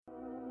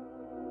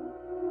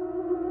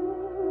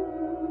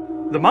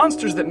The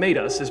Monsters That Made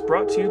Us is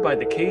brought to you by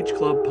the Cage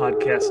Club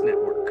Podcast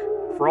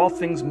Network. For all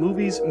things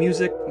movies,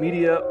 music,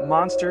 media,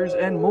 monsters,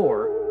 and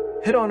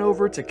more, head on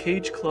over to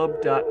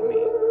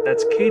cageclub.me.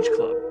 That's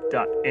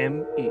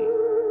cageclub.me.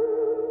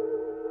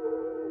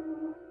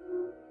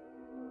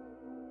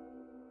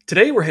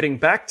 Today we're heading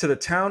back to the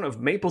town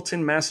of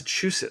Mapleton,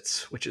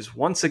 Massachusetts, which is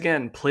once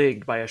again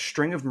plagued by a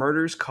string of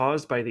murders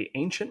caused by the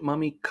ancient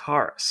mummy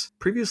Kharis,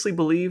 previously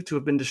believed to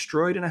have been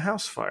destroyed in a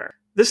house fire.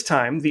 This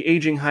time, the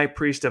aging high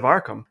priest of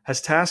Arkham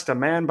has tasked a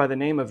man by the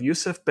name of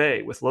Yusuf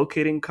Bey with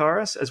locating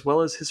Kharis as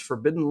well as his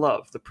forbidden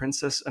love, the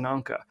Princess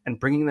Ananka, and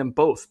bringing them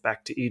both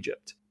back to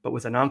Egypt. But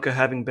with Ananka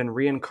having been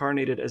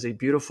reincarnated as a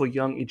beautiful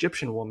young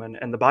Egyptian woman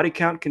and the body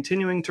count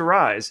continuing to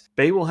rise,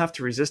 Bey will have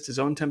to resist his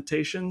own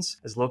temptations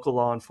as local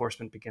law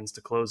enforcement begins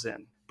to close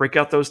in. Break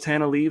out those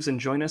Tana leaves and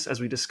join us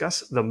as we discuss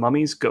The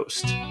Mummy's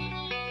Ghost.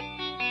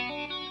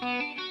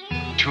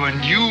 To a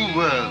new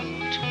world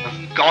of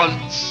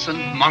gods and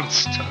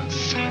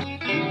monsters. Listen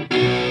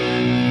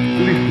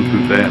to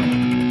them,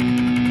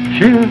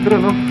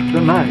 children of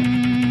the night.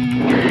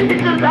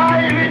 It's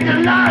alive! It's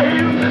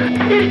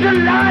alive! It's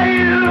alive!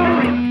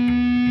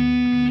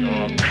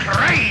 You're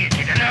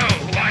crazy to know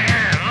who I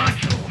am, aren't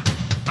you?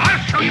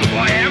 I'll show you who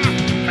I am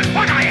and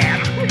what I am.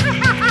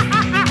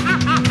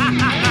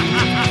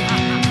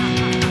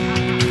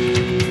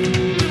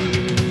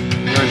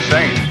 You're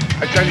insane.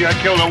 I tell you, I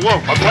killed a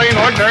wolf, a plain,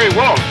 ordinary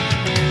wolf.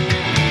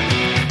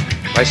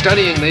 By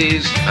studying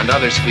these and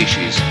other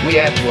species, we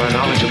add to our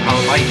knowledge of how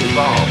life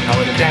evolved,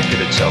 how it adapted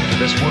itself to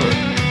this world.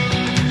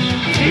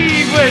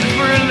 He went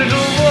for a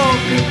little walk.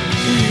 He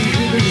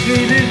should have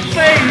seen his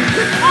face.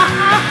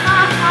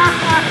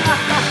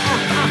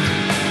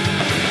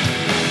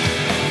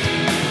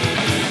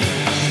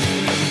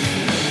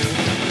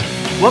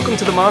 Welcome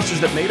to The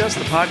Monsters That Made Us,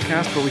 the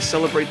podcast where we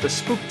celebrate the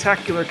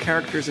spooktacular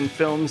characters and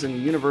films in the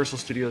Universal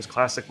Studios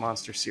classic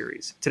monster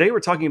series. Today we're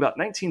talking about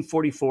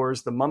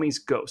 1944's The Mummy's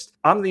Ghost.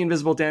 I'm the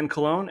Invisible Dan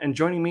Colon, and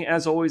joining me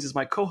as always is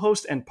my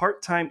co-host and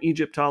part-time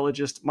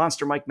Egyptologist,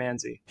 Monster Mike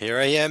Manzi. Here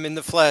I am in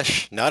the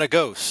flesh, not a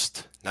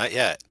ghost. Not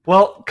yet.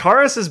 Well,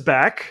 Kharis is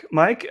back,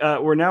 Mike.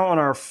 We're now on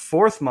our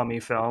fourth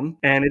Mummy film,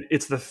 and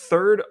it's the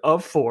third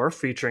of four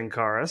featuring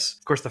Kharis.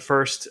 Of course, the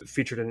first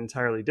featured an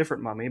entirely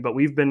different mummy, but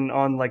we've been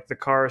on like the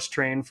Kharis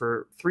train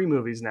for 3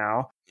 movies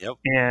now. Yep.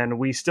 And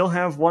we still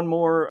have one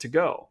more to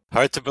go.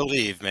 Hard to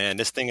believe, man.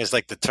 This thing is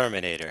like the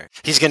Terminator.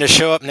 He's going to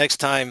show up next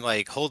time,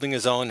 like holding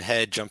his own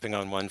head, jumping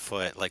on one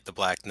foot, like the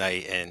Black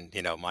Knight and,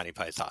 Monty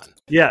Python.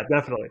 Yeah,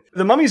 definitely.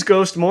 The Mummy's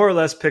Ghost more or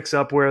less picks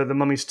up where the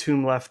Mummy's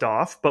Tomb left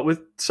off, but with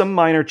some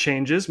minor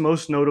changes,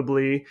 most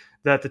notably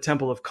that the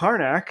Temple of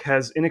Karnak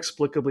has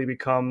inexplicably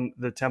become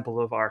the Temple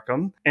of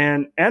Arkham.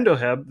 And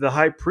Andoheb, the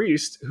high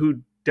priest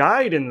who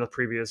died in the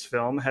previous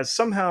film, has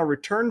somehow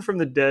returned from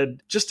the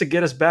dead just to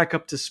get us back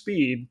up to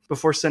speed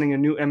before sending a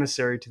new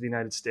emissary to the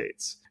United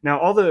States. Now,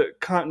 all the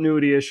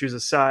continuity issues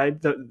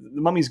aside, the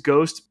Mummy's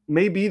Ghost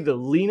may be the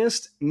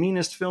leanest,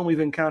 meanest film we've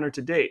encountered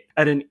to date.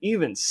 At an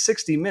even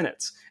 60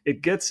 minutes,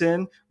 it gets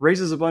in,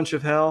 raises a bunch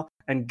of hell,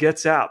 and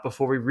gets out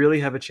before we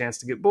really have a chance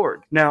to get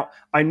bored. Now,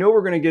 I know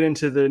we're going to get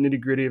into the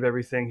nitty-gritty of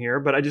everything here,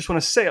 but I just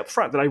want to say up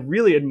front that I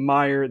really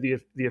admire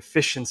the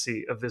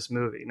efficiency of this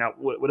movie. Now,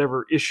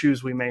 whatever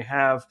issues we may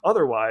have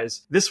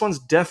otherwise, this one's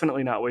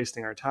definitely not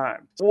wasting our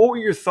time. So what were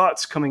your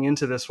thoughts coming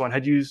into this one?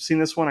 Had you seen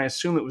this one? I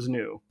assume it was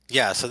new.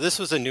 Yeah, so this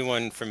was a new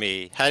one for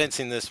me. Hadn't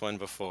seen this one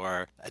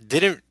before. I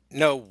didn't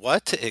know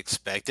what to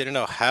expect. Didn't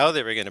know how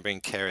they were going to bring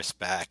Kharis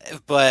back.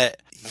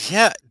 But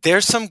yeah,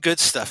 there's some good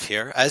stuff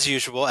here. As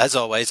usual, as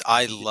always,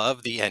 I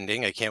love the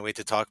ending. I can't wait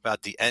to talk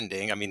about the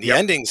ending. I mean, the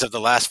endings of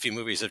the last few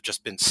movies have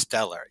just been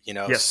stellar,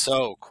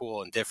 so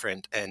cool and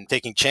different and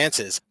taking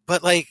chances.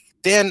 But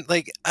Dan,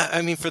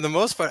 I mean, for the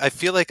most part, I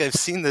feel like I've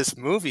seen this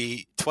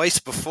movie twice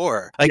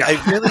before.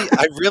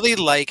 I really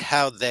like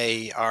how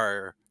they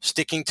are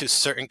sticking to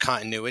certain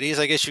continuities,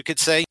 I guess you could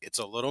say. It's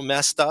a little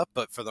messed up,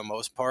 but for the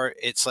most part,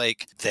 it's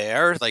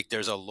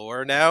there's a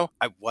lore now.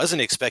 I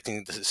wasn't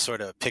expecting to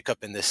sort of pick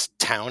up in this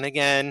town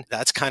again.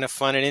 That's kind of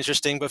fun and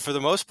interesting, but for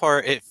the most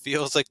part, it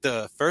feels like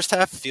the first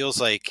half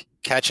feels like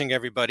catching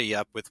everybody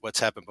up with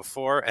what's happened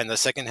before, and the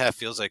second half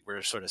feels like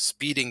we're sort of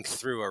speeding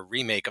through a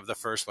remake of the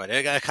first one.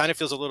 It kind of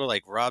feels a little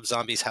like Rob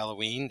Zombie's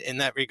Halloween in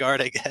that regard,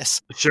 I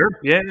guess. Sure,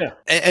 yeah.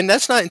 And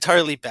that's not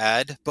entirely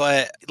bad,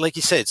 but like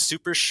you said, it's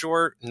super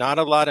short, not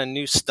a lot of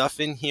new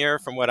stuff in here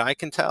from what I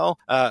can tell.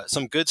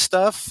 Some good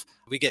stuff.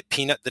 We get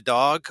Peanut the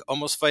dog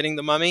almost fighting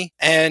the mummy,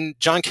 and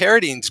John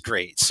Carradine's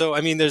great. So,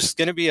 I mean, there's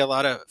going to be a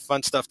lot of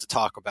fun stuff to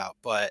talk about,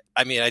 but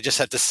I mean, I just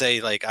have to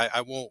say,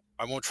 I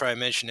won't try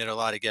and mention it a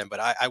lot again, but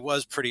I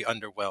was pretty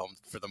underwhelmed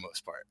for the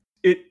most part.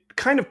 It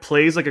kind of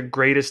plays like a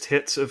greatest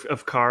hits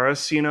of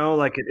Karas,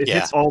 like it Yeah.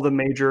 hits all the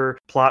major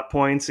plot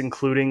points,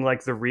 including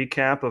like the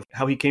recap of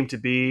how he came to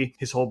be,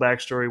 his whole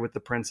backstory with the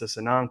Princess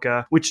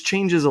Ananka, which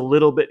changes a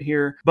little bit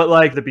here. But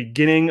like the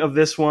beginning of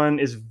this one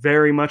is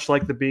very much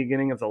like the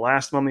beginning of the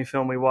last Mummy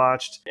film we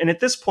watched. And at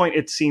this point,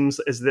 it seems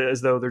as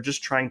though they're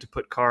just trying to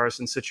put Karas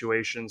in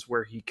situations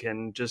where he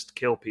can just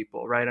kill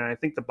people, right? And I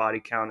think the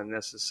body count in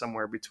this is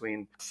somewhere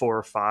between 4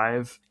 or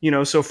 5.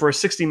 So for a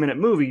 60-minute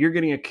movie, you're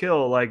getting a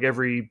kill like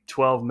every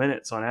 12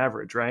 minutes on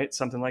average, right?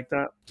 Something like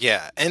that.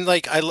 Yeah, and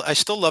like I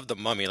still love the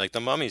Mummy. Like the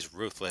Mummy's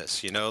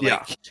ruthless, you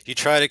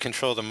try to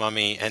control the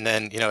Mummy, and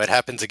then it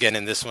happens again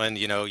in this one.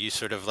 You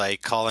sort of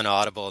like call an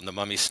audible, and the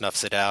Mummy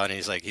snuffs it out,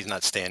 and he's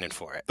not standing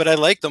for it. But I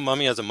like the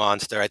Mummy as a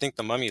monster. I think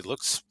the Mummy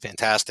looks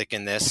fantastic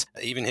in this.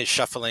 Even his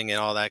shuffling and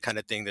all that kind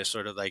of thing. There's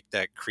sort of like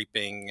that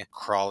creeping,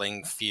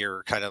 crawling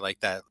fear, kind of like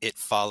that It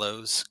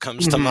Follows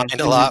comes to mind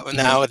a lot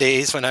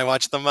nowadays when I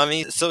watch the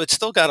Mummy. So it's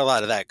still got a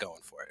lot of that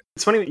going for it.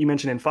 It's funny that you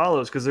mentioned It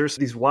Follows, because there's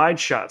these wide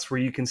shots where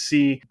you can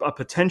see a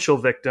potential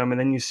victim, and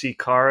then you see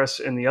Karas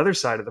in the other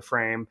side of the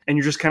frame, and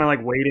you're just kind of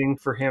like waiting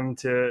for him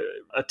to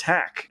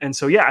attack. And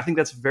so, yeah, I think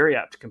that's a very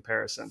apt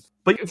comparison.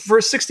 But for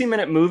a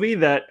 60-minute movie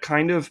that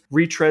kind of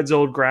retreads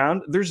old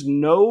ground, there's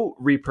no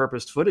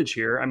repurposed footage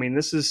here. I mean,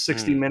 this is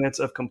 60 minutes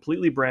of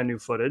completely brand new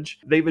footage.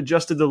 They've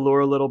adjusted the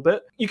lore a little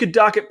bit. You could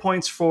dock it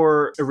points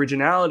for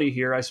originality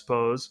here, I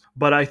suppose.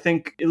 But I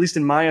think, at least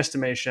in my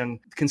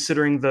estimation,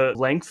 considering the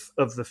length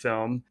of the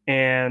film,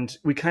 and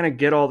we kind of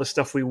get all the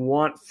stuff we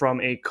want from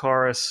a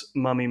Karas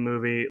Mummy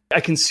movie, I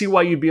can see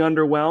why you'd be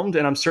underwhelmed.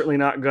 And I'm certainly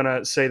not going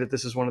to say that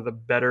this is one of the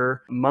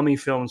better Mummy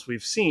films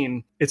we've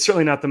seen. It's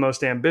certainly not the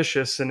most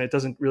ambitious, and it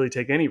doesn't really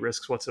take any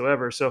risks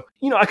whatsoever. So,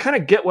 I kind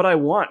of get what I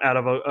want out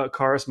of a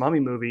Karas Mummy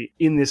movie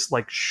in this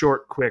like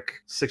short,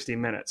 quick 60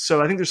 minutes.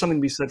 So I think there's something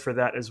to be said for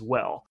that as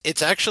well.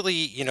 It's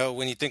actually,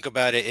 when you think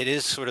about it, it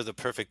is sort of the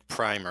perfect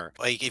primer.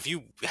 Like if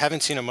you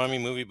haven't seen a Mummy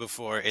movie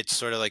before, it's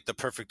sort of like the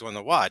perfect one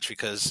to watch,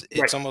 because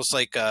it's almost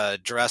like a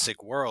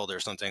Jurassic World or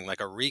something, like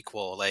a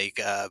requel,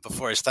 like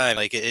before its time.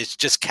 Like it's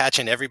just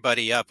catching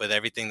everybody up with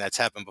everything that's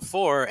happened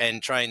before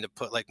and trying to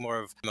put like more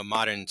of a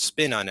modern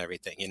spin on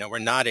everything. We're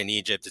not in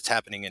Egypt. It's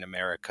happening in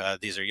America.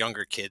 These are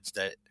younger kids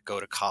that go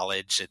to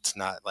college. It's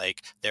not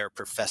like they're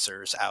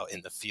professors out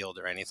in the field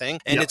or anything.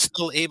 And it's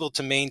still able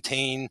to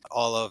maintain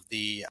all of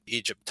the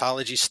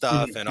Egyptology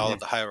stuff and all of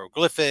the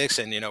hieroglyphics.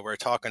 And, we're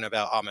talking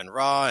about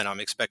Amun-Ra, and I'm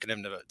expecting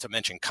him to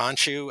mention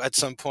Khonshu at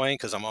some point,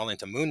 because I'm all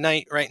into Moon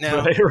Knight right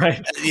now.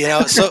 Right.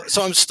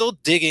 So I'm still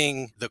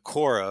digging the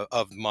core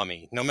of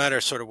Mummy, no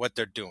matter sort of what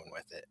they're doing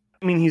with it.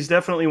 I mean, he's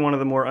definitely one of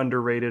the more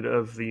underrated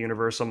of the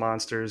Universal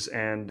monsters,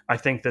 and I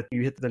think that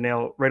you hit the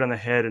nail right on the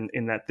head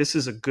in that this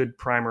is a good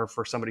primer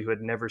for somebody who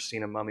had never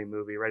seen a Mummy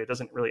movie, right? It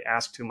doesn't really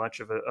ask too much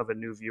of a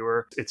new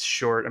viewer. It's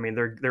short. I mean,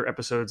 there are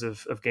episodes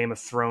of Game of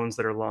Thrones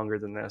that are longer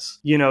than this.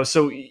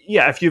 So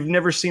yeah, if you've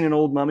never seen an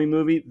old Mummy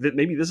movie,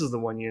 maybe this is the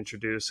one you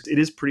introduce. It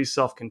is pretty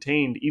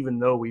self-contained, even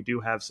though we do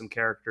have some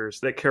characters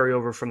that carry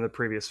over from the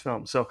previous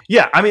film. So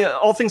yeah, I mean,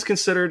 all things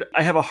considered,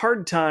 I have a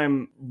hard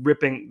time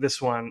ripping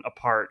this one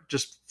apart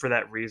just for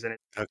that reason.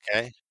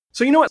 Okay.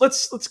 So you know what?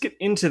 Let's get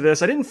into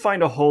this. I didn't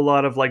find a whole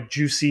lot of like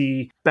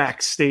juicy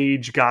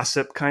backstage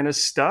gossip kind of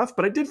stuff,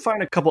 but I did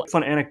find a couple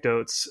fun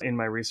anecdotes in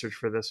my research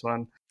for this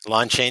one.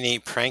 Lon Chaney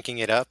pranking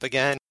it up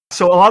again.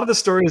 So a lot of the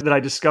stories that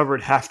I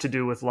discovered have to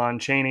do with Lon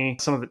Chaney.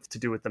 Some of it to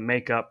do with the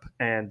makeup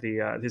and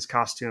his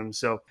costume.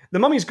 So The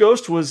Mummy's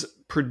Ghost was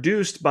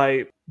produced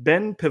by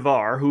Ben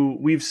Pivar, who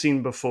we've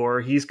seen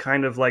before. He's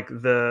kind of like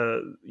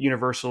the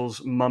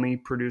Universal's Mummy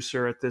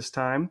producer at this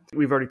time.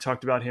 We've already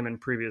talked about him in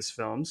previous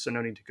films, so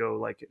no need to go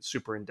like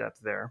super in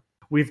depth there.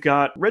 We've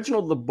got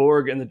Reginald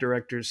LeBorg in the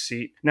director's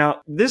seat.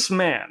 Now, this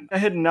man, I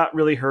had not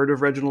really heard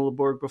of Reginald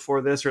LeBorg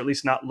before this, or at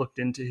least not looked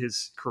into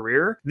his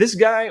career. This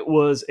guy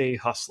was a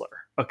hustler.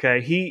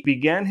 Okay, he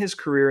began his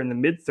career in the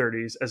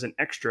mid-30s as an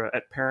extra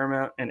at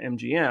Paramount and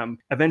MGM,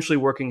 eventually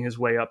working his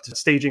way up to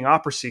staging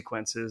opera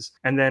sequences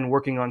and then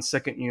working on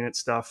second unit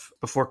stuff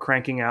before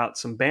cranking out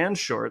some band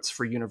shorts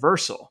for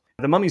Universal.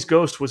 The Mummy's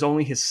Ghost was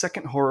only his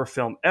second horror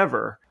film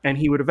ever, and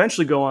he would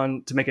eventually go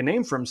on to make a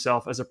name for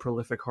himself as a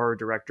prolific horror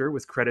director,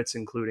 with credits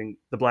including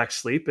The Black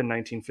Sleep in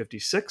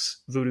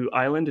 1956, Voodoo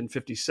Island in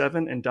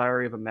 57, and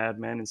Diary of a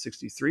Madman in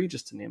 63,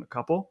 just to name a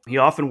couple. He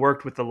often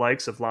worked with the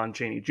likes of Lon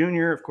Chaney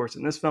Jr., of course,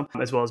 in this film,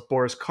 as well as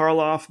Boris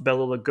Karloff,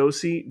 Bela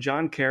Lugosi,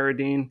 John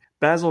Carradine,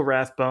 Basil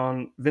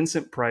Rathbone,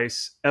 Vincent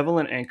Price,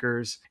 Evelyn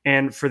Ankers,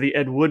 and for the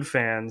Ed Wood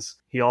fans,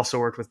 he also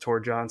worked with Tor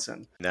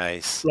Johnson.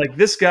 Nice. Like,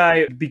 this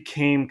guy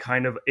became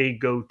kind of a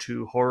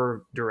go-to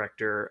horror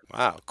director.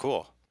 Wow,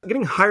 cool.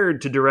 Getting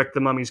hired to direct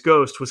The Mummy's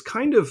Ghost was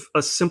kind of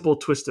a simple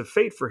twist of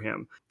fate for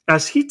him.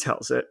 As he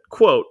tells it,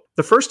 quote,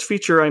 "The first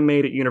feature I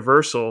made at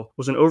Universal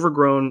was an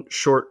overgrown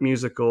short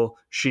musical,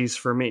 She's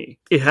for Me.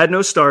 It had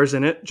no stars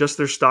in it, just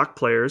their stock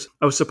players.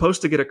 I was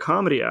supposed to get a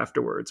comedy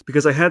afterwards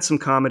because I had some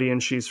comedy in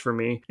She's for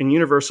Me, and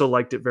Universal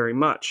liked it very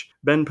much.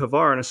 Ben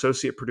Pavar, an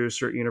associate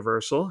producer at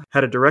Universal,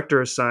 had a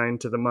director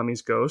assigned to The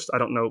Mummy's Ghost. I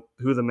don't know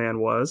who the man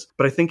was,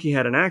 but I think he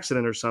had an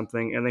accident or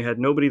something, and they had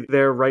nobody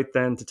there right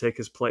then to take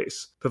his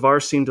place.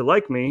 Pavar seemed to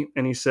like me,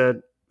 and he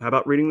said, how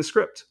about reading the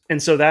script?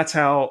 And so that's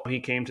how he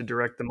came to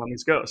direct The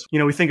Mummy's Ghost. You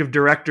know, we think of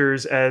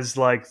directors as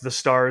like the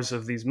stars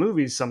of these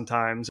movies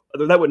sometimes.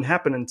 That wouldn't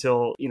happen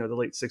until, you know, the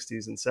late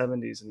 60s and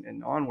 70s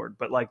and onward.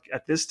 But like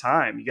at this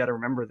time, you got to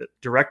remember that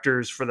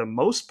directors, for the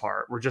most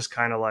part, were just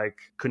kind of like,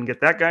 couldn't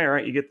get that guy, all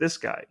right, you get this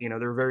guy. You know,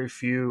 there were very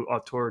few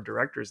auteur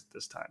directors at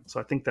this time. So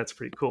I think that's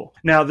pretty cool.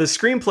 Now, the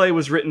screenplay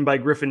was written by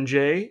Griffin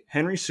Jay,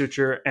 Henry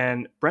Sucher,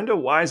 and Brenda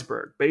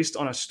Weisberg, based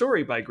on a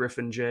story by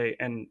Griffin Jay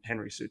and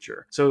Henry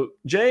Sucher. So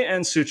Jay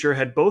and Sucher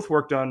had both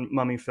worked on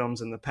mummy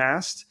films in the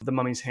past, The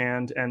Mummy's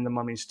Hand and The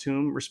Mummy's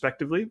Tomb,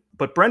 respectively.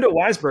 But Brenda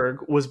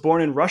Weisberg was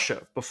born in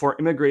Russia before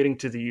immigrating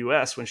to the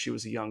US when she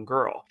was a young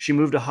girl. She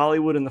moved to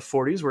Hollywood in the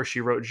 40s, where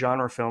she wrote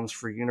genre films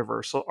for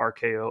Universal,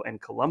 RKO,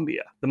 and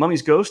Columbia. The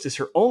Mummy's Ghost is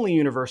her only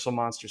Universal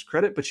Monsters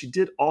credit, but she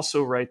did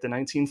also write the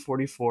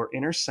 1944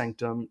 Inner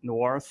Sanctum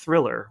noir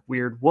thriller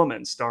Weird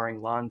Woman,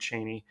 starring Lon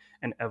Chaney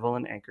and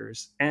Evelyn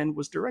Ankers, and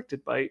was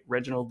directed by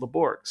Reginald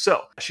LeBorg.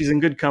 So she's in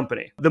good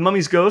company. The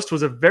Mummy's Ghost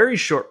was a very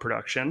short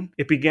production.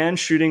 It began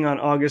shooting on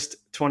August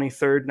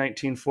 23rd,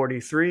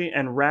 1943,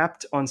 and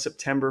wrapped on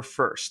September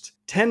 1st.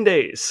 10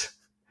 days.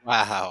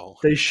 Wow.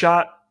 They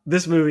shot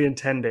this movie in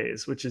 10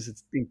 days, which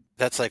is...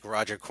 That's like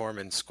Roger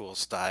Corman school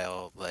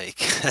style. Like,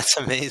 that's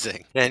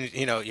amazing. And,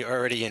 you know, you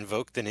already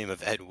invoked the name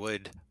of Ed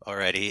Wood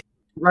already.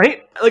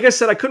 Right? Like I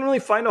said, I couldn't really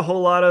find a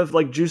whole lot of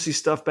like juicy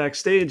stuff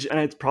backstage, and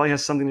it probably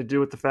has something to do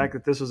with the fact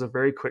that this was a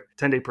very quick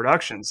 10-day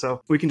production.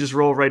 So we can just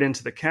roll right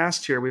into the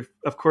cast here. We've,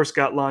 of course,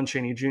 got Lon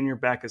Chaney Jr.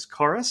 back as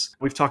Karas.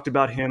 We've talked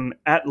about him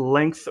at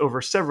length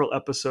over several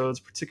episodes,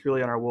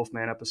 particularly on our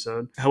Wolfman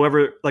episode.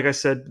 However, like I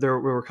said, there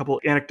were a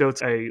couple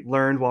anecdotes I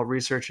learned while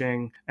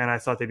researching, and I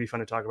thought they'd be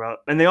fun to talk about.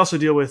 And they also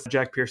deal with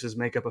Jack Pierce's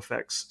makeup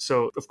effects.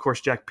 So, of course,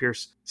 Jack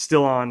Pierce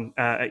still on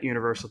at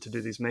Universal to do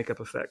these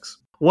makeup effects.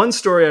 One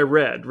story I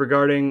read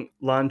regarding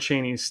Lon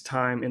Chaney's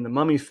time in the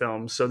Mummy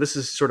films, so this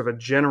is sort of a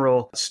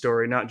general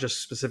story, not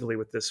just specifically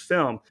with this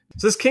film.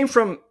 So this came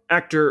from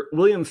actor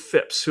William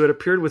Phipps, who had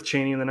appeared with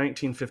Chaney in the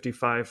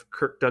 1955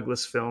 Kirk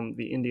Douglas film,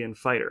 The Indian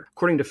Fighter.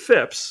 According to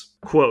Phipps,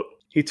 quote,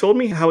 "He told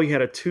me how he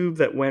had a tube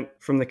that went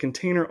from the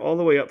container all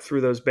the way up through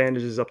those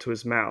bandages up to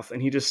his mouth,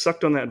 and he just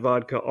sucked on that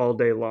vodka all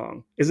day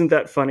long. Isn't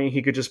that funny?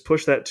 He could just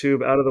push that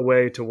tube out of the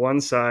way to one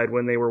side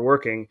when they were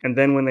working, and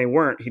then when they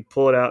weren't, he'd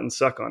pull it out and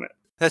suck on it."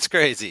 That's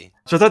crazy.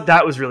 So I thought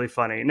that was really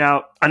funny.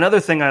 Now, another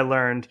thing I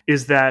learned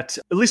is that,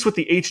 at least with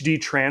the HD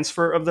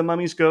transfer of The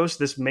Mummy's Ghost,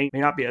 this may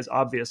not be as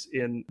obvious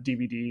in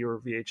DVD or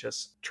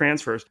VHS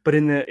transfers, but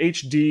in the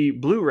HD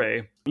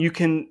Blu-ray, you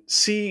can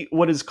see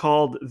what is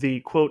called the,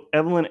 quote,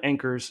 Evelyn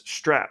Ankers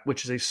strap,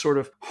 which is a sort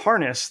of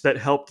harness that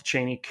helped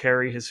Chaney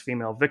carry his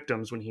female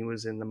victims when he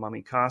was in the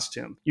mummy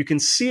costume. You can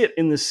see it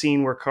in the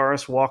scene where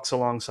Karas walks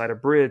alongside a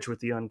bridge with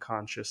the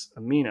unconscious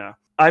Amina.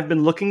 I've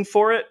been looking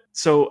for it.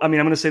 So, I mean,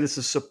 I'm going to say this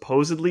is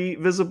supposedly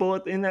visible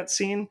in that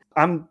scene.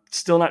 I'm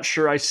still not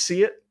sure I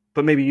see it,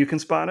 but maybe you can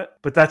spot it.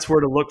 But that's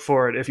where to look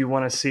for it if you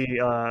want to see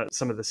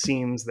some of the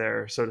seams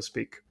there, so to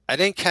speak. I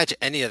didn't catch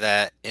any of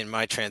that in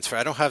my transfer.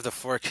 I don't have the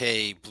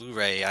 4K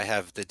Blu-ray. I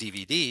have the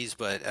DVDs,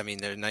 but I mean,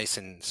 they're nice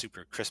and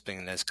super crisp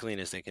and as clean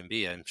as they can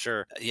be, I'm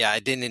sure. Yeah, I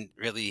didn't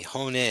really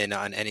hone in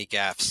on any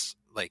gaffes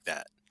like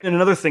that. And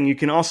another thing, you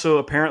can also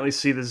apparently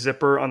see the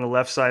zipper on the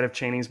left side of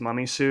Chaney's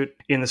mummy suit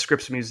in the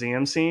Scripps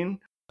Museum scene.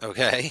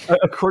 Okay.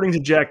 According to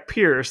Jack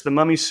Pierce, the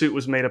mummy suit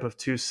was made up of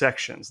two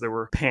sections. There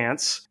were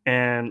pants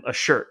and a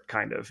shirt,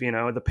 kind of. You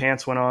know, the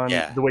pants went on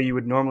the way you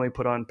would normally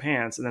put on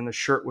pants, and then the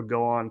shirt would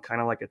go on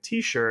kind of like a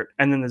t-shirt,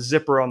 and then the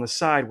zipper on the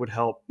side would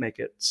help make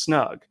it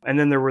snug. And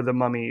then there were the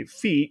mummy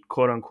feet,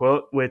 quote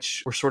unquote,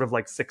 which were sort of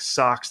like thick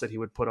socks that he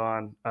would put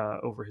on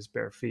over his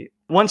bare feet.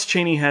 Once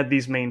Chaney had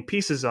these main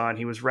pieces on,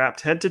 he was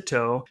wrapped head to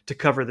toe to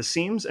cover the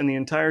seams, and the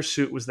entire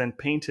suit was then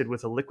painted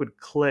with a liquid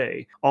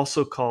clay,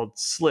 also called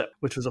slip,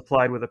 which was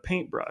applied with a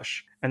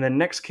paintbrush. And then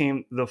next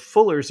came the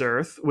Fuller's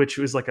Earth, which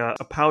was like a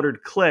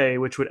powdered clay,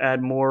 which would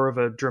add more of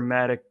a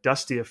dramatic,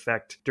 dusty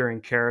effect during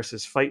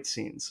Karas's fight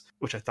scenes,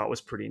 which I thought was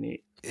pretty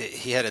neat.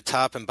 He had a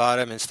top and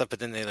bottom and stuff, but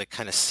then they like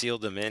kind of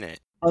sealed him in it.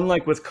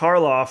 Unlike with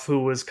Karloff, who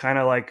was kind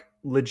of like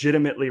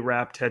legitimately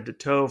wrapped head to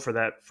toe for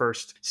that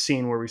first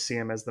scene where we see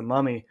him as the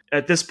mummy.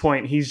 At this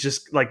point, he's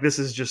just like, this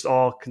is just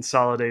all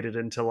consolidated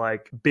into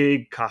like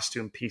big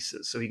costume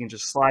pieces. So he can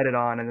just slide it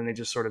on, and then they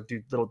just sort of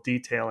do little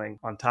detailing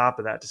on top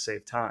of that to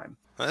save time.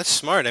 Well, that's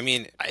smart. I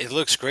mean, it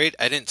looks great.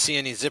 I didn't see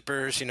any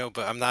zippers,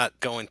 but I'm not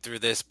going through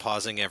this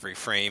pausing every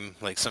frame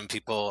like some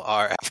people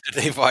are after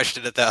they've watched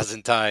it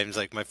 1,000 times.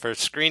 Like my first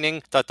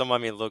screening, thought the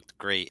mummy looked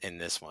great in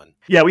this one.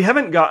 Yeah, we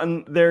haven't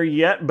gotten there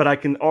yet, but I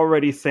can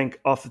already think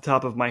off the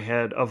top of my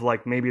head of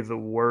like maybe the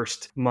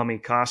worst mummy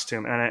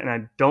costume. And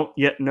I don't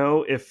yet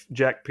know if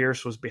Jack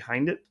Pierce was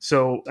behind it.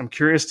 So I'm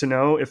curious to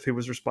know if he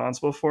was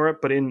responsible for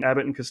it. But in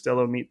Abbott and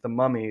Costello Meet the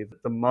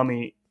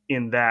mummy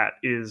in that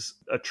is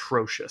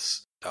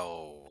atrocious.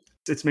 Oh.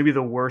 It's maybe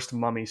the worst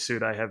mummy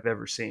suit I have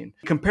ever seen.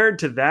 Compared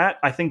to that,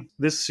 I think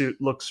this suit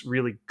looks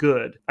really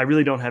good. I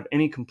really don't have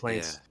any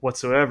complaints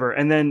whatsoever.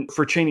 And then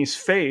for Chaney's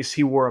face,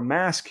 he wore a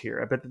mask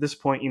here. I bet at this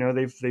point,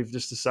 they've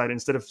just decided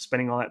instead of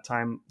spending all that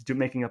time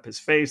making up his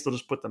face, they'll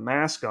just put the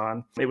mask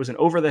on. It was an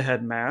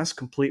over-the-head mask,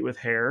 complete with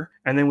hair,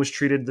 and then was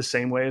treated the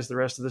same way as the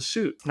rest of the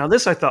suit. Now,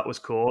 this I thought was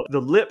cool.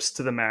 The lips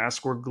to the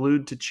mask were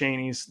glued to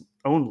Chaney's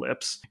own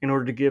lips in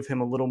order to give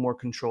him a little more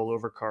control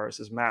over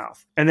Karras's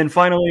mouth. And then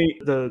finally,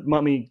 the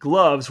mummy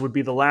gloves would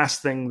be the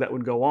last thing that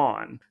would go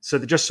on, so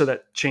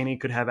that Chaney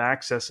could have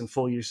access and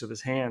full use of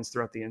his hands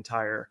throughout the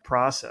entire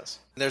process.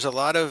 There's a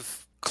lot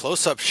of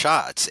close-up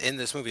shots in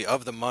this movie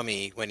of the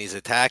mummy when he's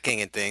attacking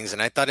and things,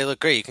 and I thought it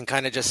looked great. You can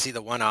kind of just see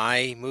the one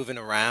eye moving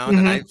around,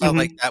 and I felt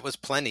like that was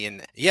plenty.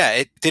 And yeah,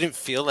 it didn't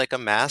feel like a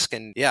mask,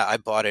 and yeah, I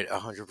bought it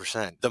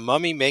 100%. The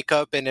mummy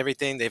makeup and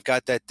everything, they've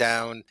got that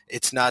down.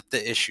 It's not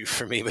the issue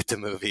for me with the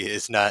movie.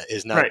 Is not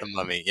right. The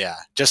mummy. Yeah,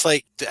 just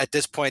like at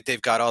this point,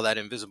 they've got all that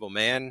Invisible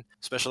Man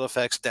special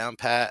effects down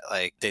pat.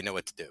 Like they know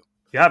what to do.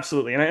 Yeah,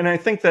 absolutely. And I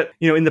think that,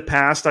 in the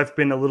past, I've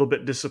been a little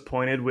bit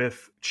disappointed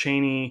with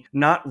Chaney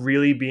not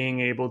really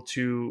being able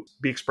to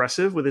be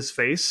expressive with his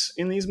face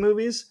in these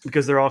movies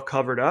because they're all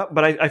covered up.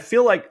 But I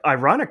feel like,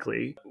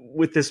 ironically,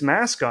 with this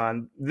mask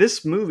on,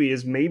 this movie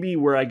is maybe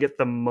where I get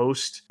the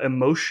most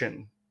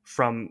emotion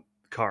from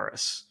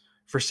Karras.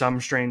 For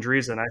some strange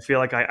reason, I feel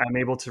like I'm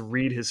able to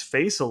read his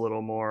face a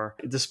little more,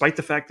 despite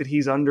the fact that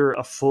he's under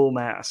a full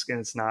mask and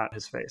it's not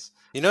his face.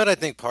 You know what I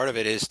think part of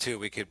it is, too,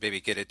 we could maybe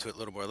get into it a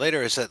little more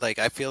later, is that,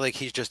 I feel like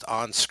he's just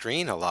on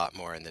screen a lot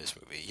more in this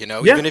movie.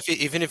 Yeah.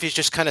 Even if he's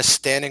just kind of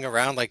standing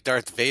around like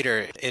Darth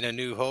Vader in A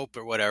New Hope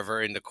or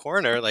whatever in the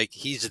corner,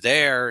 he's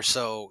there,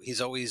 so he's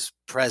always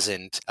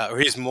present, or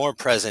he's more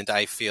present,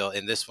 I feel,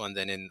 in this one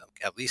than in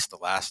at least the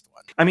last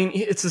one. I mean,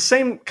 it's the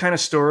same kind of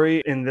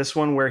story in this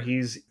one where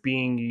he's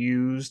being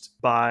used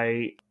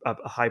by a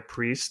high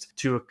priest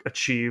to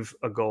achieve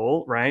a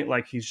goal, right?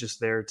 Like he's just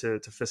there to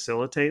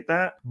facilitate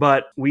that.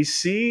 But we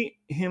see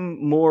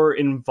him more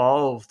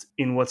involved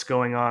in what's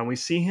going on. We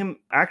see him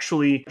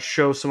actually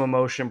show some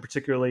emotion,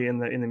 particularly in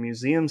the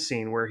museum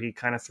scene where he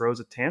kind of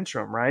throws a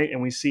tantrum, right?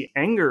 And we see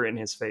anger in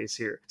his face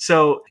here.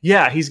 So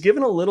yeah, he's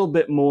given a little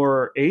bit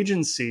more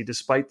agency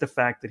despite the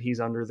fact that he's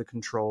under the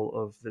control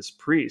of this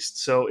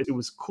priest. So it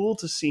was cool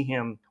to see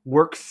him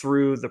work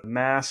through the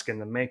mask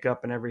and the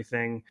makeup and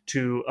everything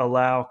to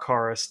allow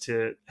Karras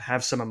to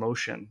have some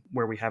emotion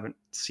where we haven't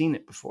seen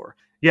it before.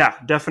 Yeah,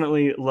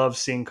 definitely love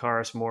seeing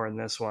Karras more in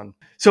this one.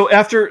 So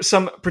after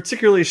some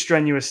particularly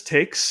strenuous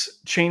takes,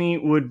 Chaney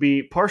would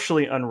be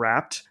partially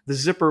unwrapped. The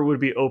zipper would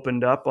be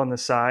opened up on the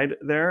side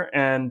there,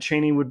 and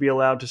Chaney would be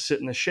allowed to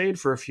sit in the shade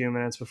for a few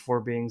minutes before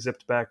being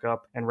zipped back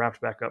up and wrapped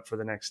back up for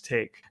the next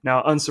take.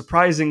 Now,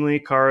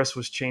 unsurprisingly, Karras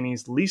was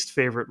Chaney's least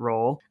favorite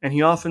role, and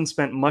he often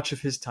spent much of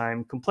his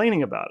time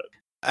complaining about it.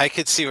 I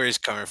could see where he's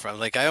coming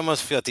from. I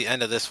almost feel at the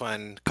end of this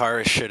one,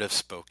 Karras should have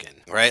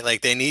spoken,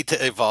 right? They need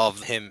to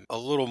evolve him a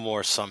little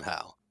more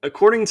somehow.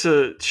 According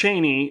to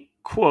Chaney,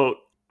 quote,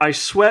 "I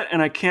sweat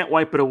and I can't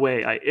wipe it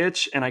away. I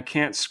itch and I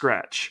can't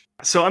scratch."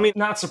 So, I mean,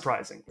 not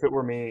surprising. If it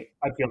were me,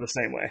 I'd feel the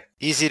same way.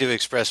 Easy to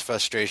express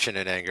frustration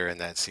and anger in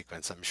that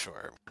sequence, I'm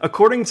sure.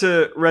 According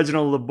to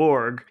Reginald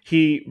LeBorg,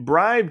 he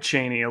bribed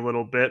Chaney a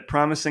little bit,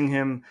 promising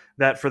him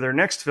that for their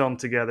next film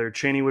together,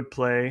 Chaney would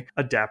play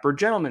a dapper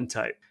gentleman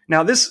type.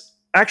 Now, this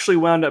actually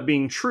wound up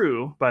being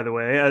true, by the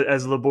way,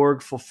 as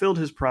LeBorg fulfilled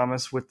his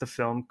promise with the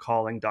film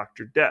Calling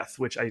Dr. Death,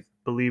 which I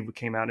believe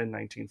came out in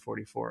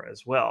 1944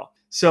 as well.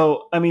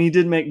 So, I mean, he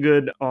did make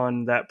good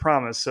on that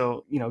promise.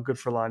 So, good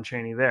for Lon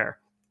Chaney there.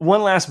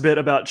 One last bit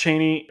about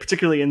Chaney,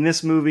 particularly in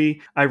this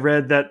movie, I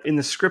read that in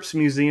the Scripps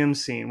Museum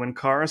scene, when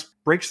Karras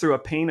breaks through a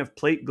pane of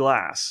plate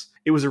glass,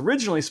 it was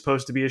originally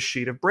supposed to be a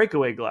sheet of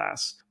breakaway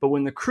glass, but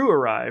when the crew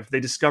arrived, they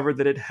discovered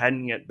that it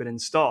hadn't yet been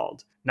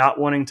installed. Not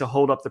wanting to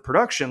hold up the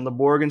production,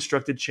 LeBorg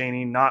instructed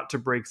Chaney not to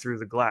break through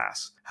the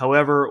glass.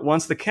 However,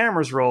 once the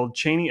cameras rolled,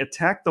 Chaney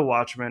attacked the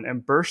watchman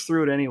and burst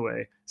through it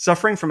anyway.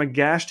 Suffering from a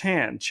gashed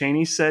hand,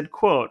 Chaney said,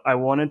 quote, "I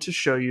wanted to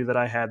show you that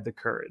I had the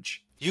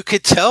courage." You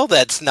could tell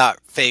that's not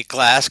fake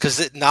glass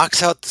because it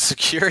knocks out the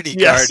security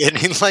guard and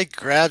he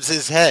grabs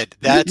his head.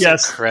 That's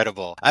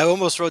incredible. I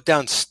almost wrote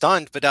down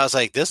stunned, but I was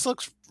like, this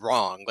looks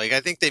wrong.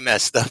 I think they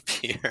messed up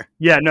here.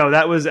 Yeah, no,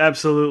 that was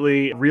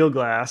absolutely real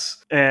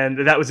glass.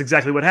 And that was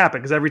exactly what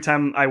happened. Because every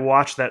time I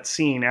watched that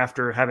scene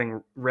after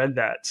having read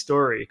that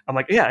story, I'm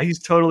like, yeah, he's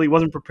totally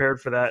wasn't prepared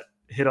for that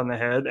hit on the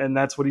head, and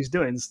that's what he's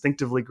doing,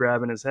 instinctively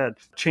grabbing his head.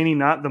 Chaney,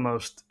 not the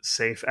most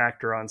safe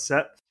actor on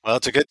set. Well,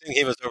 it's a good thing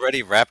he was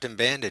already wrapped in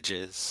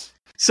bandages.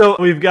 So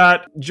we've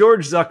got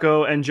George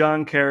Zucco and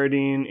John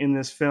Carradine in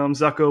this film.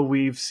 Zucco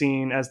we've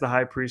seen as the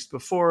High Priest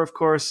before, of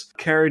course.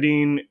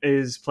 Carradine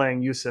is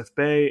playing Yusuf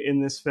Bey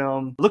in this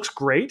film. Looks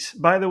great,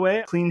 by the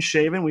way. Clean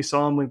shaven. We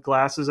saw him with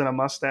glasses and a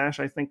mustache,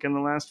 I think, in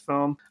the last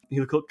film. He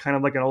looked kind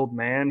of like an old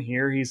man.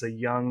 Here he's a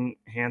young,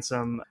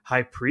 handsome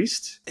High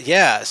Priest.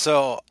 Yeah,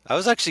 so I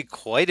was actually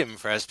quite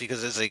impressed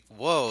because it's like,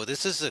 whoa,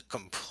 this is a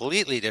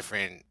completely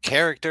different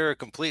character, a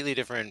completely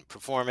different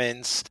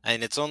performance,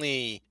 and it's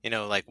only,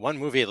 like one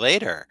movie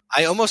later.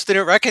 I almost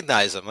didn't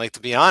recognize him, like,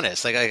 to be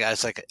honest. Like, I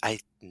was like, I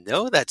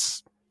know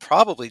that's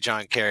probably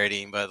John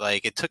Carradine, but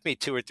like, it took me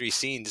 2 or 3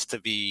 scenes to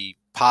be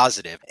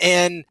positive.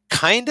 And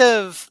kind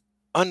of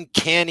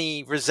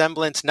uncanny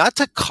resemblance, not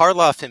to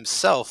Karloff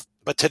himself,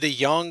 but to the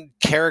young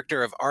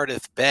character of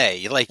Ardith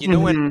Bey. Like,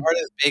 when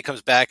Ardith Bey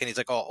comes back and he's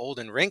like all old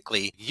and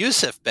wrinkly,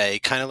 Yusuf Bey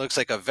kind of looks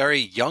like a very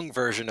young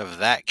version of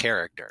that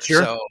character.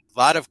 Sure. So a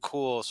lot of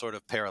cool sort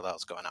of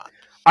parallels going on.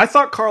 I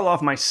thought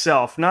Karloff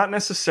myself, not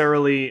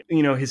necessarily,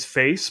 his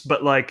face,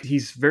 but like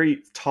he's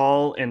very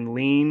tall and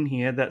lean.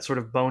 He had that sort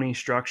of bony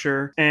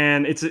structure.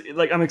 And it's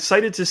like, I'm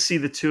excited to see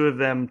the two of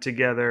them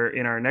together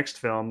in our next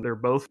film. They're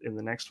both in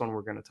the next one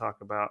we're going to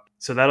talk about.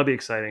 So that'll be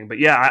exciting. But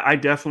yeah, I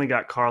definitely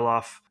got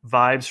Karloff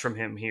vibes from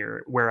him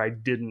here, where I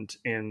didn't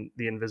in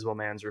The Invisible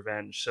Man's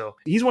Revenge. So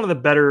he's one of the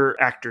better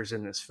actors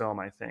in this film,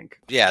 I think.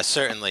 Yeah,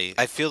 certainly.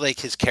 I feel like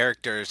his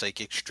character is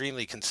like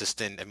extremely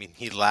consistent. I mean,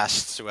 he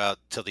lasts throughout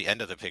till the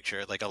end of the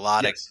picture. Like a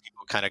lot of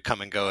people kind of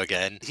come and go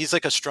again. He's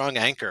like a strong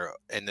anchor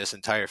in this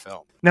entire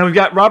film. Now we've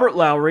got Robert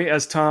Lowry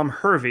as Tom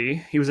Hervey.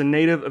 He was a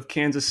native of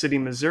Kansas City,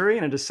 Missouri,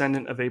 and a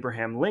descendant of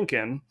Abraham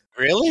Lincoln.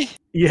 Really?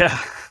 Yeah.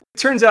 It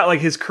turns out like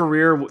his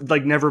career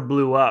like never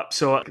blew up.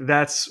 So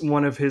that's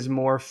one of his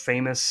more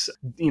famous,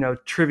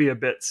 trivia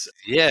bits.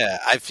 Yeah.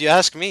 If you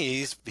ask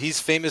me, he's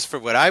famous for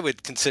what I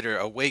would consider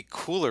a way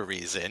cooler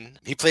reason.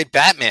 He played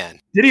Batman.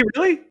 Did he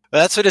really?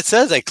 Well, that's what it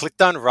says. I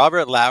clicked on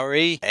Robert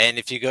Lowry, and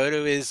if you go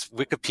to his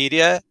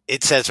Wikipedia,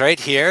 it says right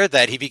here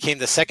that he became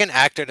the second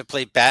actor to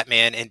play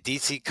Batman in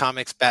DC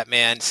Comics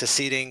Batman,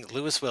 succeeding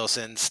Lewis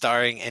Wilson,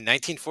 starring in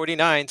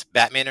 1949's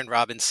Batman and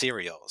Robin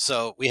serial.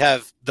 So we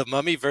have the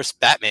Mummy vs.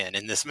 Batman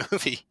in this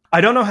movie.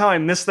 I don't know how I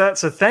missed that,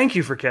 so thank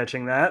you for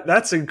catching that.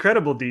 That's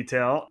incredible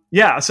detail.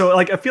 Yeah, so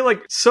like I feel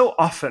like so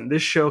often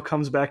this show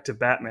comes back to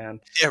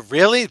Batman. Yeah,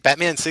 really?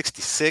 Batman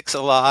 66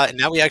 a lot, and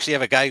now we actually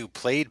have a guy who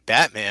played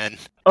Batman.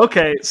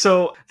 Okay,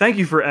 so thank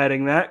you for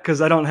adding that,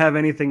 because I don't have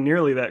anything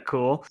nearly that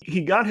cool.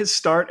 He got his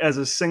start as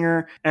a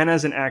singer and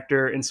as an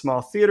actor in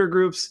small theater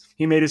groups.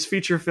 He made his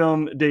feature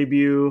film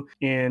debut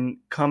in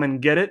Come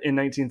and Get It in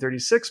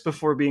 1936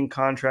 before being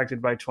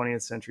contracted by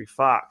 20th Century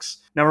Fox.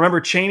 Now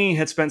remember, Chaney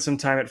had spent some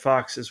time at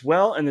Fox as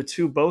well, and the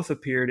two both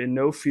appeared in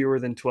no fewer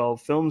than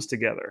 12 films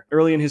together.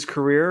 Early in his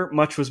career,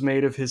 much was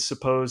made of his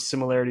supposed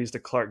similarities to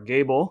Clark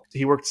Gable.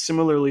 He worked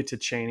similarly to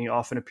Chaney,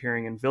 often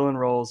appearing in villain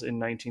roles in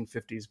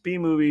 1950s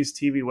B-movies,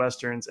 TV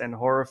westerns, and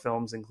horror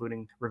films,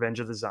 including Revenge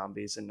of the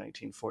Zombies in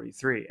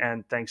 1943.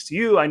 And thanks to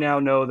you, I now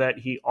know that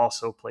he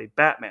also played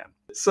Batman.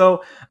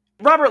 So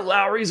Robert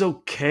Lowry's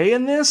okay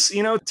in this.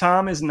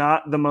 Tom is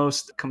not the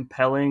most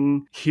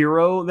compelling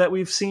hero that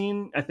we've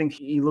seen. I think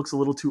he looks a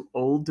little too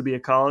old to be a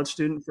college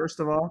student, first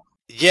of all.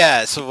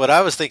 Yeah, so what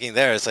I was thinking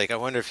there is like, I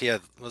wonder if he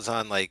was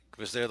on like,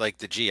 was there like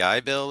the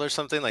GI Bill or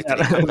something? Like, did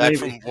he come back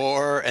from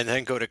war and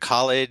then go to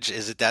college?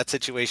 Is it that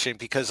situation?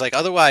 Because like,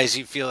 otherwise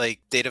you feel like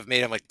they'd have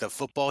made him like the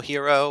football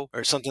hero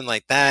or something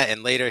like that.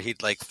 And later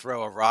he'd like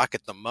throw a rock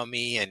at the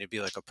mummy and it'd be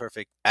like a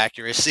perfect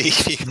accuracy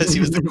because he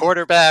was the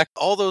quarterback.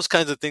 All those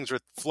kinds of things were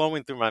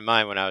flowing through my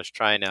mind when I was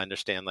trying to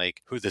understand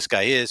like who this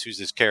guy is, who's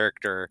this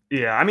character.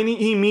 Yeah, I mean,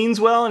 he means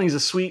well and he's a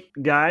sweet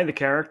guy, the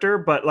character,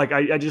 but like,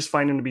 I just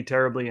find him to be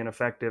terribly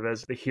ineffective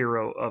as the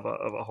hero of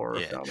a horror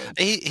film.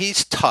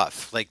 He's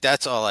tough. Like,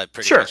 that's all I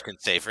pretty much can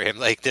say for him.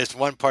 Like, there's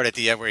one part at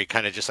the end where he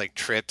kind of just like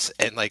trips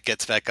and like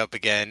gets back up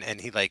again, and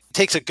he like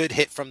takes a good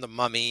hit from the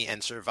mummy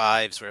and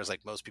survives, whereas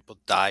like most people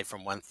die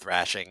from one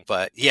thrashing.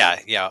 But yeah,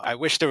 I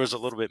wish there was a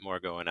little bit more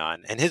going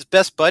on. And his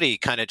best buddy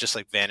kind of just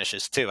like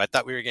vanishes too. I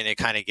thought we were going to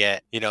kind of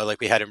get, like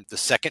we had him the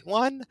second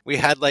one. We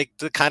had like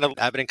the kind of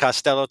Abbott and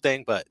Costello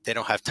thing, but they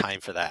don't have time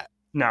for that.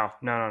 No,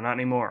 not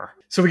anymore.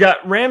 So we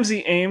got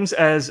Ramsey Ames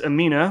as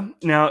Amina.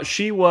 Now,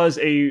 she was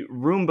a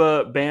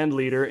Roomba band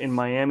leader in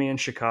Miami and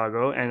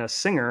Chicago and a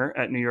singer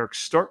at New York's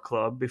Stork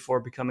Club before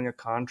becoming a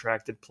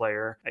contracted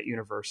player at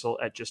Universal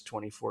at just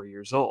 24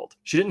 years old.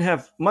 She didn't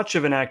have much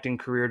of an acting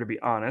career, to be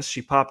honest.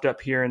 She popped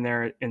up here and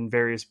there in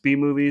various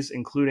B-movies,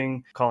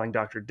 including Calling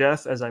Dr.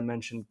 Death, as I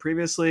mentioned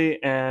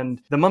previously, and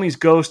The Mummy's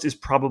Ghost is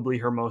probably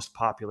her most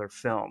popular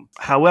film.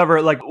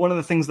 However, like one of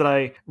the things that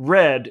I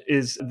read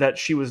is that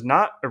she was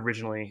not originally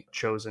originally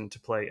chosen to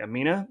play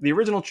Amina. The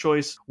original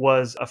choice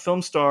was a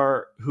film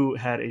star who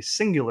had a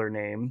singular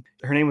name.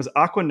 Her name was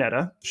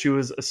Aquanetta. She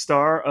was a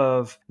star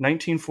of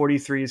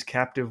 1943's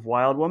Captive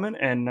Wild Woman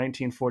and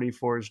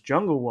 1944's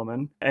Jungle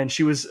Woman. And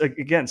she was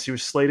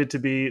slated to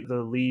be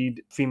the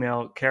lead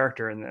female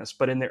character in this.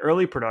 But in the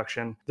early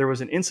production, there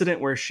was an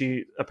incident where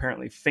she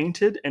apparently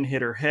fainted and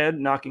hit her head,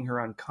 knocking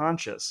her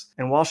unconscious.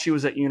 And while she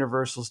was at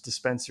Universal's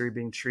dispensary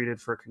being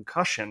treated for a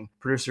concussion,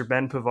 producer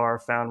Ben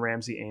Pavar found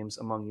Ramsey Ames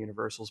among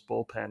Universal's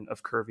bullpen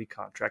of curvy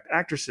contract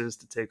actresses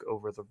to take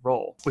over the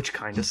role, which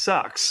kind of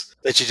sucks.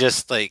 That you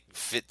just like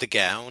fit the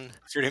gown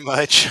pretty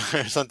much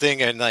or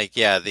something. And like,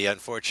 yeah, the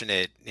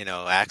unfortunate,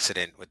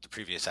 accident with the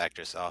previous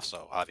actress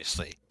also,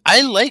 obviously.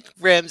 I like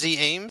Ramsey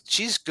Ames.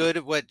 She's good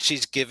at what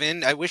she's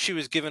given. I wish she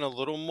was given a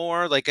little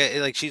more. Like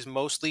she's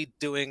mostly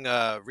doing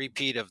a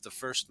repeat of the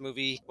first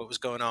movie. What was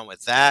going on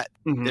with that?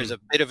 Mm-hmm. There's a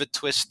bit of a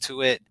twist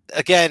to it.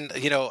 Again,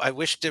 I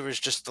wish there was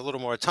just a little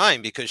more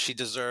time because she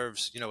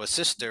deserves, a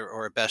sister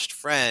or a best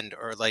friend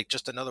or like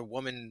just another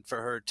woman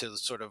for her to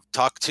sort of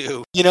talk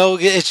to.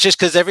 It's just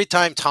because every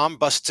time Tom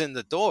busts in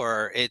the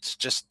door, it's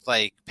just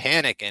like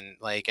panic and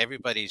like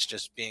everybody's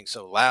just being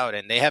so loud.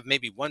 And they have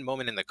maybe one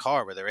moment in the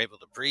car where they're able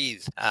to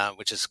breathe.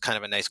 Which is kind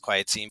of a nice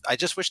quiet scene. I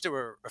just wish there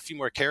were a few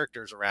more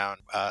characters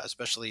around,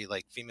 especially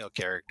like female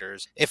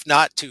characters, if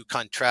not to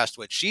contrast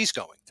what she's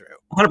going through.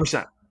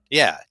 100%.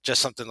 Yeah,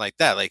 just something like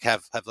that. Like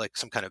have like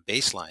some kind of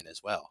baseline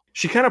as well.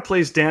 She kind of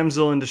plays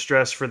damsel in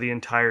distress for the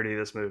entirety of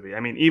this movie. I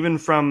mean, even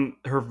from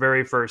her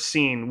very first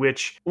scene,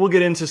 which we'll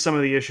get into some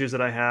of the issues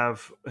that I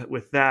have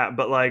with that,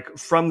 but like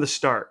from the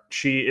start,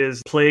 she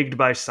is plagued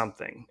by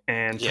something.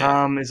 And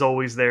Tom is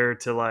always there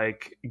to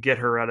like get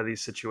her out of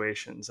these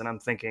situations. And I'm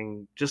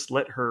thinking, just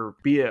let her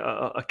be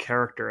a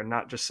character and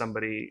not just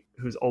somebody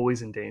who's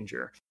always in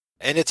danger.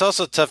 And it's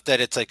also tough that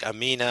it's like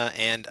Amina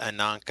and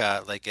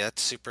Ananka, like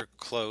that's super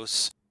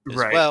close. As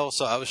right. well,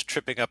 so I was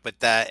tripping up with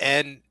that,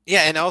 and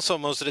also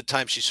most of the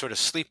time she's sort of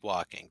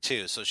sleepwalking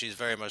too, so she's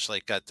very much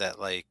like got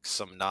that like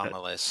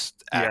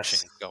somnambulist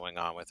action going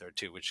on with her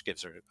too, which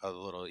gives her a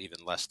little even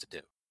less to do.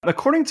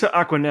 According to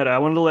Aquanetta, I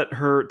wanted to let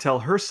her tell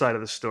her side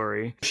of the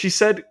story. She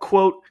said,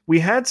 quote,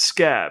 "We had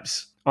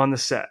scabs on the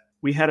set.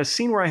 We had a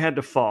scene where I had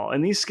to fall,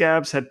 and these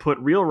scabs had put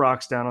real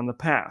rocks down on the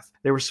path.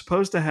 They were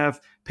supposed to have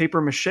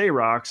paper mache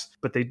rocks,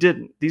 but they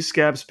didn't. These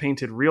scabs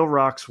painted real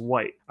rocks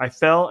white. I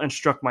fell and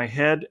struck my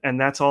head, and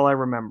that's all I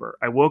remember.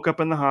 I woke up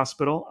in the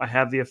hospital. I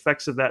have the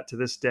effects of that to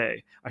this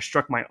day. I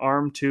struck my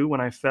arm too when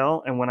I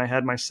fell, and when I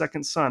had my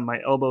second son, my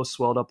elbow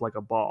swelled up like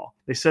a ball.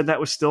 They said that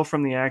was still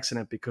from the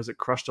accident because it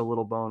crushed a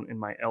little bone in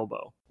my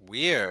elbow."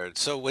 Weird.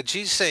 So when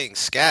she's saying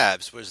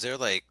scabs, was there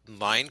like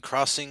line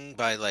crossing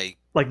by like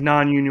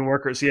non-union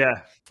workers?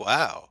 Yeah.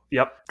 Wow.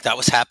 Yep. That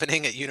was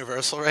happening at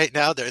Universal right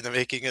now. They're in the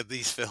making of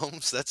these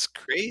films. That's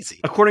crazy.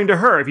 According to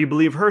her, if you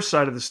believe her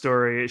side of the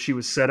story, she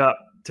was set up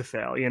to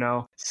fail,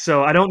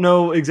 So I don't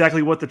know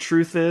exactly what the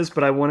truth is,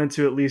 but I wanted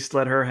to at least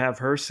let her have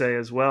her say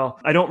as well.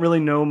 I don't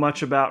really know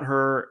much about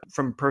her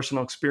from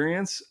personal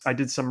experience. I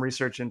did some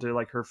research into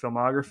like her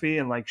filmography,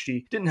 and like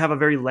she didn't have a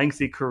very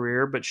lengthy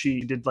career, but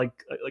she did like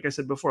I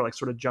said before, like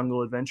sort of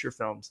jungle adventure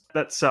films.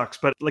 That sucks.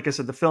 But like I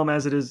said, the film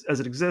as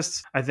it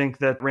exists, I think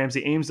that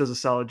Ramsey Ames does a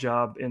solid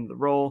job in the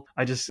role.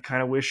 I just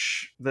kind of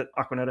wish that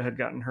Aquanetta had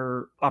gotten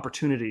her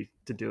opportunity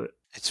to do it.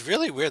 It's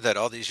really weird that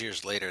all these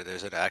years later,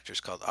 there's an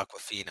actress called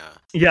Awkwafina.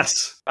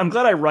 Yes. I'm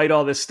glad I write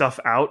all this stuff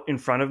out in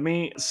front of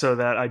me so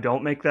that I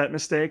don't make that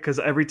mistake, because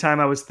every time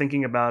I was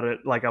thinking about it,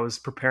 like I was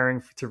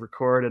preparing to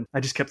record, and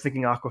I just kept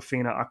thinking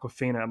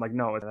Awkwafina. I'm like,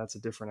 no, that's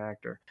a different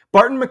actor.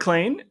 Barton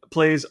McLean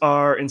plays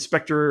our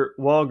Inspector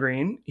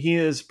Walgreen. He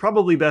is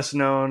probably best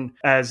known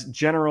as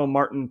General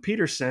Martin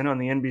Peterson on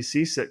the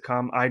NBC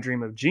sitcom I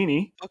Dream of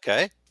Jeannie.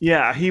 Okay.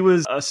 Yeah, he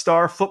was a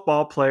star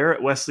football player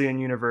at Wesleyan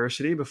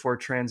University before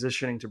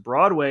transitioning to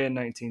Broadway in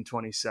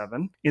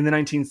 1927. In the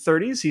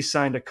 1930s, he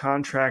signed a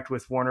contract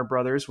with Warner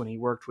Brothers when he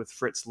worked with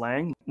Fritz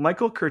Lang,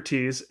 Michael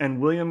Curtiz, and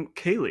William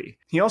Cayley.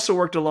 He also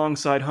worked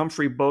alongside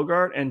Humphrey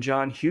Bogart and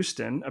John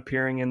Huston,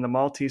 appearing in The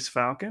Maltese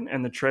Falcon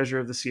and The Treasure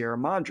of the Sierra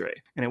Madre.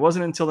 And it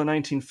wasn't until the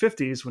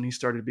 1950s when he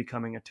started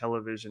becoming a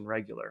television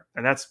regular.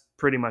 And that's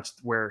pretty much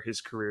where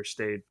his career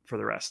stayed for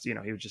the rest. He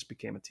just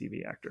became a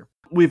TV actor.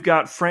 We've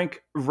got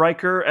Frank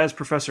Riker as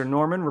Professor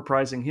Norman,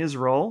 reprising his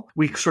role.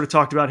 We sort of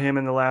talked about him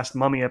in the last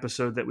Mummy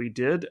episode that we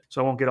did,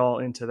 so I won't get all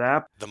into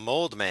that. The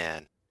Mold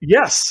Man.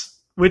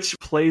 Yes, which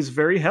plays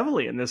very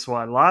heavily in this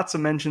one. Lots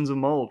of mentions of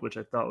mold, which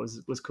I thought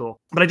was cool.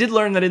 But I did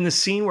learn that in the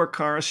scene where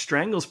Kara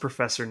strangles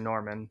Professor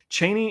Norman,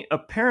 Chaney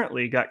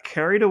apparently got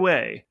carried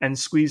away and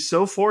squeezed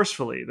so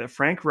forcefully that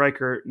Frank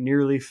Riker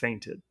nearly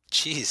fainted.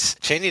 Jeez,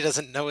 Chaney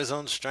doesn't know his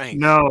own strength.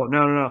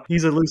 No.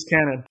 He's a loose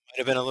cannon. Might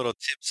have been a little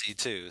tipsy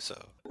too,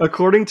 so.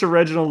 According to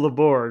Reginald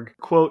LeBorg,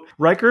 quote,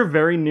 "Riker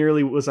very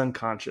nearly was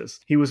unconscious.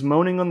 He was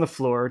moaning on the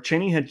floor.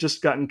 Chaney had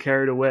just gotten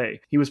carried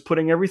away. He was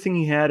putting everything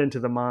he had into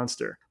the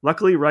monster.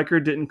 Luckily, Riker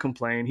didn't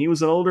complain. He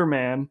was an older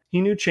man. He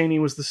knew Chaney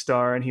was the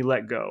star, and he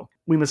let go.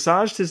 We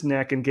massaged his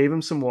neck and gave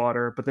him some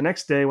water, but the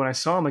next day when I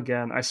saw him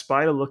again, I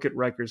spied a look at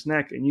Riker's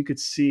neck, and you could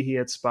see he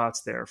had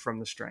spots there from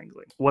the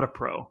strangling. What a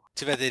pro.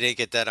 Too bad they didn't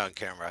get that on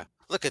camera.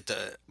 Look at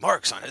the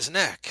marks on his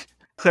neck.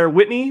 Claire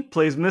Whitney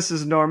plays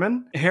Mrs.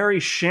 Norman.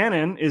 Harry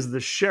Shannon is the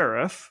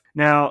sheriff.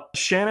 Now,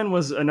 Shannon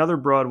was another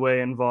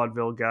Broadway and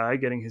vaudeville guy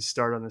getting his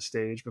start on the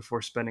stage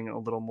before spending a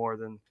little more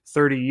than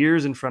 30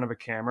 years in front of a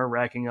camera,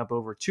 racking up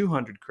over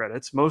 200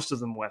 credits, most of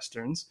them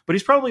Westerns. But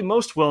he's probably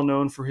most well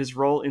known for his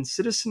role in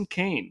Citizen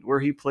Kane, where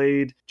he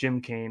played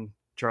Jim Kane,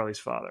 Charlie's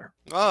father.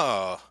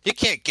 Oh, you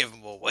can't give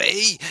him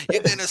away.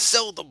 You're going to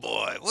sell the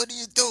boy. What are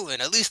you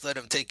doing? At least let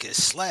him take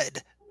his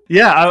sled.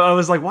 Yeah, I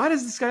was like, why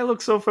does this guy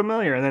look so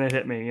familiar? And then it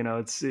hit me,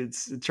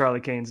 it's Charlie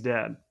Kane's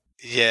dad.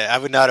 Yeah, I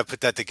would not have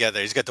put that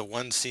together. He's got the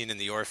one scene in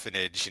the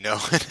orphanage,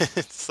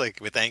 it's like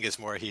with Angus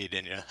Moorhead,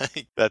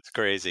 and that's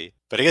crazy.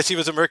 But I guess he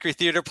was a Mercury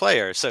Theater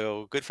player,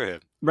 so good for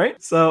him.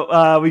 Right?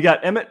 So we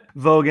got Emmett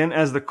Vogan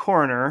as the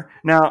coroner.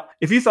 Now,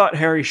 if you thought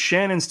Harry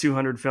Shannon's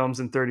 200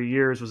 films in 30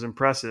 years was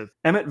impressive,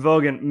 Emmett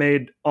Vogan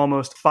made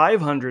almost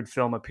 500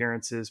 film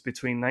appearances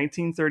between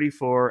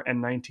 1934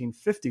 and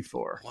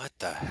 1954. What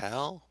the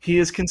hell? He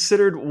is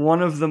considered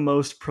one of the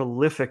most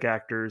prolific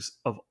actors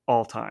of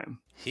all time.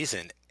 He's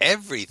in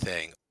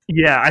everything.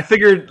 Yeah, I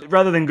figured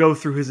rather than go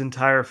through his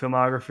entire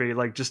filmography,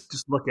 like just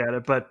look at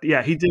it. But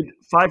yeah, he did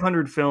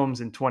 500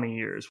 films in 20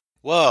 years.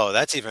 Whoa,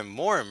 that's even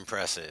more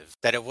impressive.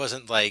 That it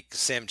wasn't like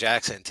Sam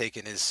Jackson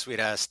taking his sweet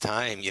ass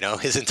time,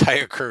 his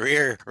entire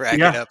career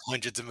racking up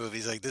hundreds of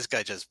movies. Like this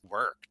guy just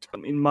worked.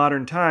 In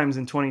modern times,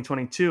 in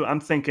 2022,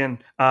 I'm thinking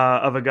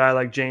of a guy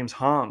like James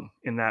Hong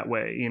in that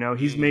way.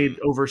 He's made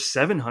over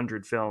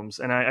 700 films,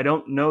 and I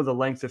don't know the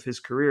length of his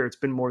career. It's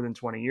been more than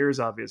 20 years,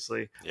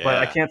 obviously. Yeah. But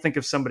I can't think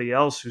of somebody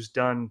else who's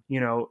done,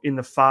 in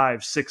the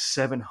 500,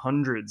 600,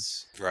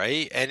 700s.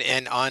 Right.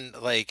 And on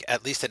like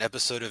at least an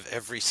episode of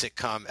every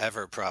sitcom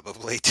ever, probably.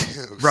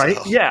 Too, right.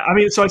 So. Yeah. I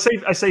mean, so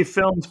I say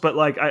films, but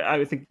like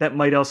I think that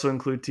might also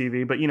include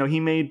TV. But he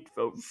made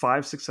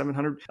 500, 600,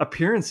 700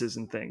 appearances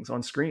and things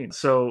on screen.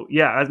 So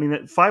yeah, I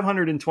mean,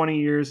 520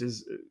 years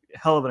is a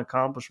hell of an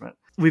accomplishment.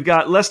 We've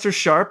got Lester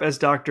Sharp as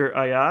Dr.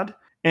 Ayad.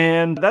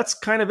 And that's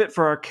kind of it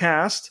for our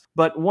cast.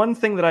 But one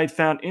thing that I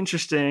found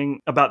interesting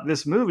about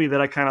this movie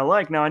that I kind of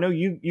like, now I know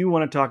you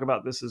want to talk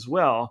about this as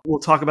well. We'll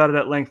talk about it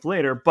at length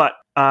later, but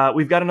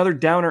we've got another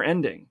downer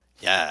ending.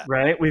 Yeah.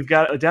 Right? We've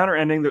got a downer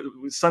ending.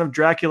 The Son of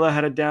Dracula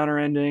had a downer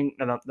ending.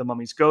 And The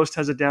Mummy's Ghost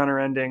has a downer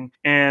ending.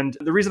 And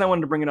the reason I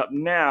wanted to bring it up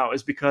now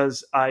is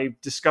because I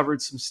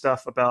discovered some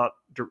stuff about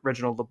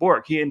Reginald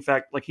DeBork. He, in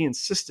fact, he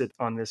insisted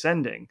on this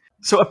ending.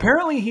 So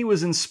apparently he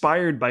was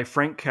inspired by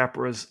Frank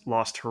Capra's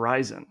Lost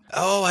Horizon.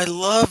 Oh, I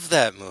love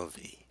that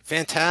movie.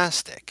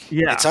 Fantastic.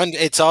 Yeah.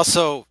 It's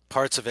also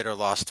parts of it are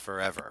lost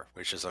forever,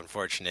 which is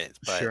unfortunate,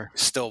 but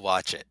Still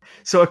watch it.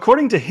 So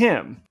according to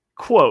him,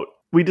 quote,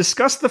 "We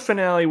discussed the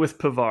finale with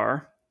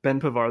Pavar, Ben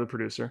Pavar, the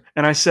producer,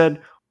 and I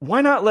said,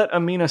 why not let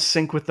Amina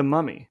sync with the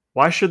mummy?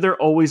 Why should there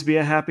always be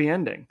a happy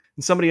ending?"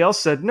 And somebody else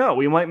said, "No,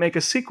 we might make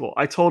a sequel."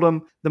 I told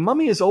him, "The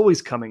mummy is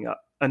always coming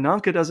up.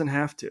 Ananka doesn't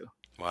have to."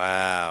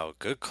 Wow,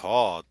 good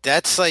call.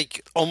 That's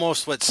like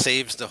almost what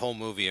saves the whole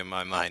movie in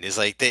my mind is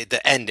like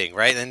the ending,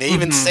 right? And they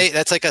even say,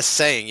 that's like a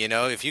saying,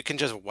 if you can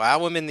just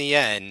wow him in the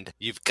end,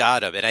 you've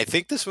got him. And I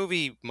think this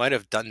movie might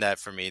have done that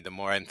for me the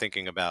more I'm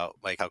thinking about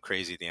like how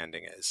crazy the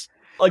ending is.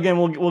 Again,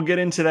 we'll get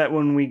into that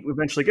when we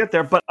eventually get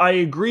there, but I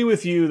agree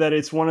with you that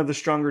it's one of the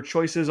stronger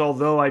choices,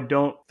 although I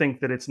don't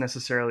think that it's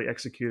necessarily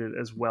executed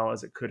as well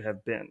as it could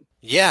have been.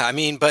 Yeah, I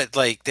mean, but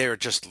like they're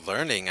just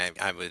learning,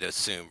 I would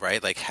assume,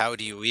 right? Like how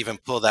do you even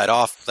pull that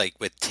off, like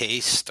with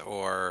taste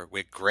or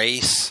with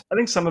grace? I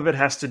think some of it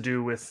has to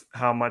do with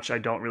how much I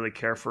don't really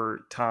care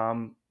for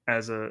Tom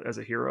as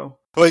a hero.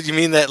 What, you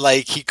mean that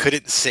like he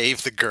couldn't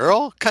save the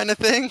girl kind of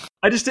thing?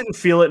 I just didn't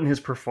feel it in his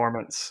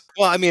performance.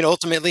 Well, I mean,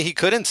 ultimately he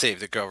couldn't save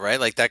the girl, right?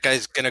 Like that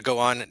guy's going to go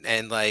on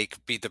and like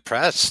be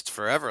depressed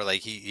forever. Like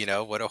he,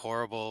 what a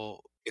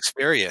horrible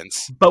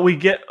experience. But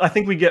I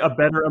think we get a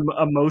better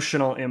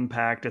emotional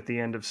impact at the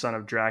end of Son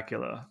of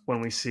Dracula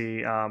when we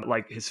see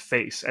like his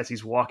face as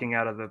he's walking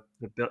out of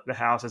the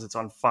house as it's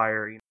on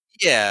fire.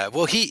 Yeah,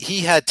 well,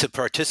 he had to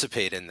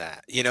participate in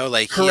that,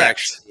 like Correct. He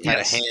actually had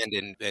a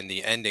hand in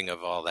the ending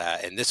of all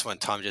that. And this one,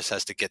 Tom just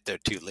has to get there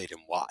too late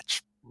and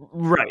watch.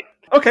 Right.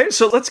 Okay,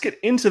 so let's get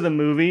into the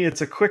movie.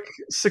 It's a quick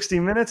 60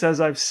 minutes, as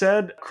I've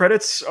said.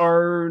 Credits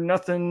are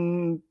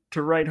nothing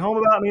to write home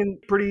about. I mean,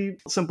 pretty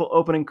simple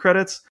opening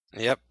credits.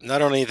 Yep.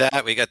 Not only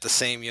that, we got the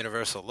same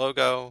Universal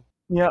logo.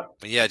 Yep.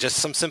 But yeah, just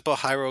some simple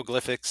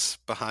hieroglyphics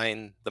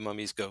behind The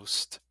Mummy's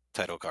Ghost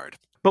title card.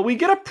 But we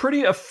get a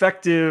pretty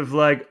effective,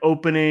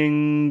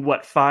 opening,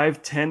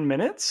 5-10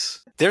 minutes?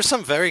 There's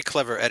some very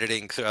clever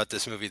editing throughout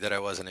this movie that I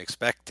wasn't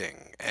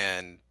expecting,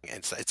 and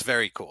it's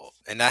very cool.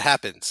 And that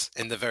happens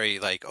in the very,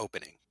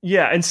 opening.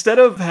 Yeah, instead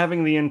of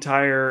having the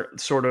entire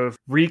sort of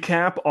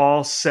recap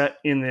all set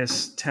in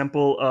this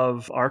Temple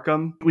of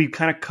Arkham, we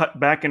kind of cut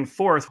back and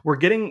forth. We're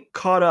getting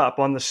caught up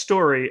on the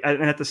story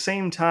and at the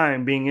same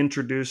time being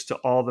introduced to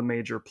all the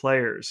major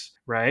players,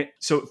 right?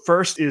 So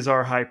first is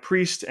our High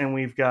Priest, and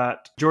we've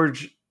got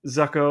George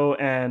Zucco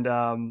and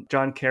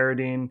John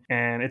Carradine,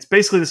 and it's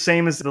basically the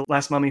same as the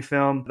last Mummy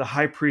film. The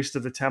High Priest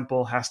of the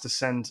Temple has to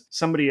send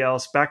somebody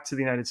else back to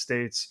the United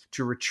States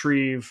to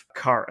retrieve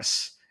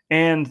Karis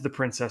and the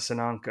Princess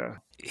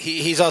Ananka.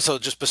 He's also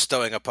just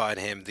bestowing upon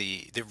him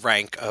the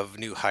rank of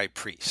new high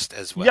priest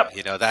as well. Yep.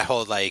 You know, that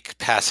whole like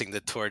passing the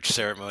torch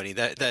ceremony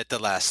that the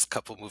last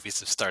couple movies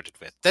have started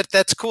with.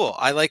 That's cool.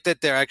 I like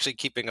that they're actually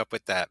keeping up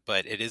with that,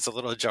 but it is a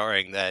little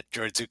jarring that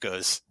George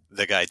Zucco's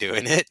the guy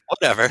doing it.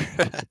 Whatever.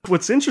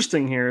 What's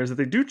interesting here is that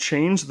they do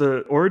change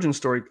the origin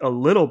story a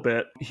little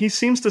bit. He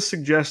seems to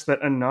suggest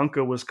that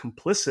Ananka was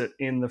complicit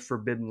in the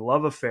forbidden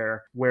love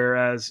affair,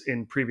 whereas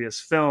in previous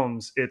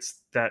films,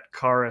 it's that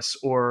Karis,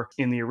 or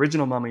in the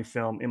original Mummy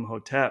film,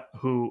 Imhotep,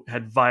 who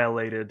had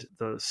violated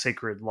the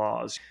sacred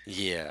laws.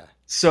 Yeah.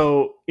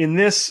 So in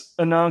this,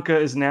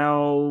 Ananka is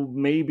now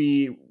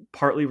maybe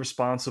partly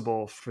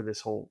responsible for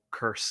this whole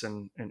curse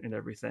and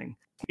everything.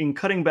 In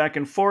cutting back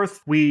and forth,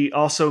 we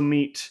also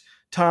meet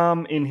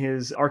Tom in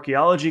his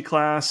archaeology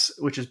class,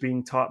 which is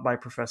being taught by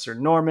Professor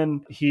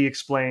Norman. He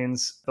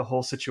explains the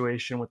whole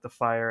situation with the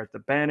fire at the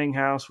Banning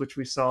house, which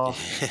we saw.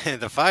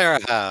 The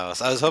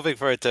firehouse. I was hoping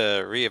for it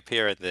to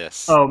reappear in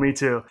this. Oh, me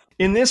too.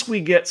 In this, we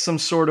get some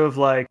sort of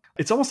like,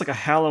 it's almost like a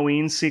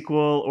Halloween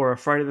sequel or a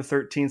Friday the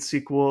 13th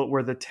sequel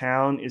where the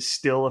town is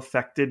still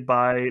affected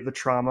by the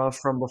trauma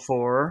from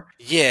before.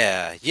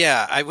 Yeah.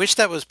 I wish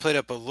that was played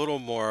up a little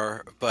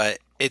more, but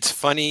it's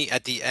funny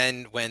at the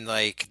end when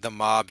like the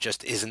mob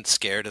just isn't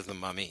scared of the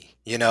mummy.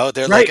 You know,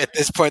 they're Right. like at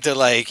this point, they're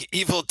like,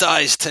 evil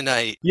dies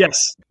tonight. Yes.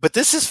 But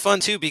this is fun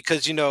too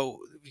because, you know,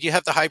 you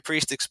have the high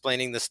priest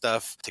explaining the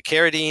stuff to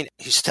Carradine.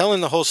 He's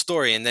telling the whole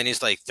story, and then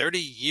he's like, 30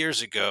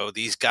 years ago,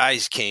 these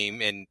guys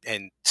came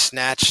and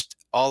snatched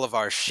all of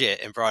our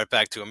shit and brought it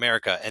back to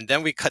America. And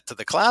then we cut to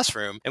the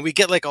classroom and we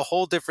get like a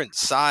whole different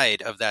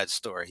side of that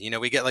story. You know,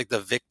 we get like the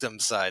victim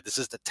side. This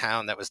is the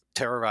town that was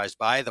terrorized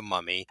by the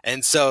mummy.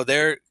 And so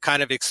they're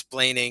kind of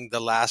explaining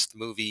the last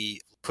movie,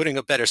 putting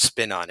a better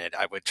spin on it,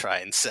 I would try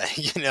and say,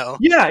 you know?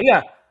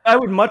 Yeah. I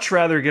would much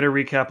rather get a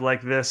recap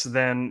like this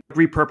than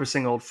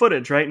repurposing old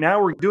footage, right? Now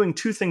we're doing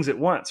two things at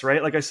once,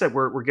 right? Like I said,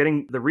 we're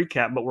getting the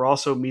recap, but we're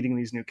also meeting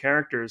these new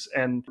characters,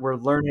 and we're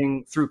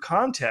learning through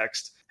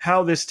context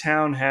how this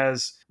town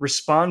has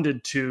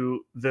responded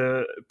to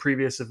the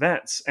previous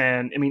events.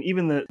 And I mean,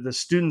 even the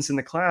students in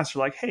the class are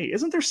like, hey,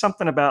 isn't there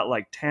something about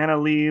like Tana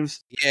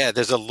leaves? Yeah,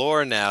 there's a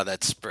lore now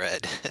that's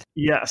spread.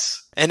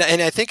 Yes. And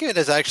I think it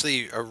is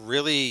actually a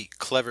really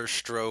clever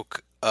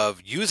stroke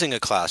of using a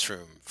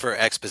classroom for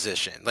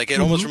exposition. Like it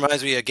almost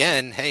reminds me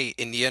again, hey,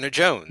 Indiana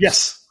Jones.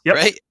 Yes. Yep.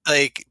 Right?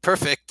 Like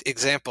perfect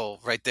example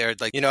right there.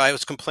 Like, you know, I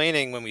was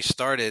complaining when we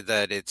started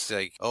that it's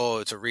like, oh,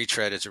 it's a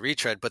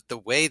retread, but the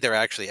way they're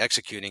actually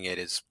executing it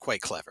is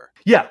quite clever.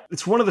 Yeah,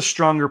 it's one of the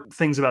stronger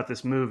things about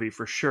this movie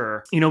for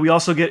sure. You know, we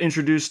also get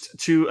introduced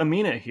to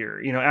Amina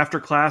here. You know, after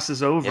class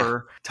is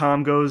over,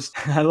 Tom goes,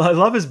 I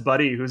love his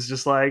buddy who's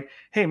just like,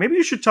 hey, maybe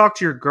you should talk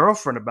to your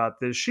girlfriend about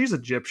this. She's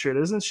Egyptian,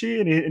 isn't she?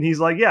 And he's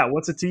like, yeah,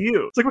 what's it to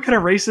you? It's like, what kind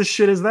of racist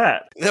shit is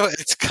that? No,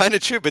 it's kind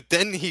of true. But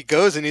then he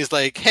goes and he's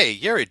like, hey,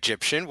 you're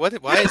Egyptian. Why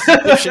is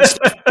the Egyptian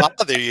stuff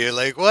bother you?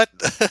 Like, what?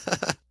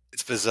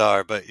 It's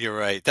bizarre, but you're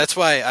right. That's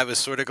why I was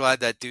sort of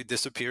glad that dude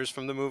disappears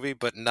from the movie,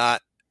 but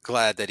not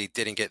glad that he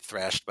didn't get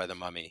thrashed by the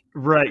mummy.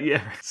 Right,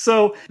 yeah.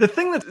 So the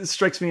thing that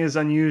strikes me as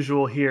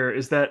unusual here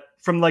is that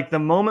from like the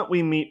moment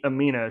we meet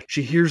Amina,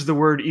 she hears the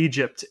word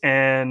Egypt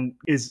and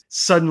is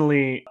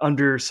suddenly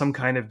under some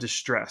kind of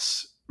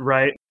distress,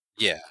 right?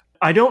 Yeah.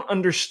 I don't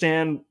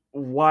understand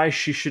why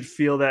she should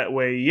feel that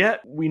way yet.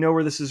 We know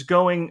where this is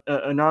going.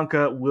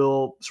 Ananka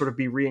will sort of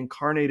be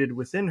reincarnated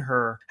within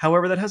her.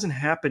 However, that hasn't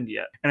happened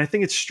yet. And I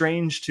think it's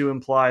strange to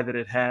imply that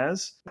it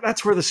has.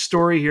 That's where the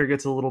story here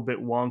gets a little bit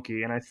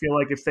wonky. And I feel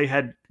like if they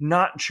had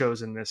not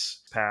chosen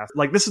this path,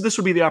 like this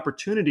would be the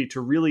opportunity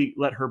to really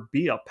let her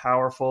be a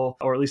powerful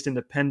or at least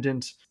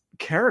independent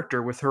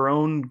character with her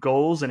own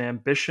goals and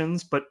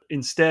ambitions, but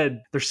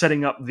instead they're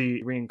setting up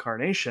the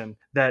reincarnation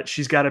that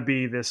she's got to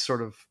be this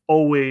sort of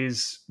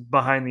always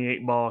behind the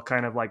eight ball,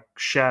 kind of like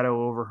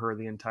shadow over her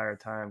the entire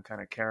time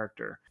kind of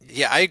character.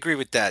 Yeah, I agree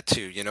with that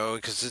too, you know,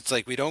 because it's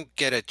like we don't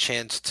get a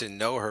chance to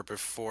know her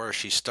before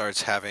she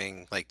starts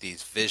having like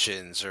these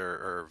visions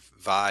or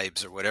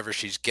vibes or whatever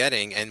she's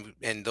getting,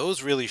 and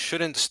those really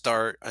shouldn't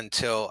start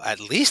until at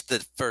least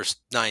the first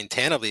 9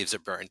 Tana leaves are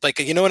burned. Like,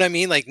 you know what I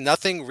mean? Like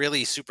nothing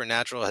really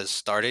supernatural has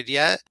started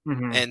yet.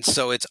 Mm-hmm. And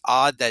so it's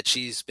odd that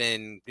she's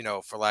been, you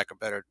know, for lack of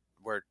better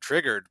were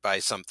triggered by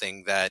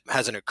something that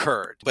hasn't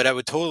occurred. But I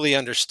would totally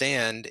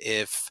understand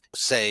if,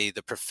 say,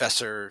 the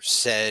professor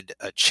said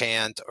a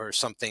chant or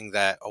something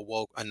that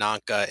awoke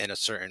Ananka in a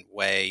certain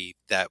way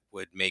that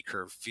would make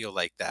her feel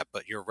like that.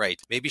 But you're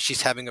right. Maybe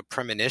she's having a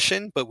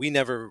premonition, but we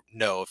never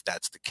know if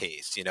that's the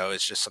case.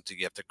 It's just something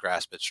you have to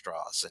grasp at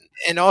straws.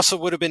 And also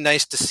would have been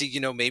nice to see,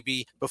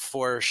 maybe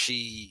before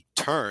she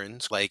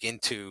turns like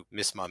into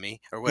Miss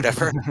Mummy or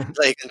whatever,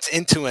 like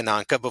into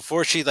Ananka,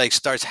 before she like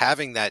starts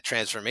having that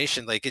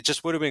transformation, like it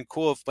just would have been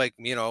cool if like,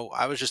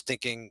 I was just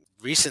thinking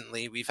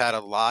recently we've had a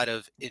lot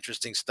of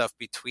interesting stuff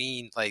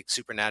between like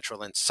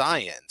supernatural and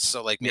science.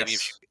 So like maybe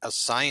if she's a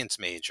science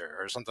major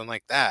or something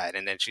like that.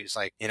 And then she's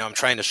like, I'm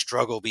trying to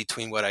struggle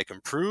between what I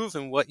can prove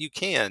and what you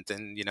can't.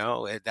 And,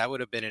 that would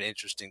have been an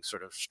interesting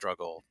sort of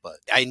struggle. But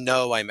I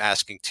know I'm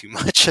asking too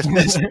much of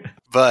this,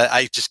 but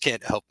I just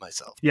can't help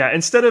myself. Yeah,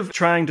 instead of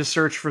trying to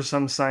search for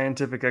some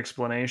scientific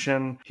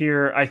explanation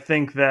here, I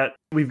think that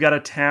we've got a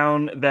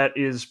town that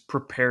is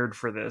prepared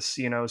for this,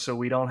 so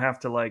we don't have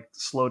to like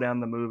slow down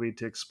the movie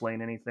to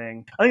explain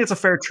anything. I think it's a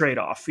fair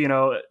trade-off,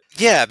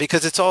 Yeah,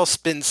 because it's all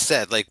been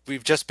said. Like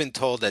we've just been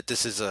told that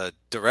this is a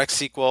direct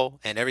sequel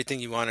and everything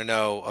you want to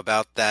know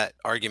about that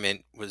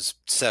argument was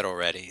said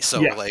already. So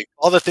like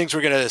all the things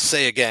we're going to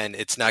say again,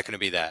 it's not going to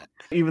be that.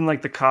 Even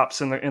like the cops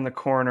in the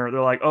corner,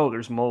 they're like, "Oh,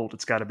 there's mold.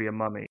 It's got to be a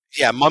mummy."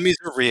 Yeah, mummies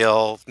are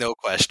real, no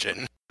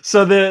question.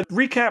 So the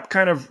recap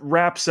kind of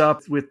wraps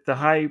up with the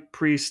high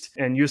priest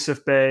and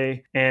Yusuf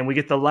Bey, and we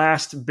get the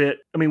last bit.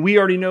 I mean, we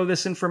already know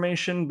this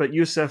information, but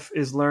Yusuf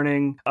is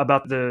learning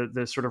about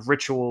the sort of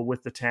ritual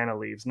with the Tana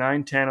leaves.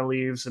 9 Tana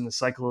leaves in the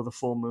cycle of the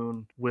full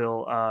moon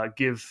will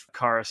give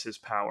Karis his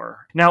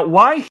power. Now,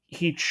 why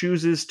he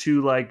chooses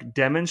to like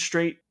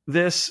demonstrate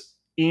this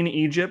in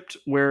Egypt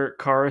where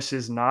Karis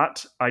is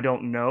not, I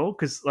don't know,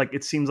 because like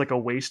it seems like a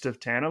waste of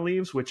Tana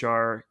leaves, which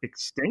are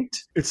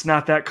extinct. It's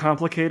not that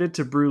complicated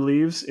to brew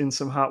leaves in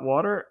some hot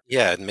water.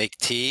 Yeah, and make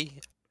tea.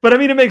 But I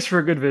mean, it makes for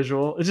a good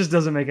visual. It just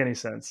doesn't make any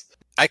sense.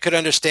 I could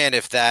understand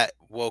if that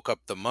woke up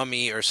the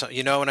mummy or something,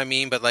 you know what I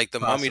mean? But like the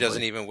Possibly. Mummy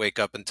doesn't even wake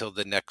up until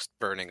the next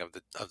burning of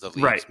the leaves.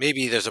 Right.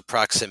 Maybe there's a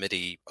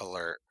proximity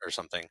alert or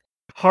something.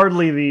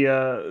 Hardly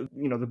the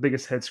the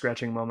biggest head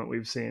scratching moment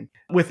we've seen.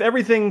 With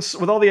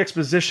all the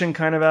exposition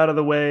kind of out of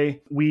the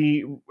way,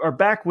 we are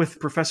back with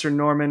Professor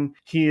Norman.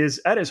 He is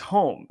at his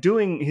home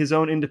doing his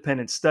own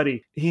independent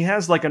study. He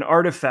has like an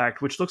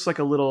artifact which looks like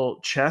a little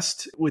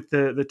chest with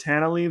the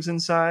Tana leaves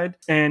inside,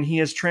 and he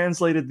has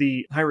translated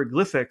the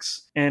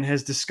hieroglyphics and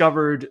has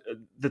discovered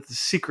that the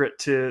secret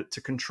to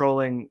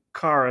controlling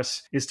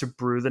Karis is to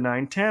brew the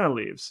 9 Tana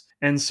leaves.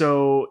 And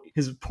so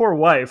his poor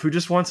wife, who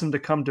just wants him to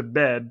come to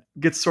bed,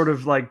 gets sort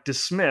of like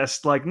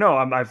dismissed. Like, no,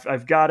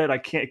 I've got it. I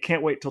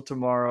can't wait till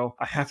tomorrow.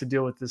 I have to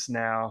deal with this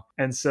now.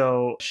 And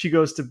so she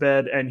goes to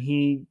bed, and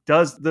he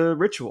does the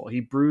ritual. He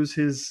brews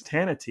his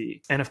Tana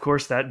tea, and of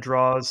course that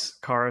draws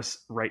Karis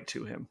right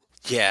to him.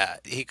 Yeah,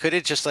 he could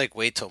have just like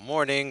wait till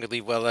morning,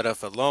 leave well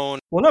enough alone.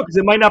 Well, no, because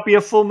it might not be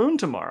a full moon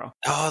tomorrow.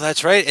 Oh,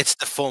 that's right. It's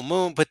the full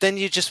moon, but then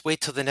you just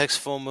wait till the next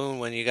full moon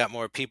when you got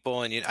more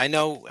people. And I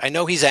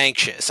know he's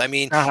anxious. I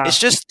mean,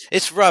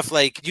 it's rough.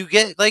 Like you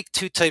get like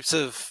 2 types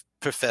of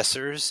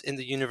professors in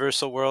the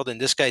universal world,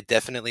 and this guy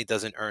definitely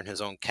doesn't earn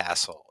his own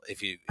castle.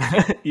 If you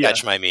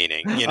catch my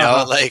meaning,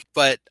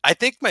 But I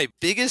think my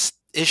biggest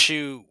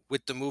issue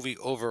with the movie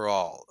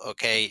overall,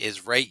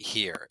 is right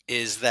here,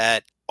 is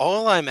that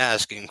all I'm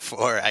asking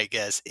for, I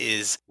guess,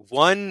 is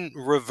one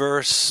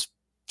reverse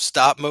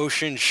stop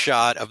motion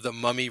shot of the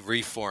mummy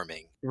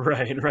reforming.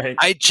 Right.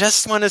 I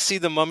just want to see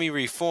the mummy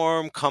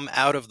reform, come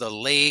out of the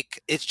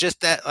lake. It's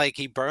just that like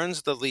he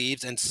burns the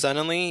leaves and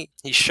suddenly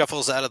he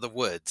shuffles out of the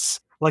woods.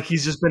 Like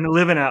he's just been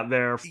living out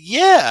there.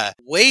 Yeah,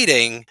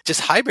 waiting, just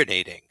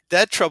hibernating.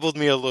 That troubled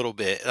me a little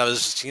bit. I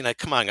was,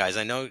 come on, guys.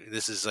 I know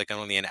this is like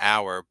only an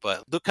hour,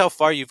 but look how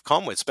far you've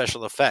come with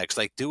special effects.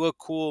 Like do a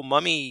cool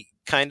mummy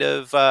kind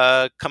of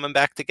coming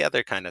back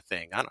together kind of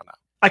thing. I don't know.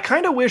 I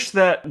kind of wish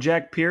that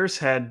Jack Pierce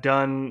had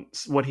done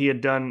what he had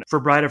done for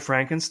Bride of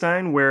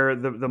Frankenstein, where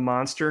the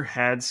monster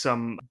had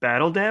some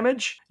battle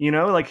damage,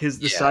 like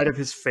the side of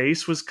his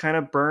face was kind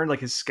of burned, like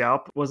his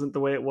scalp wasn't the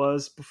way it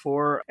was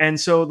before. And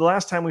so the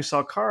last time we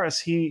saw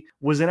Karis, he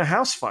was in a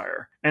house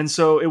fire. And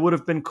so it would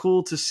have been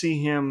cool to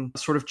see him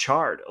sort of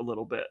charred a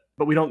little bit,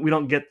 but we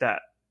don't get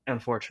that,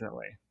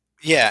 unfortunately.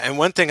 Yeah, and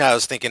one thing I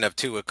was thinking of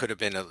too, it could have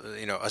been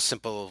a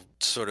simple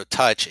sort of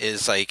touch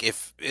is like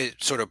if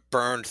it sort of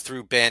burned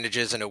through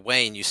bandages in a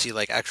way, and you see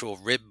like actual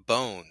rib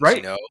bones,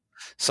 right?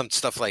 Some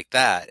stuff like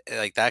that.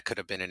 Like that could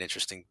have been an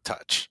interesting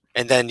touch.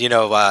 And then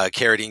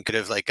Carradine could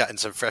have like gotten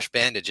some fresh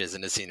bandages in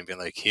the scene and been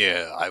like,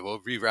 "Here, I will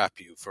rewrap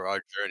you for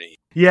our journey."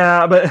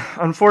 Yeah, but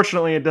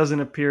unfortunately, it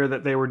doesn't appear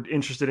that they were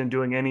interested in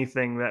doing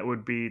anything that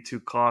would be too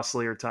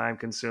costly or time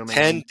consuming.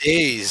 10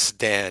 days,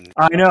 Dan.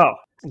 I know.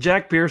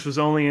 Jack Pierce was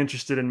only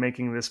interested in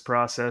making this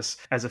process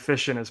as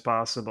efficient as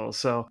possible.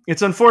 So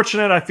it's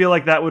unfortunate. I feel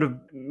like that would have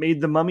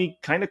made the mummy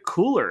kind of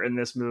cooler in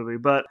this movie.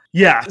 But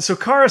yeah, so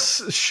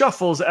Karis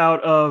shuffles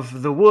out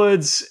of the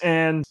woods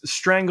and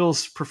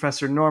strangles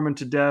Professor Norman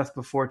to death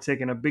before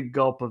taking a big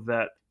gulp of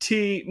that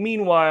tea.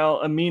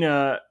 Meanwhile,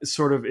 Amina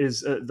sort of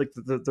is like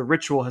the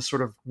ritual has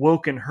sort of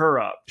woken her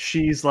up.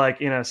 She's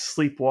like in a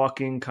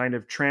sleepwalking kind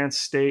of trance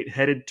state,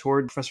 headed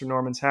toward Professor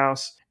Norman's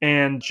house.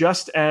 And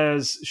just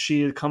as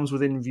she comes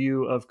within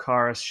view of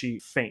Karis, she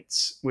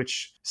faints,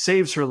 which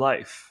saves her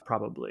life,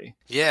 probably.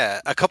 Yeah,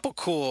 a couple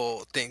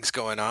cool things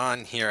going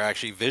on here,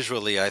 actually,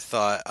 visually. I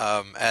thought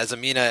as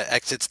Amina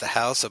exits the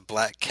house, a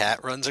black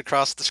cat runs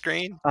across the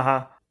screen.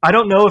 Uh-huh. I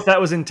don't know if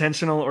that was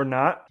intentional or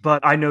not,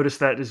 but I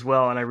noticed that as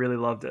well, and I really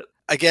loved it.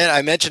 Again,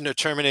 I mentioned a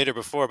Terminator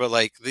before, but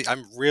like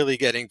I'm really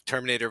getting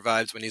Terminator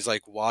vibes when he's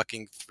like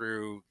walking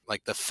through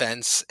like the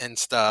fence and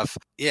stuff.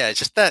 Yeah, it's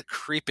just that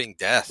creeping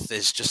death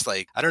is just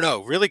like, I don't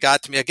know, really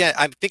got to me. Again,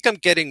 I think I'm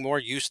getting more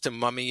used to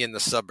Mummy in the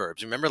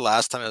Suburbs. Remember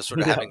last time I was sort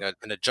of having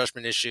an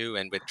adjustment issue,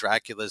 and with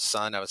Dracula's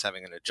Son, I was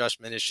having an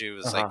adjustment issue.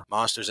 It was like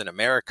Monsters in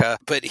America.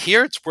 But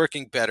here it's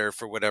working better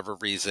for whatever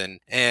reason.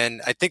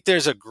 And I think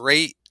there's a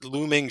great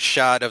looming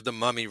shot of the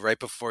mummy right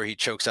before he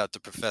chokes out the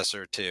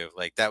professor too.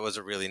 Like that was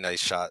a really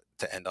nice shot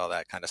to end all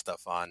that kind of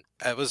stuff on.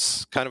 It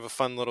was kind of a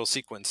fun little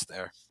sequence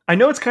there. I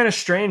know it's kind of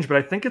strange, but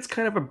I think it's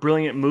kind of a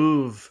brilliant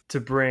move to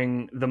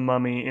bring the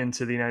mummy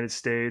into the United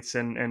States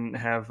and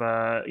have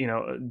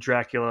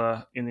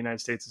Dracula in the United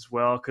States as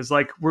well. Because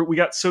like we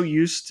got so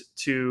used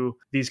to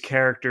these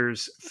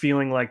characters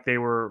feeling like they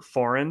were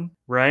foreign,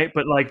 right?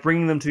 But like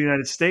bringing them to the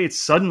United States,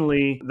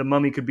 suddenly the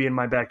mummy could be in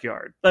my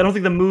backyard. I don't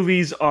think the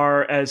movies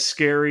are as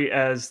scary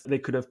as they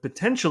could have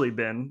potentially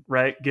been,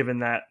 right? Given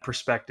that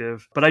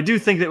perspective. But I do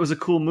think that it was a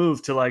cool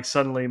move to like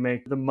suddenly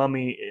make the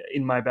mummy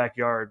in my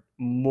backyard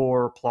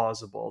more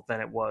plausible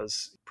than it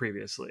was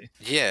previously.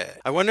 Yeah.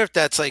 I wonder if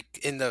that's like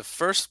in the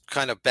first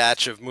kind of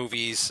batch of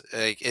movies,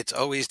 like it's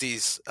always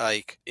these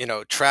like,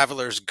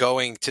 travelers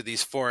going to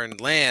these foreign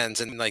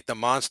lands and like the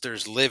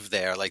monsters live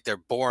there, like they're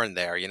born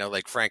there,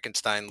 like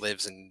Frankenstein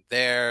lives in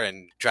there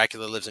and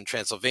Dracula lives in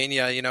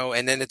Transylvania,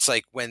 and then it's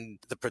like when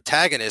the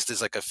protagonist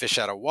is like a fish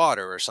out of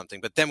water or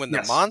something. But then when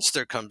the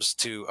monster comes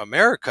to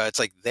America, it's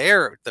like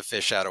they're the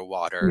fish out of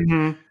water.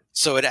 Mm-hmm.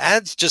 So it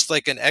adds just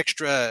like an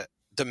extra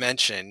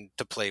dimension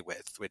to play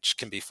with, which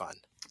can be fun.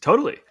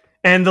 Totally.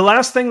 And the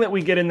last thing that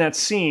we get in that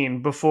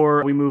scene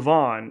before we move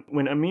on,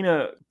 when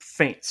Amina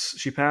faints,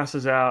 she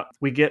passes out,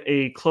 we get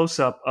a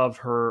close-up of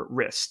her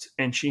wrist.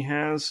 And she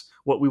has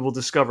what we will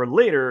discover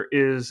later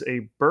is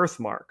a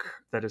birthmark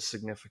that is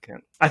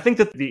significant. I think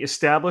that the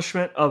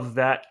establishment of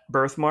that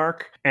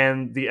birthmark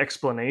and the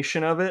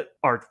explanation of it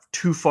are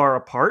too far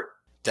apart.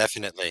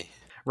 Definitely.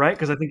 Right?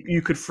 Because I think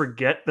you could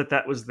forget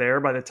that was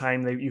there by the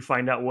time you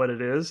find out what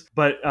it is.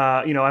 But,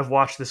 I've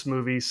watched this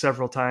movie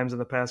several times in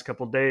the past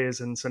couple of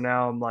days. And so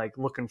now I'm like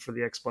looking for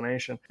the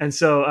explanation. And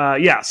so,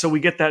 so we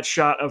get that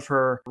shot of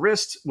her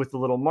wrist with the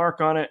little mark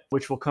on it,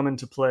 which will come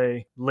into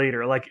play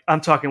later. Like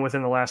I'm talking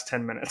within the last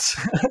 10 minutes.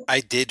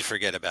 I did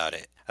forget about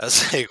it. I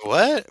was like,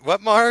 what?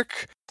 What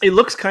mark? It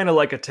looks kind of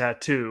like a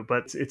tattoo,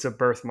 but it's a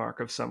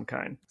birthmark of some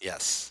kind.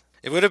 Yes.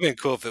 It would have been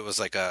cool if it was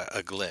like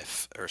a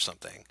glyph or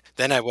something.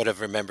 Then I would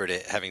have remembered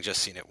it, having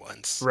just seen it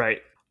once.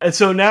 Right. And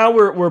so now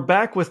we're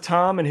back with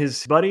Tom and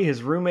his buddy,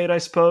 his roommate, I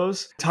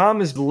suppose.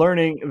 Tom is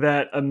learning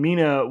that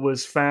Amina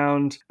was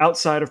found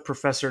outside of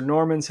Professor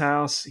Norman's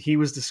house. He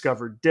was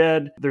discovered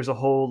dead. There's a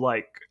whole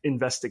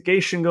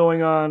investigation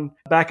going on.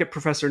 Back at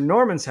Professor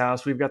Norman's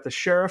house, we've got the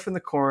sheriff and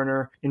the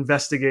coroner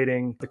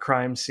investigating the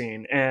crime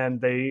scene. And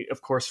they,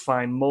 of course,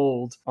 find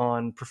mold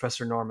on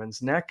Professor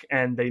Norman's neck,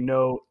 and they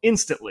know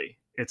instantly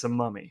it's a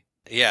mummy.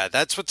 Yeah,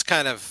 that's what's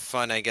kind of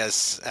fun, I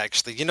guess,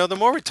 actually. The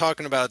more we're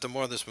talking about it, the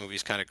more this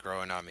movie's kind of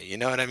growing on me. You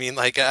know what I mean?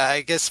 Like,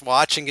 I guess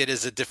watching it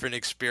is a different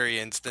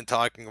experience than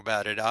talking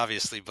about it,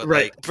 obviously. But,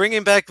 right. Like,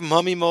 bringing back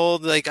mummy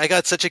mold, like, I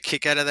got such a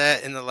kick out of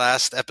that in the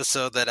last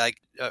episode that I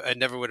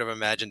never would have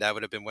imagined that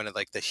would have been one of,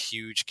 like, the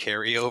huge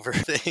carryover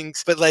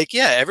things. But, like,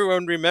 yeah,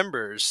 everyone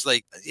remembers.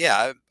 Like,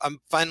 yeah, I'm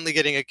finally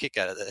getting a kick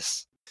out of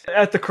this.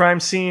 At the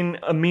crime scene,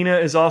 Amina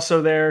is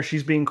also there.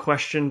 She's being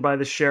questioned by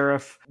the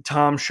sheriff.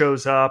 Tom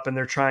shows up and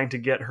they're trying to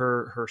get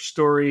her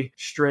story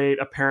straight.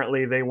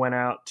 Apparently, they went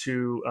out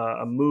to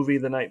a movie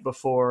the night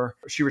before.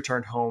 She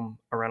returned home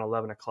around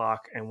 11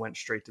 o'clock and went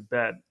straight to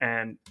bed.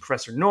 And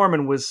Professor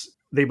Norman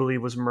they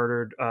believe, was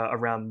murdered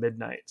around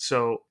midnight.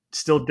 So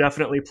still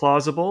definitely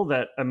plausible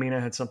that Amina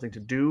had something to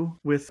do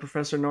with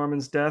Professor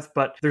Norman's death,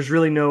 but there's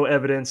really no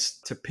evidence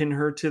to pin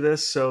her to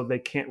this, so they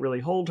can't really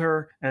hold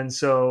her, and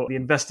so the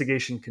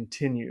investigation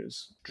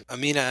continues.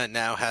 Amina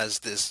now has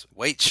this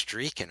white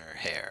streak in her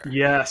hair.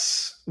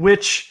 Yes,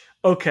 which,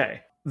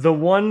 okay, the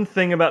one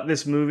thing about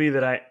this movie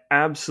that I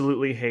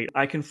absolutely hate,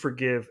 I can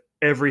forgive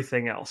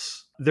everything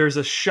else. There's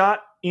a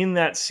shot in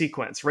that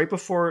sequence right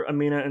before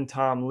Amina and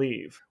Tom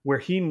leave where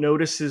he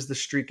notices the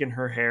streak in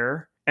her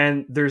hair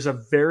And there's a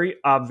very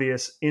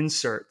obvious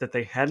insert that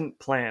they hadn't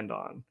planned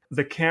on.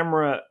 The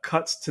camera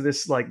cuts to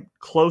this like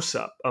close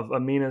up of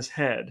Amina's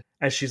head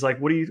as she's like,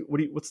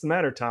 what's the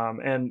matter, Tom?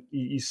 And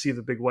you see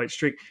the big white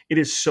streak. It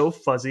is so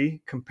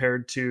fuzzy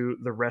compared to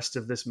the rest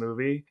of this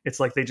movie. It's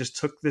like they just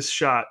took this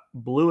shot,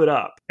 blew it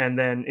up, and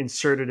then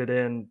inserted it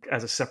in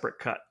as a separate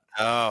cut.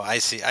 Oh, I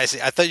see. I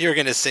thought you were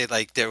going to say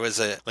like there was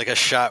a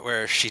shot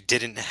where she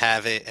didn't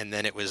have it and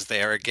then it was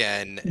there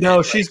again.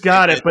 No, she's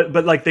got it,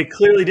 but like they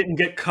clearly didn't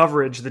get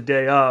coverage the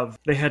day of.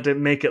 They had to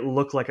make it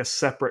look like a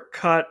separate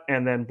cut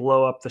and then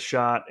blow up the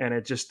shot, and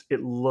it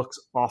looks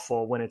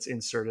awful when it's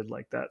inserted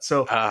like that.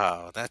 So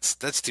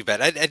that's too bad.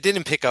 I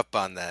didn't pick up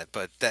on that,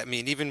 but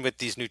even with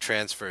these new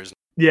transfers.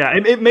 Yeah,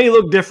 it may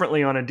look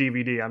differently on a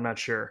DVD. I'm not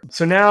sure.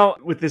 So now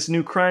with this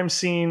new crime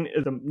scene,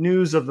 the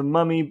news of the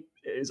mummy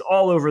is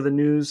all over the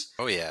news.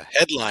 Oh yeah,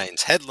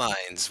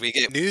 headlines. We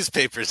get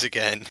newspapers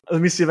again. Let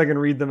me see if I can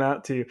read them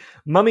out to you.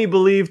 Mummy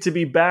believed to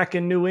be back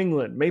in New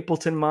England.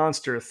 Mapleton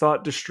monster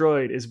thought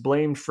destroyed is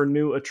blamed for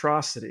new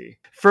atrocity.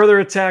 Further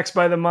attacks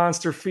by the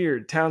monster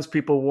feared.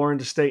 Townspeople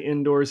warned to stay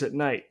indoors at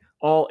night.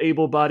 All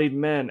able-bodied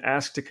men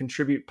asked to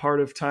contribute part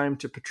of time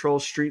to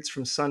patrol streets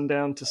from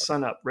sundown to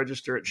sunup.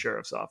 Register at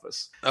sheriff's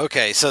office.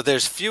 Okay, so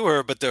there's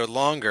fewer, but they're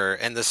longer.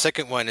 And the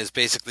second one is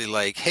basically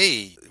like,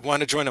 hey,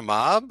 want to join a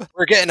mob?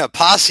 We're getting a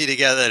posse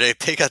together to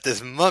take out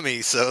this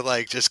mummy. So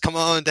like, just come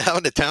on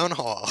down to town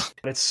hall.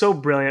 And it's so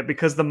brilliant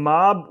because the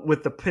mob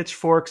with the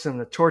pitchforks and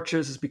the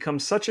torches has become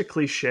such a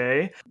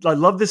cliche. I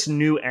love this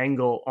new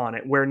angle on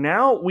it where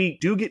now we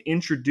do get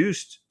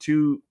introduced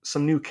to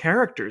some new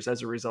characters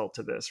as a result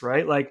of this,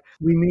 right? Like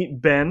we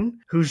meet Ben,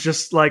 who's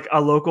just like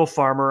a local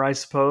farmer, I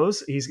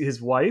suppose. He's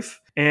his wife,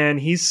 and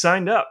he's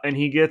signed up, and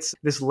he gets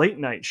this late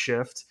night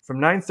shift from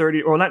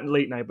 9:30, or not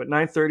late night, but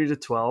 9:30 to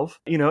 12.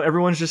 You know,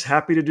 everyone's just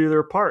happy to do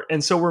their part.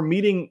 And so we're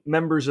meeting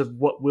members of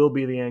what will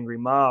be the Angry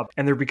Mob,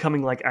 and they're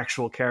becoming like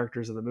actual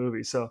characters of the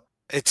movie. So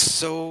it's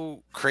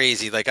so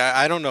crazy. Like,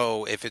 I don't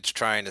know if it's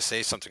trying to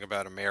say something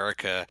about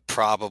America,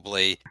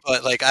 probably,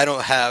 but like, I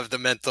don't have the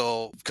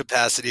mental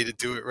capacity to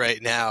do it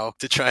right now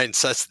to try and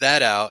suss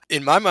that out.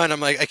 In my mind, I'm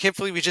like, I can't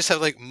believe we just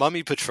have like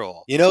Mummy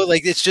Patrol, you know,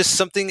 like it's just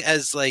something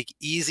as like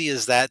easy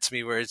as that to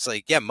me, where it's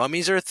like, yeah,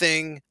 mummies are a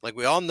thing. Like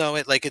we all know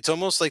it. Like, it's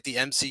almost like the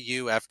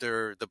MCU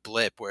after the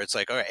blip where it's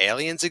like, oh,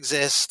 aliens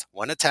exist.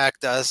 One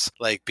attacked us.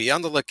 Like, be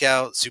on the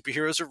lookout.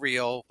 Superheroes are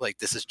real. Like,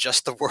 this is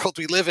just the world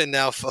we live in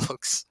now,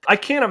 folks. I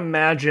can't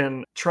imagine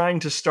trying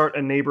to start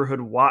a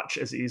neighborhood watch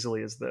as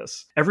easily as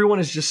this. Everyone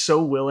is just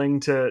so willing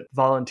to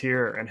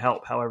volunteer and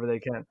help however they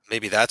can.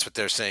 Maybe that's what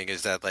they're saying,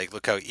 is that like,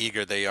 look how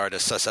eager they are to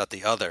suss out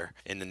the other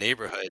in the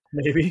neighborhood.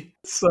 Maybe.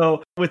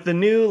 So with the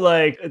new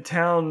like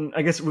town,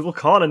 I guess we will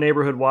call it a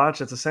neighborhood watch.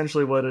 That's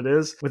essentially what it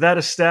is. With that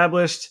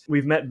established,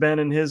 we've met Ben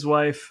and his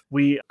wife.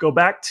 We go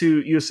back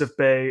to Yusuf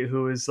Bey,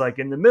 who is like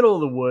in the middle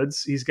of the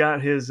woods. He's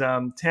got his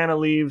Tana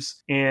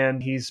leaves,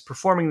 and he's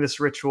performing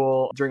this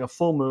ritual during a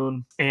full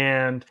moon.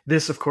 And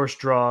this, of course,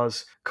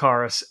 draws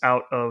Karis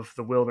out of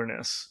the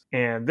wilderness.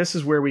 And this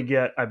is where we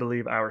get, I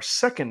believe, our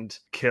second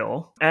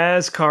kill.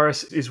 As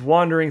Karis is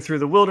wandering through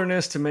the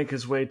wilderness to make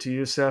his way to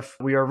Yusuf,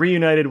 we are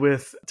reunited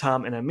with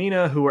Tom and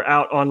Amina, who are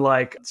out on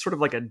like sort of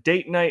like a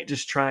date night,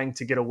 just trying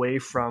to get away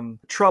from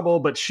trouble.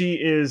 But she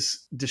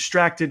is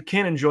distracted,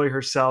 can't enjoy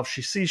herself.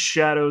 She sees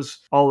shadows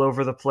all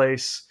over the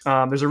place.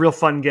 There's a real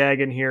fun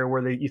gag in here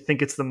where you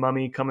think it's the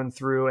mummy coming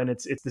through, and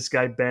it's this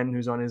guy Ben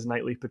who's on his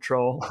nightly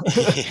patrol.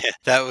 Yeah,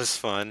 that was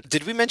fun.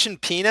 Did we mention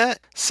Peanut?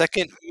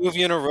 Second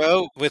movie in a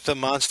row with a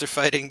monster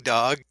fighting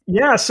dog.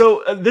 Yeah,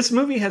 so this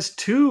movie has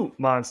two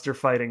monster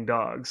fighting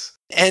dogs.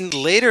 And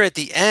later at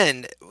the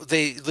end,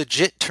 they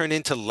legit turn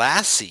into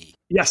Lassie.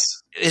 Yes.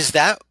 Is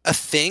that a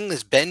thing?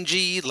 Is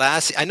Benji,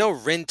 Lassie? I know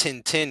Rin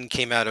Tin Tin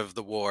came out of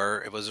the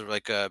war. It was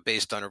like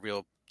based on a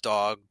real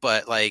dog.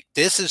 But like,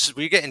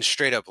 we're getting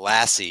straight up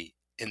Lassie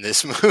in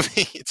this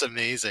movie. It's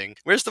amazing.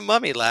 Where's the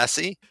mummy,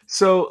 Lassie?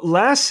 So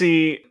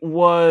Lassie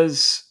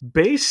was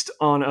based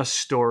on a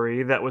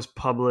story that was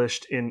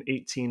published in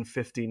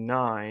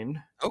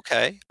 1859.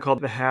 Okay. Called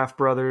The Half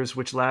Brothers,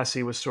 which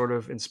Lassie was sort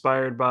of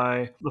inspired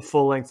by. The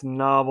full-length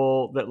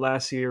novel that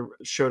Lassie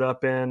showed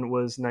up in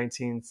was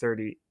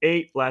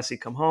 1938, Lassie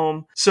Come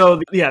Home.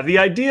 So yeah, the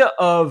idea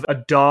of a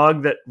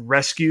dog that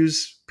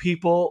rescues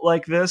people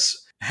like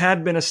this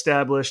had been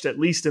established, at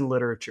least in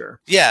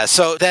literature. Yeah,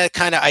 so that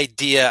kind of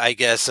idea, I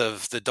guess,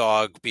 of the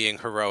dog being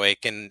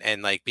heroic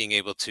and like being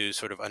able to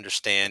sort of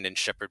understand and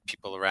shepherd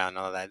people around and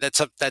all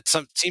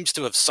that, seems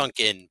to have sunk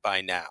in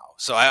by now.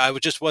 So I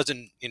just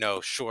wasn't,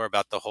 sure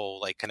about the whole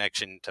like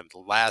connection to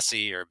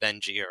Lassie or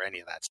Benji or any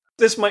of that stuff.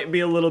 This might be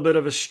a little bit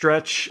of a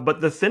stretch,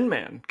 but The Thin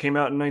Man came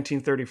out in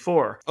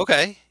 1934.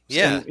 Okay,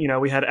 yeah.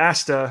 And, we had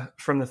Asta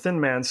from The Thin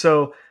Man.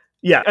 So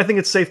yeah, I think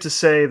it's safe to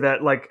say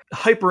that like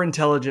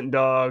hyper-intelligent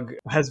dog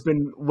has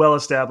been well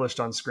established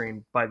on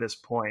screen by this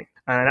point.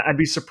 And I'd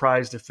be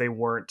surprised if they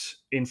weren't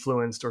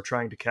influenced or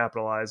trying to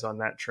capitalize on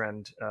that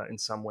trend in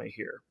some way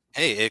here.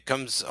 Hey, it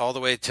comes all the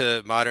way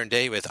to modern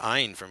day with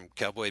Ein from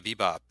Cowboy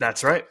Bebop.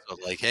 That's right. So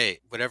like, hey,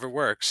 whatever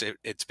works,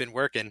 it's been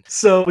working.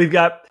 So we've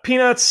got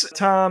Peanuts,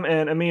 Tom,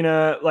 and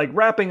Amina like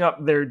wrapping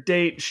up their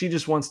date. She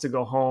just wants to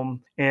go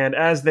home. And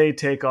as they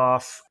take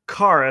off,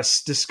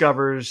 Karis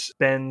discovers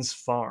Ben's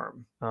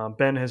farm.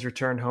 Ben has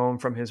returned home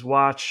from his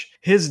watch.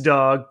 His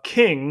dog,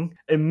 King,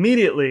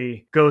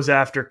 immediately goes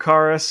after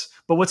Karis.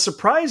 But what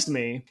surprised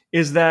me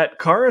is that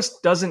Karis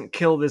doesn't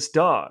kill this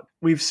dog.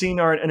 We've seen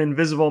an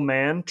invisible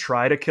man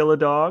try to kill a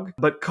dog,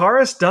 but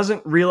Karis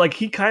doesn't really,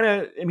 he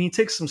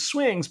takes some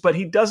swings, but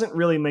he doesn't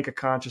really make a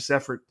conscious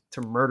effort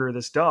to murder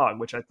this dog,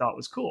 which I thought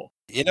was cool.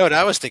 You know what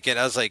I was thinking?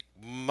 I was like,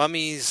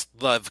 mummies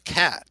love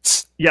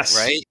cats. Yes.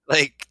 Right?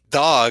 Like,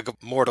 dog,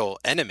 mortal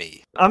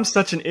enemy. I'm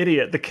such an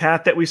idiot. The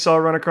cat that we saw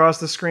run across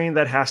the screen,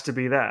 that has to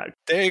be that.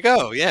 There you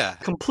go. Yeah.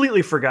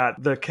 Completely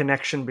forgot the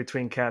connection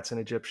between cats and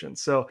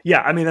Egyptians. So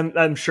yeah, I mean,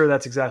 I'm sure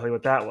that's exactly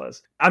what that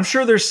was. I'm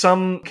sure there's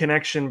some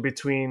connection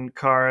between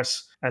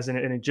Karis as an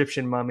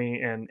Egyptian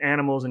mummy and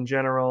animals in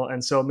general.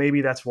 And so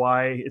maybe that's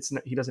why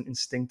he doesn't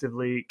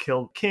instinctively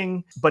kill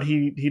King, but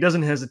he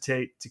doesn't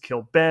hesitate to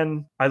kill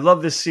Ben. I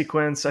love this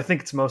sequence. I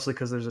think it's mostly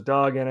because there's a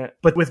dog in it.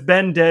 But with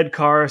Ben dead,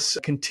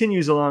 Karis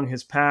continues along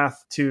his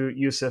path to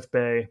Yusuf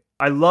Bey.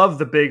 I love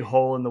the big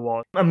hole in the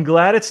wall. I'm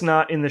glad it's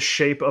not in the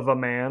shape of a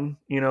man,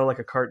 like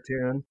a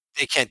cartoon.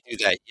 They can't do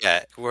that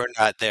yet. We're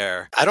not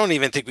there. I don't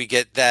even think we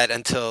get that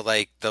until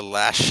like the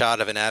last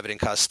shot of an Abbott and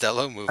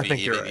Costello movie. I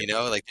think you're Even,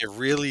 right. like they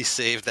really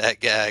saved that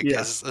gag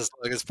as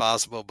long as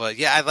possible. But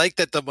yeah, I like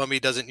that the mummy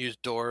doesn't use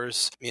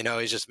doors. He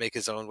just make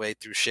his own way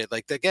through shit.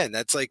 Like again,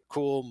 that's like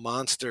cool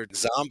monster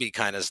zombie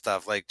kind of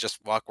stuff. Like just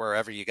walk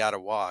wherever you gotta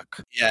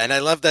walk. Yeah, and I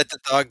love that the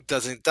dog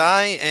doesn't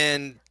die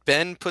and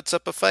Ben puts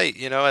up a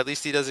fight, at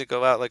least he doesn't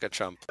go out like a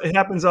chump. It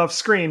happens off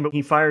screen, but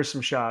he fires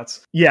some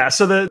shots. Yeah,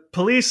 so the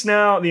police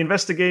now, the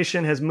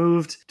investigation has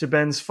moved to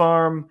Ben's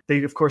farm.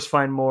 They, of course,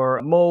 find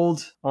more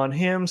mold on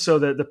him, so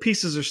that the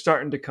pieces are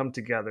starting to come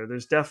together.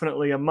 There's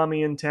definitely a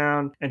mummy in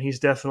town, and he's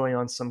definitely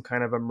on some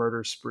kind of a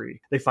murder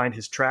spree. They find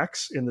his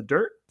tracks in the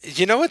dirt.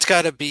 You know what's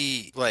got to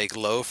be like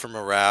low for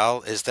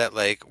morale is that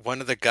like one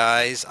of the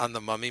guys on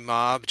the mummy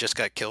mob just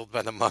got killed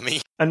by the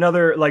mummy.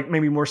 Another like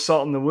maybe more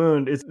salt in the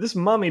wound is this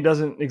mummy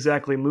doesn't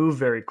exactly move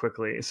very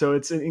quickly. So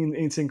it's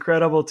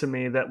incredible to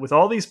me that with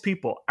all these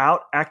people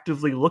out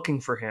actively looking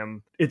for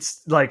him,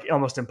 it's like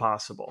almost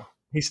impossible.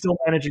 He's still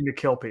managing to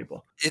kill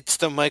people. It's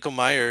the Michael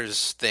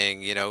Myers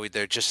thing,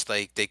 they're just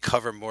like they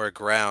cover more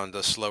ground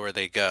the slower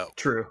they go.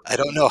 True. I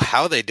don't know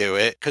how they do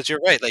it because you're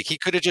right. Like he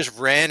could have just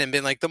ran and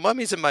been like, the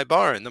mummy's in my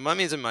barn. The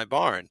mummy's in my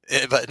barn.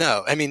 But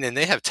no, I mean, and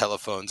they have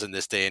telephones in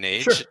this day and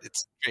age. Sure.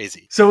 It's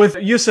crazy. So with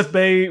Yusuf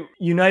Bey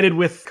united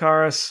with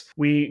Karis,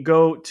 we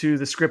go to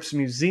the Scripps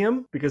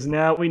Museum because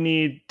now we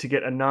need to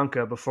get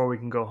Ananka before we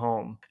can go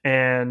home.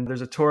 And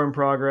there's a tour in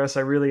progress.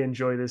 I really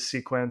enjoy this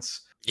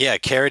sequence. Yeah,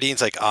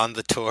 Carradine's like on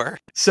the tour.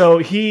 So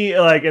he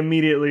like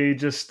immediately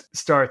just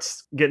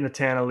starts getting the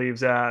Tana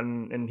leaves out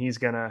and he's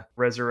gonna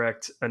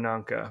resurrect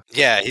Ananka.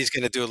 Yeah, he's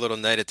gonna do a little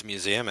night at the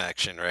museum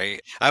action, right?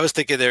 I was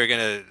thinking they were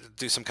gonna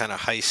do some kind of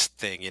heist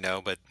thing,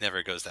 but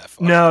never goes that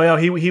far. No,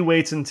 he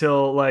waits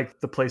until like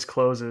the place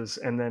closes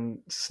and then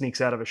sneaks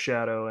out of a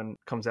shadow and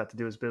comes out to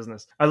do his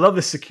business. I love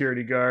the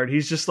security guard.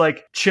 He's just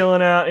like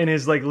chilling out in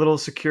his like little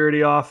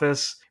security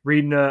office,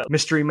 reading a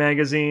mystery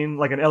magazine,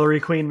 like an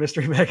Ellery Queen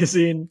mystery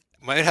magazine.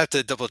 Might have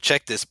to double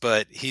check this,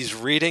 but he's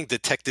reading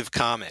Detective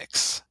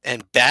Comics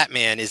and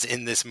Batman is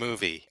in this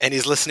movie and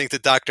he's listening to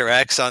Dr.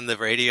 X on the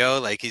radio.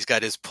 Like he's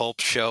got his pulp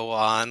show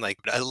on. Like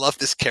I love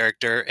this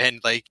character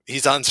and like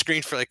he's on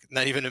screen for like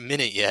not even a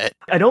minute yet.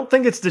 I don't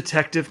think it's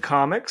Detective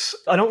Comics.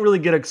 I don't really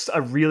get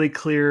a really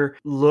clear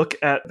look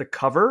at the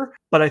cover,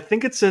 but I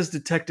think it says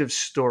Detective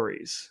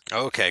Stories.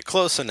 Okay,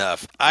 close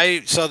enough.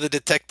 I saw the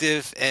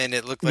detective and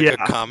it looked like a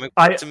comic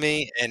book to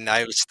me and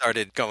I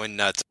started going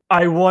nuts.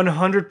 I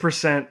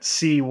 100%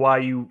 see why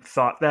you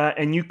thought that,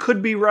 and you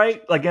could be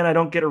right. Again, I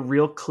don't get a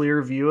real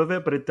clear view of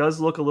it, but it does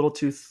look a little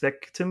too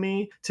thick to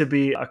me to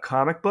be a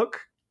comic book.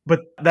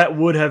 But that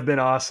would have been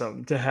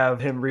awesome to have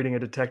him reading a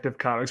Detective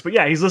Comics. But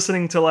yeah, he's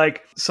listening to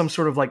like some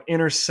sort of like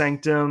Inner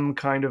Sanctum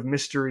kind of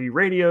mystery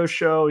radio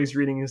show. He's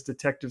reading his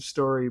Detective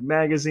Story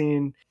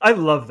magazine. I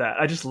love that.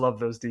 I just love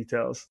those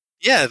details.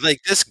 Yeah,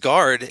 like this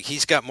guard,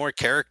 he's got more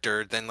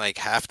character than like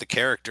half the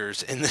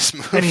characters in this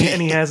movie. And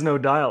he has no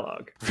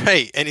dialogue.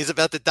 Right, and he's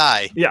about to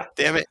die. Yeah.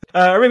 Damn it.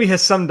 Or maybe he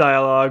has some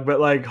dialogue, but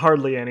like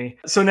hardly any.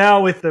 So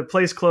now with the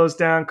place closed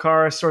down,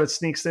 Karis sort of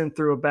sneaks in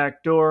through a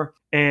back door.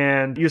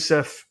 And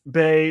Yusuf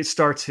Bey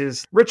starts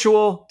his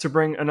ritual to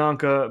bring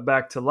Ananka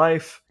back to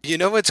life. You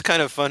know what's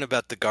kind of fun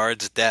about the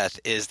guard's death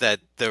is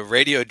that the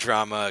radio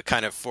drama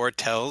kind of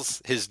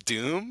foretells his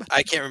doom.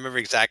 I can't remember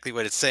exactly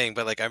what it's saying,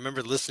 but like I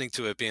remember listening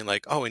to it being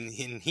like, oh, and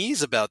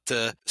he's about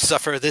to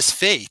suffer this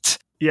fate.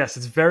 Yes,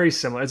 it's very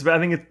similar. I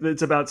think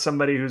it's about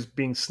somebody who's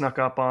being snuck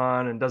up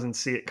on and doesn't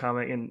see it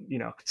coming,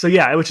 and So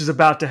yeah, which is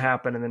about to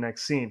happen in the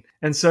next scene.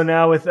 And so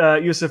now with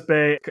Yusuf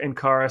Bey and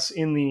Karis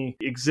in the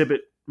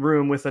exhibit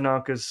room with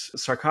Ananka's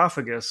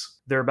sarcophagus,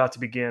 they're about to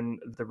begin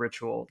the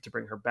ritual to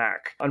bring her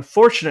back.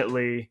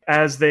 Unfortunately,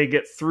 as they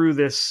get through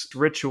this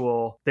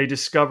ritual, they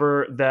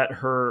discover that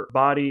her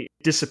body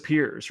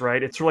disappears,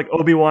 right? It's sort of like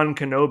Obi-Wan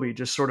Kenobi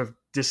just sort of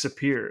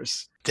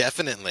disappears.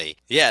 Definitely.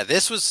 Yeah,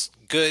 this was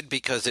good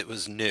because it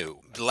was new.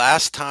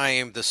 Last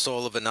time the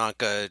soul of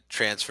Ananka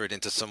transferred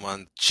into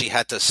someone, she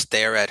had to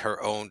stare at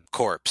her own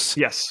corpse.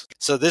 Yes.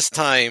 So this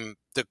time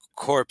the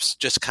corpse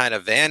just kind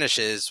of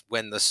vanishes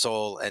when the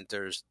soul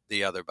enters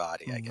the other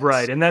body, I guess.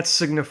 Right, and that's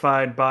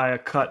signified by a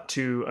cut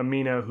to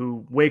Amina,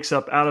 who wakes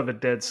up out of a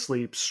dead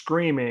sleep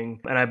screaming.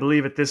 And I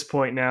believe at this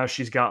point now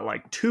she's got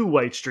like 2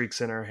 white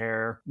streaks in her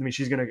hair. I mean,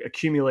 she's going to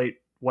accumulate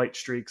white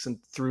streaks and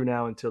through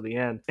now until the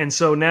end. And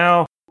so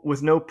now,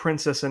 with no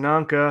Princess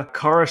Ananka,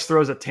 Karas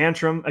throws a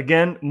tantrum.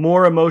 Again,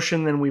 more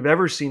emotion than we've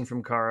ever seen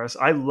from Karas.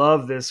 I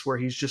love this, where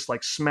he's just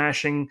like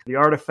smashing the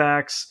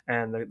artifacts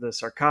and the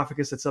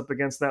sarcophagus that's up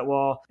against that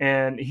wall.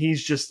 And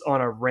he's just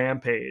on a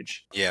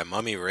rampage. Yeah,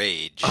 mummy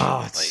rage.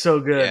 Oh, it's so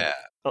good. Yeah.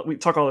 We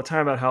talk all the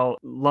time about how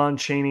Lon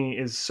Chaney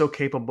is so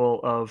capable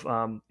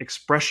of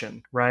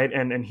expression, right?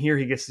 And here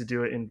he gets to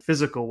do it in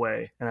physical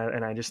way.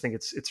 And I just think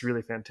it's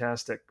really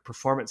fantastic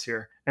performance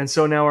here. And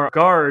so now our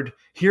guard,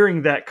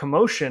 hearing that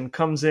commotion,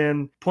 comes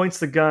in, points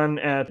the gun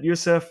at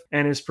Yusuf,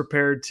 and is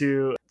prepared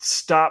to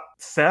stop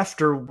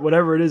theft or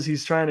whatever it is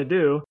he's trying to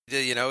do.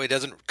 You know, he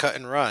doesn't cut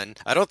and run.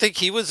 I don't think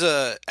he was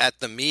at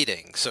the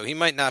meeting, so he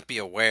might not be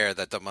aware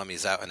that the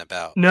mummy's out and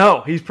about.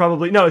 No, he's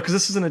probably... No, because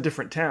this is in a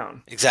different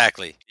town.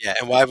 Exactly. Yeah,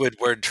 and why would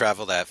word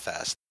travel that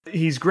fast?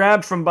 He's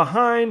grabbed from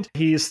behind.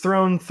 He's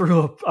thrown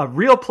through a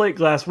real plate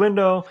glass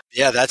window.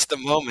 Yeah, that's the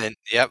moment.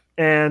 Yep.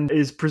 And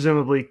is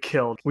presumably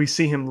killed. We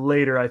see him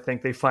later. I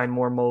think they find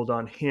more mold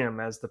on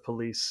him as the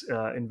police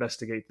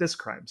investigate this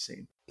crime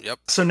scene. Yep.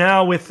 So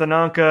now with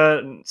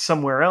Ananka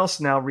somewhere else,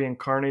 now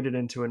reincarnated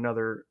into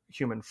another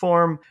human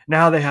form,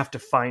 now they have to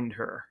find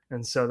her.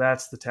 And so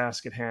that's the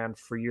task at hand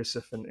for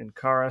Yusuf and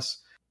Karas.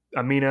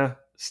 Amina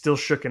still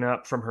shooken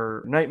up from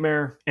her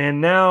nightmare.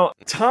 And now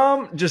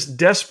Tom, just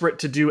desperate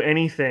to do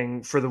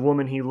anything for the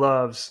woman he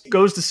loves,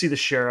 goes to see the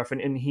sheriff.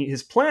 And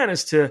his plan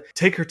is to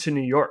take her to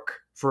New York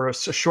for a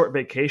short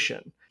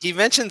vacation. He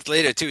mentions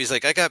later, too, he's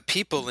like, I got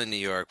people in New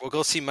York. We'll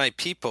go see my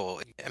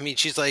people. I mean,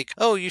 she's like,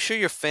 oh, you sure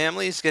your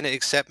family's going to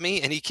accept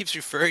me? And he keeps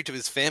referring to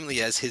his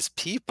family as his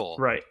people.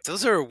 Right.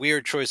 Those are a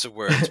weird choice of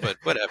words, but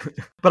whatever.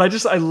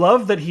 But I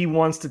love that he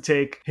wants to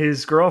take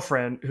his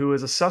girlfriend, who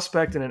is a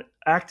suspect in an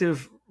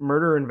active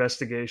murder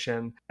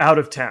investigation, out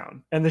of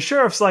town. And the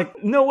sheriff's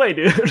like, no way,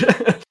 dude.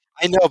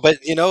 I know,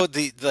 but you know,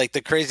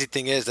 the crazy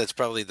thing is that's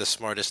probably the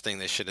smartest thing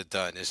they should have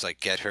done is like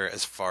get her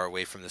as far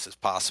away from this as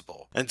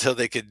possible until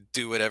they could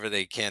do whatever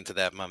they can to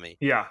that mummy.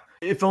 Yeah.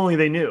 If only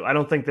they knew. I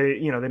don't think they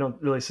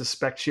don't really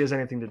suspect she has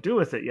anything to do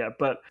with it yet,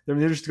 but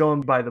they're just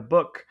going by the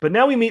book. But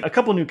now we meet a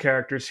couple new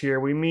characters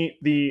here. We meet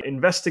the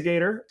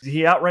investigator.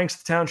 He outranks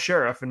the town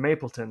sheriff in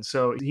Mapleton,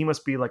 so he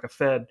must be like a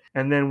fed.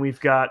 And then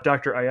we've got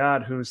Dr.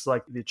 Ayad, who's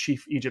like the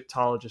chief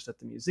Egyptologist at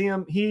the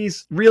museum.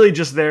 He's really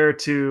just there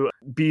to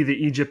be the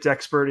Egypt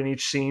expert in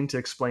each scene to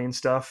explain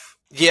stuff.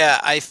 Yeah,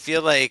 I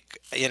feel like,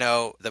 you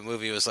know, the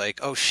movie was like,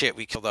 oh shit,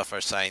 we killed off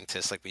our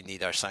scientists. Like, we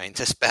need our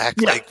scientists back.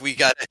 Yeah. Like, we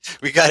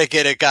gotta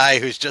get a guy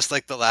who's just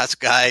like the last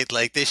guy.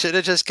 Like, they should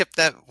have just kept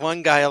that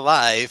one guy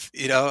alive.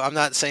 You know, I'm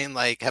not saying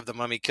like have the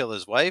mummy kill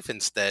his wife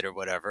instead or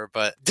whatever,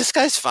 but this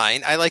guy's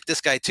fine. I like this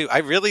guy too. I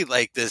really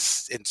like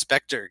this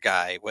inspector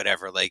guy,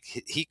 whatever. Like,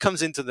 he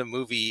comes into the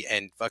movie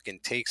and fucking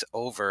takes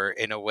over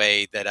in a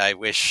way that I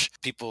wish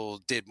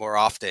people did more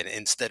often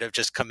instead of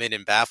just come in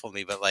and baffle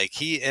me. But like,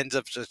 he ends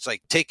up just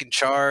like taking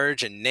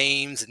charge and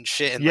names and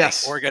shit and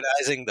Yes. like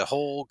organizing the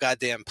whole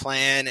goddamn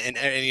plan and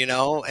you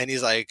know, and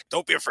he's like,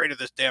 don't be afraid of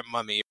this damn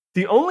mummy.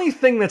 The only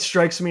thing that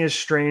strikes me as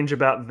strange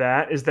about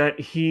that is that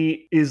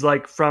he is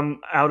like from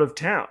out of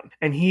town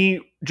and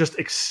he just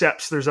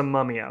accepts there's a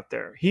mummy out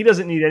there. He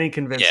doesn't need any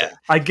convincing. Yeah.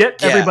 I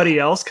get Yeah. everybody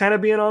else kind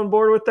of being on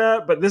board with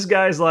that, but this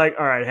guy's like,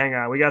 all right, hang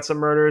on. We got some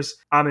murders.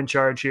 I'm in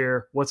charge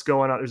here. What's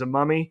going on? There's a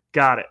mummy.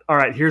 Got it. All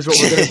right, here's what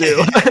we're going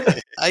to do.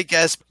 I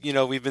guess, you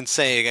know, we've been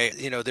saying,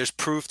 you know, there's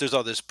proof, there's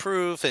all this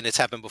proof, and it's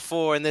happened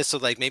before and this. So,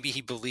 like, maybe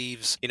he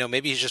believes, you know,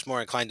 maybe he's just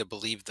more inclined to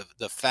believe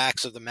the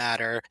facts of the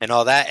matter and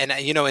all that.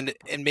 And, you know, and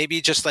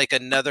maybe just like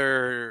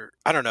another,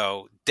 I don't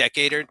know,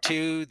 decade or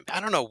two.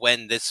 I don't know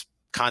when this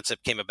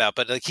concept came about,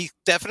 but like he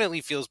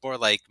definitely feels more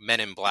like Men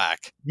in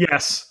Black.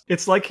 Yes.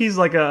 It's like he's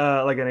like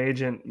an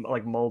agent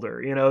like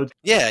Mulder, you know?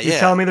 Yeah, You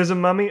telling me there's a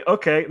mummy?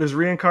 Okay, there's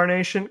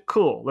reincarnation.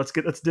 Cool. Let's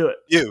do it.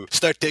 You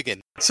start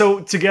digging. So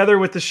together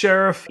with the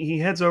sheriff, he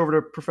heads over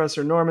to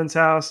Professor Norman's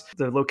house,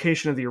 the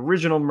location of the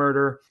original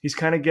murder. He's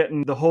kind of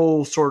getting the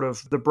whole sort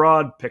of the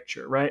broad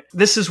picture, right?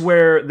 This is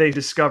where they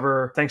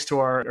discover, thanks to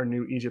our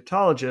new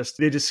Egyptologist,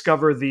 they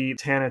discover the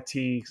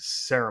Tanati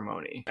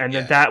ceremony. And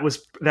then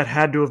that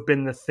had to have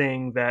been the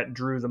thing that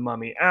drew the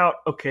mummy out.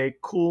 Okay,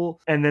 cool.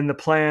 And then the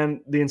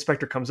plan the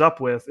inspector comes up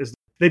with is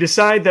they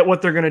decide that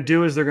what they're going to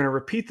do is they're going to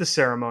repeat the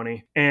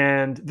ceremony.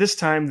 And this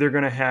time they're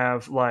going to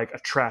have like a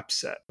trap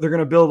set. They're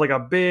going to build like a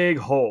big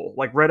hole,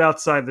 like right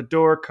outside the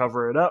door,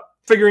 cover it up.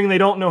 figuring they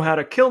don't know how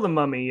to kill the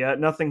mummy yet.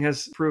 Nothing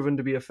has proven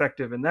to be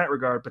effective in that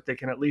regard, but they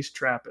can at least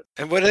trap it.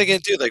 And what are they going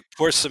to do? Like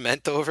pour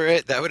cement over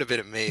it? That would have been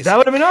amazing. That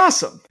would have been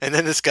awesome. And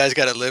then this guy's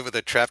got to live with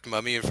a trapped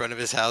mummy in front of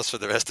his house for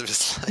the rest of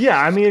his life. Yeah,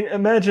 I mean,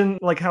 imagine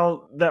like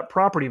how that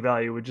property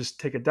value would just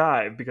take a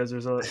dive because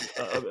there's a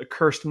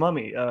cursed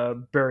mummy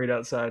buried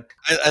outside.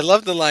 I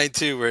love the line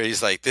too where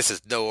he's like, "This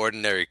is no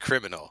ordinary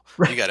criminal.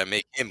 You got to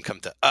make him come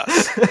to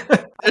us."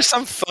 There's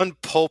some fun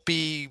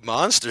pulpy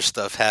monster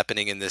stuff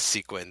happening in this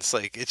sequence.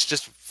 Like, it's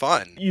just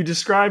fun. You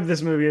described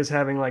this movie as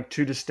having like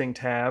two distinct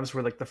halves,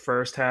 where like the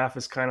first half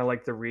is kind of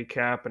like the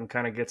recap and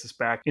kind of gets us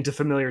back into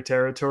familiar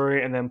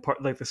territory, and then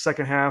like the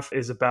second half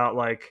is about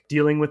like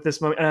dealing with this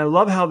moment. And I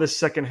love how this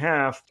second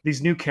half,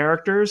 these new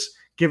characters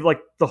give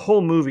like the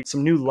whole movie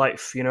some new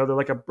life. You know, they're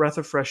like a breath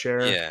of fresh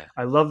air. Yeah.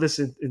 I love this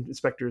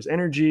inspector's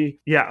energy.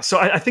 Yeah, so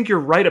I think you're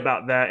right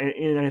about that,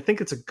 and I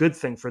think it's a good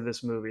thing for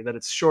this movie that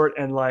it's short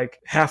and like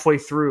halfway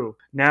through.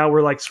 Now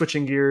we're like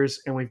switching gears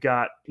and we've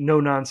got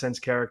no nonsense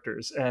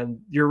characters, and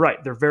you're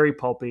right, they're very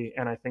pulpy,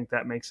 and I think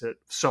that makes it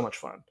so much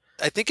fun.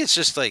 I think it's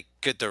just like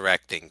good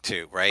directing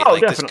too, right? Oh,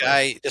 like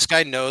definitely. this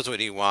guy knows what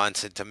he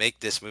wants, and to make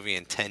this movie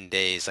in 10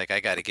 days, like I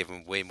got to give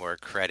him way more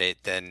credit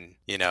than,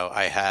 you know,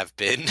 I have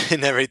been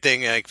and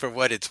everything, like for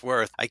what it's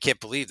worth. I can't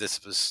believe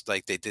this was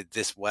like they did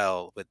this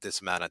well with this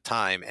amount of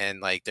time,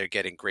 and like they're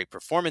getting great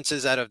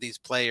performances out of these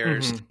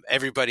players. Mhm.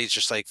 Everybody's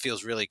just like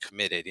feels really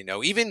committed, you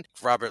know, even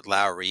Robert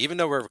Lowry, even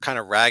though we're kind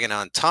of ragging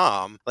on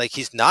Tom, like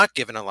he's not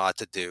given a lot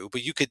to do,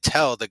 but you could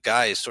tell the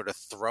guy is sort of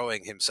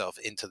throwing himself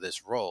into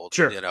this role,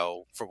 Sure. you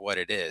know, for what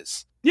it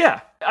is.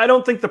 Yeah, I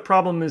don't think the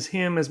problem is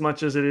him as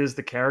much as it is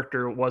the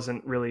character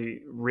wasn't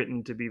really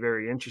written to be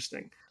very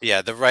interesting.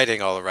 Yeah, the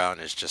writing all around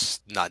is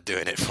just not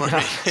doing it for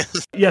me.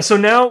 Yeah, so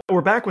now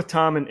we're back with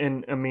Tom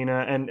and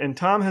Amina, and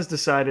Tom has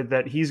decided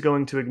that he's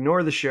going to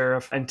ignore the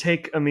sheriff and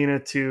take Amina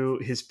to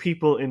his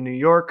people in New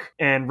York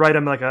and write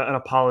him like an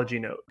apology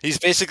note. He's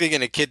basically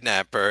going to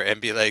kidnap her and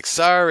be like,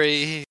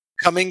 sorry,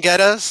 come and get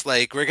us.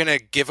 Like, we're going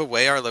to give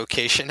away our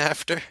location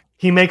after.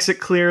 He makes it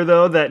clear,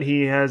 though, that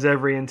he has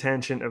every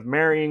intention of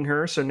marrying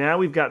her. So now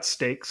we've got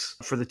stakes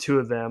for the two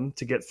of them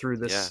to get through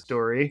this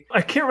story.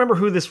 I can't remember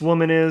who this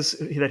woman is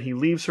that he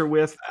leaves her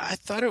with. I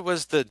thought it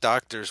was the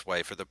doctor's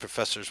wife or the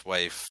professor's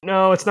wife.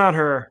 No, it's not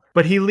her.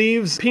 But he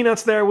leaves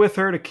Peanuts there with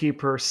her to keep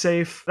her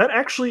safe. That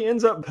actually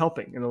ends up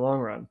helping in the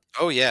long run.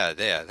 Oh, yeah,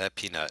 that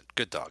Peanut.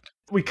 Good dog.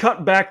 We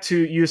cut back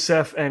to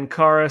Yusef and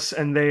Karis,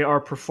 and they are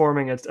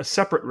performing a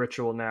separate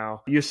ritual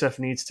now. Yusef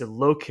needs to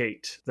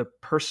locate the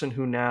person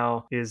who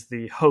now is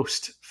the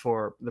host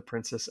for the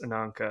Princess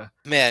Ananka.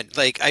 Man,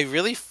 like, I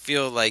really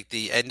feel like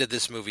the end of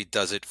this movie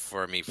does it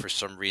for me for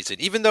some reason.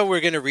 Even though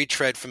we're going to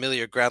retread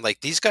familiar ground,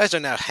 like, these guys are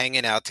now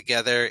hanging out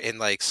together in,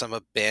 like, some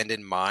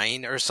abandoned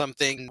mine or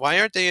something.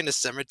 Why aren't they in a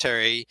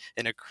cemetery,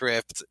 in a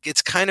crypt?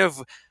 It's kind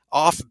of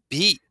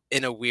offbeat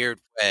in a weird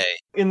way.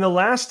 In the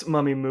last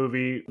Mummy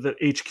movie, the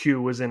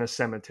HQ was in a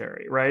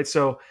cemetery, right?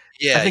 So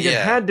I think it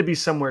had to be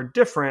somewhere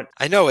different.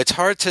 I know, it's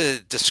hard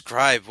to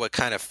describe what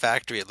kind of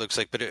factory it looks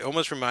like, but it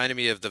almost reminded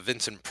me of the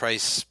Vincent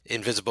Price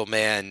Invisible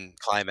Man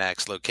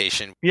climax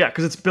location. Yeah,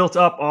 because it's built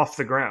up off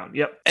the ground.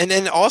 Yep. And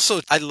then also,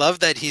 I love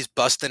that he's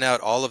busting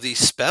out all of these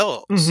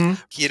spells. Mm-hmm.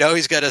 You know,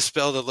 he's got a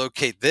spell to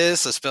locate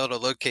this, a spell to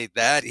locate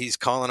that. He's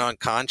calling on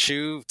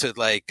Khonshu to,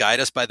 like, guide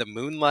us by the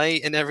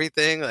moonlight and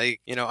everything.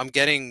 Like, you know, I'm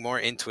getting more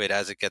into it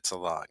as it gets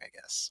along, I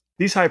guess.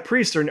 These high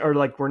priests are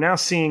like, we're now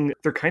seeing,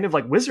 they're kind of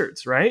like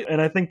wizards, right?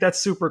 And I think that's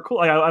super cool.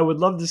 I would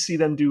love to see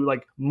them do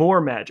like more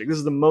magic. This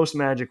is the most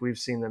magic we've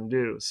seen them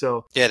do.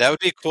 So yeah, that would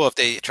be cool if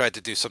they tried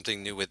to do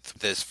something new with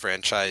this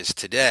franchise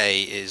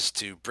today, is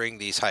to bring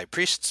these high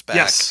priests back.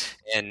 Yes.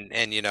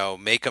 And you know,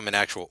 make them an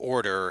actual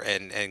order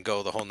and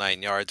go the whole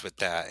 9 yards with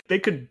that. They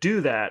could do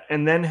that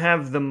and then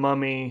have the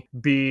mummy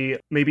be,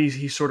 maybe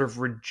he sort of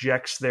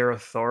rejects their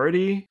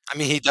authority. I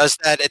mean, he does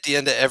that at the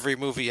end of every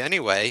movie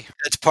anyway.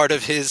 That's part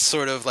of his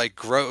sort of like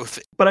growth.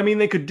 But I mean,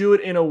 they could do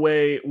it in a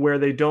way where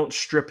they don't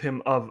strip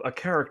him of a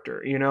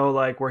character, you know,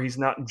 like where he's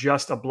not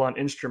just a blunt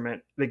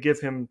instrument. They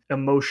give him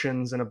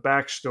emotions and a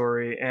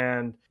backstory,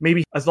 and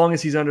maybe as long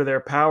as he's under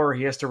their power,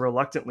 he has to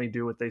reluctantly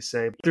do what they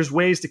say. But there's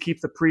ways to keep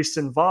the priests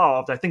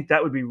involved. I think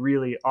that would be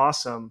really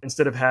awesome,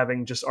 instead of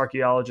having just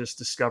archaeologists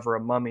discover a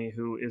mummy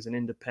who is an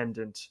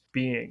independent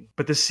being.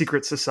 But this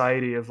secret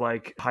society of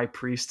like high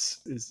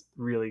priests is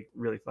really,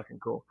 really fucking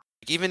cool.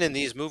 Even in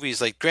these movies,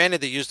 like,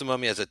 granted, they use the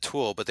mummy as a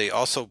tool, but they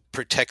also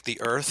protect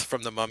the earth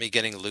from the mummy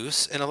getting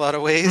loose in a lot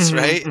of ways, Mm-hmm,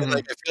 right? mm-hmm. And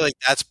like, I feel like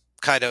that's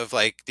kind of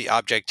like the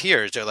object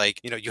here is they're like,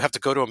 you know, you have to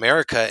go to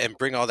America and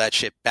bring all that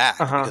shit back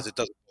because it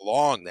doesn't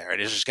belong there.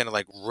 It is just going to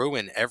like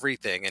ruin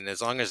everything. And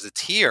as long as it's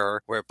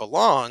here where it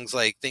belongs,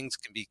 like, things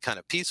can be kind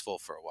of peaceful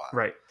for a while.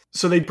 Right.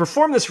 So they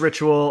perform this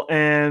ritual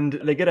and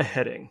they get a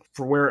heading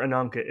for where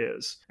Ananka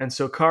is. And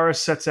so Karis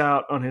sets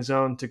out on his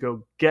own to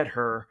go get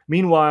her.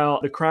 Meanwhile,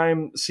 the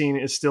crime scene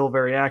is still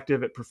very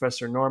active at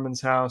Professor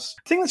Norman's house.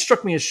 The thing that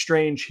struck me as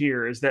strange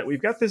here is that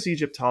we've got this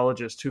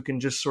Egyptologist who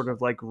can just sort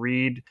of like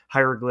read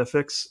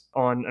hieroglyphics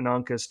on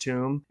Ananka's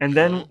tomb. And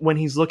then when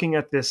he's looking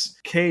at this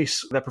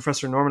case that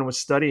Professor Norman was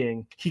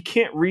studying, he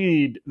can't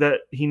read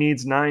that he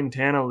needs 9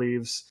 Tana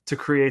leaves to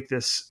create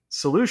this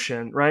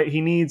solution, right?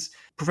 He needs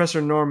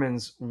Professor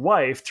Norman's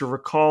wife to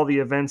recall the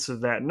events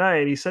of that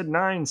night. He said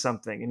 9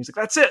 something, and he's like,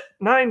 that's it,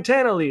 9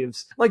 Tana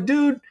leaves. Like,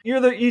 dude, you're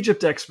the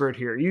Egypt expert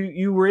here.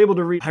 You were able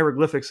to read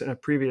hieroglyphics in a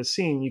previous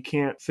scene. You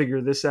can't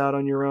figure this out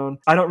on your own.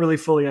 I don't really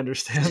fully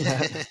understand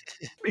that.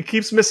 It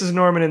keeps Mrs.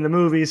 Norman in the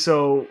movie,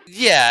 so...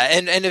 Yeah,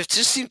 and it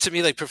just seemed to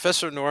me like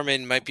Professor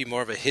Norman might be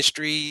more of a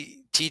history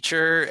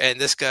teacher, and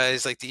this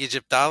guy's like the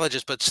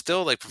Egyptologist, but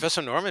still, like,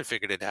 Professor Norman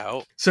figured it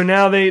out. So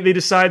now they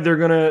decide they're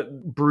going to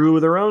brew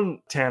their own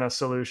Tana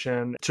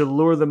solution to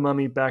lure the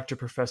mummy back to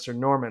Professor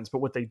Norman's. But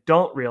what they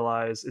don't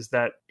realize is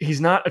that he's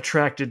not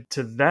attracted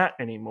to that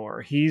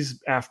anymore.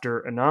 He's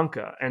after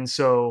Ananka. And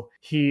so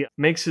he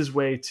makes his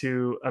way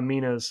to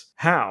Amina's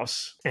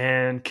house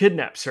and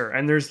kidnaps her.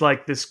 And there's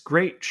like this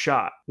great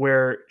shot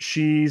where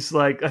she's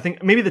like, I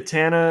think maybe the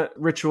Tana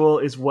ritual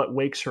is what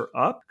wakes her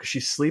up because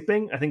she's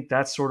sleeping. I think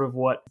that's sort of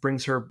what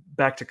brings her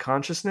back to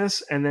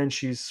consciousness. And then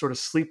she sort of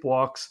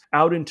sleepwalks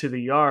out into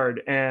the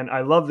yard. And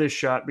I love this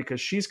shot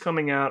because she's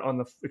coming out on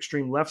the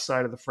extreme left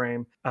side of the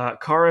frame.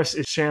 Karis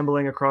is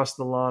shambling across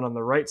the lawn on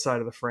the right side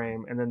of the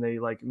frame. And then they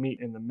like meet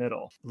in the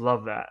middle.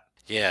 Love that.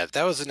 Yeah,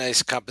 that was a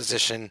nice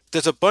composition.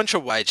 There's a bunch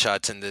of wide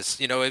shots in this.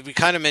 You know, we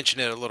kind of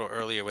mentioned it a little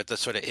earlier with the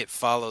sort of It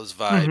Follows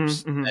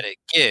vibes that it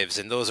gives.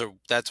 And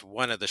that's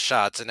one of the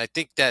shots. And I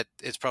think that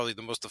it's probably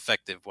the most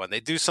effective one. They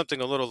do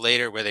something a little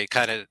later where they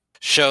kind of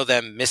show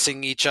them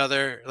missing each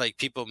other, like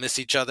people miss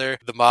each other.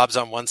 The mob's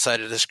on one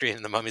side of the screen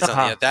and the mummy's on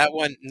the other. That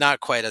one, not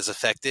quite as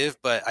effective,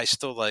 but I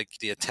still like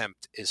the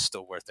attempt is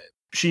still worth it.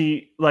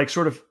 She like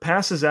sort of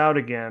passes out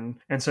again.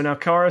 And so now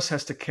Karis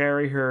has to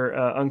carry her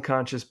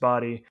unconscious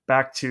body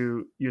back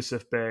to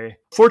Yusuf Bey.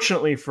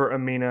 Fortunately for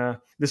Amina,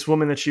 this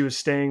woman that she was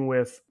staying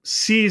with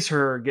sees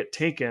her get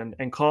taken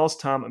and calls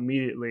Tom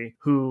immediately,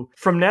 who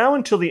from now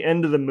until the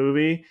end of the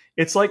movie,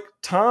 it's like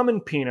Tom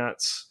and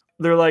Peanuts.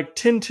 They're like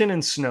Tintin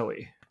and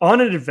Snowy on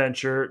an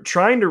adventure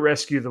trying to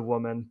rescue the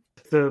woman.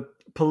 The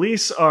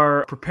police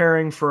are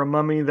preparing for a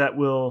mummy that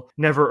will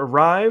never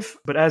arrive,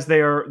 but as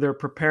they're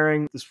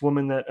preparing this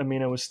woman that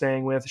Amina was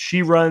staying with,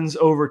 she runs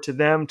over to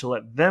them to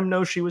let them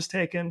know she was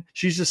taken.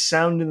 She's just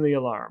sounding the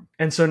alarm.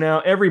 And so now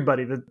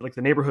everybody, the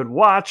neighborhood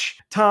watch,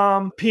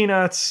 Tom,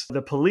 Peanuts,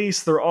 the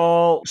police, they're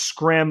all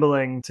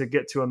scrambling to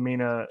get to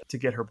Amina to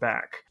get her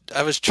back.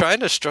 I was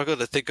trying to struggle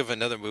to think of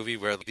another movie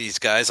where these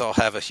guys all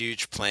have a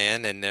huge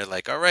plan and they're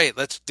like, all right,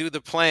 let's do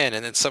the plan.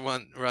 And then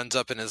someone runs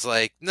up and is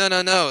like,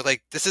 no,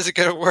 like, this isn't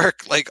going to work.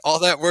 Like, all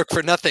that work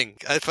for nothing.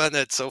 I find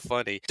that so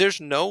funny. There's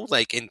no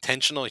like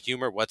intentional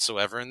humor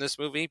whatsoever in this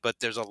movie, but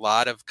there's a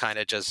lot of kind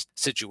of just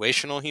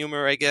situational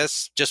humor, I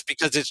guess, just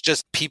because it's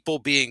just people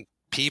being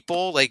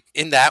people. Like,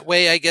 in that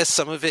way, I guess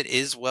some of it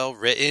is well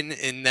written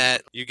in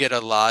that you get a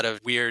lot of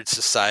weird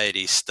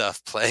society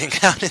stuff playing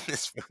out in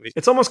this movie.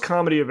 It's almost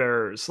comedy of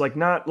errors, like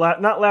not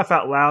laugh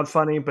out loud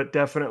funny, but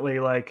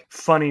definitely like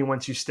funny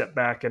once you step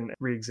back and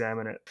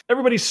re-examine it.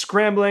 Everybody's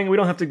scrambling. We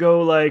don't have to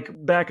go like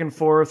back and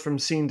forth from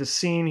scene to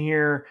scene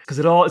here because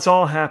it's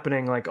all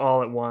happening like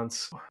all at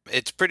once.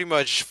 It's pretty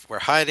much we're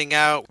hiding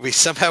out. We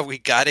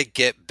gotta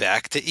get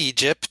back to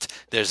Egypt.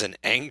 There's an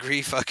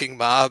angry fucking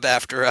mob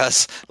after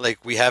us.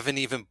 Like, we haven't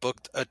even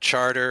booked a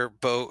charter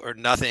boat or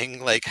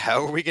nothing. Like,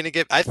 how are we going to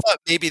get... I thought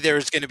maybe there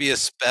was going to be a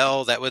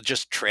spell that would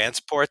just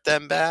transport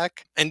them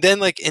back. And then,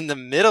 like, in the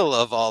middle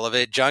of all of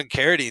it, John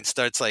Carradine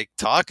starts, like,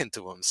 talking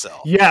to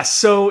himself. Yeah,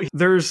 so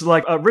there's,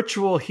 like, a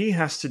ritual he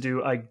has to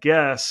do, I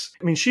guess.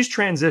 I mean, she's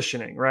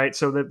transitioning, right?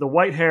 So that the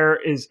white hair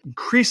is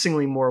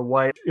increasingly more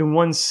white. In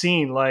one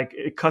scene, like,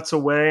 it cuts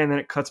away and then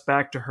it cuts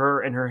back to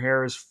her and her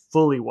hair is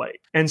fully white.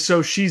 And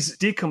so she's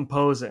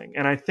decomposing.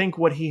 And I think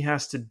what he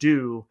has to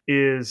do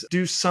is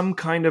do some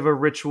kind of a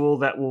ritual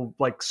that will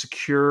like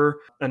secure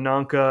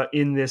Ananka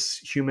in this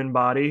human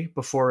body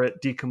before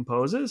it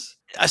decomposes.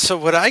 So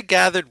what I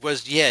gathered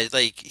was, yeah,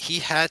 like he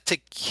had to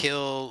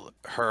kill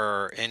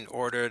her in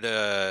order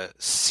to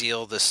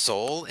seal the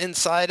soul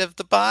inside of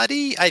the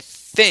body, I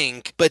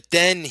think. But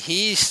then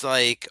he's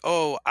like,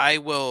 oh, I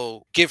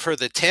will give her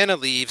the Tana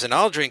leaves and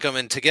I'll drink them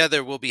and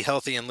together we'll be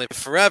healthy and live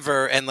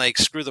forever and like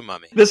screw the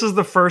mummy. This is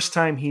the first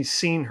time he's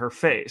seen her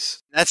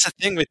face. That's the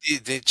thing with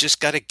they just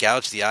got to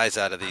gouge the eyes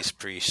out of these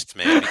priests,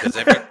 man, because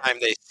every time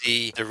they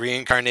see the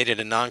reincarnated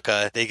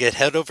Ananka, they get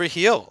head over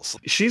heels.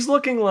 She's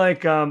looking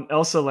like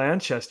Elsa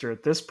Lanchester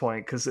at this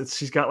point because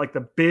she's got like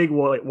the big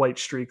white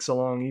streaks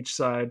along each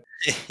side.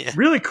 Yeah.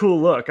 Really cool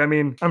look. I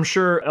mean, I'm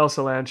sure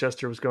Elsa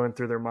Lanchester was going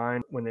through their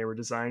mind when they were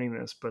designing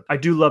this, but I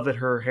do love that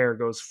her hair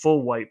goes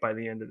full white by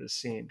the end of this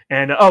scene.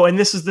 And and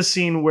this is the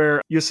scene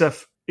where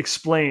Yusuf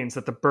explains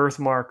that the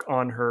birthmark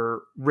on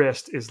her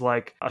wrist is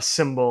like a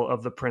symbol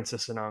of the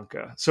Princess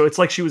Ananka. So it's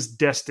like she was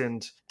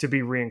destined to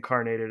be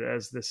reincarnated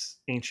as this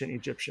ancient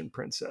Egyptian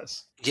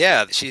princess.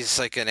 Yeah, she's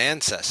like an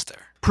ancestor.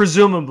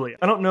 Presumably.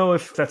 I don't know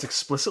if that's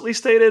explicitly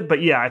stated,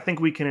 but yeah, I think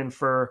we can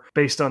infer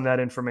based on that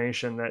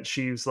information that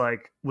she's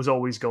like was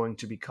always going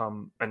to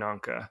become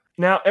Ananka.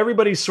 Now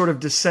everybody's sort of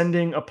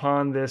descending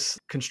upon this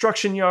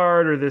construction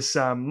yard or this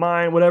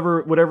mine,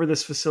 whatever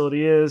this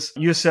facility is.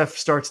 Yusef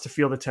starts to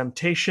feel the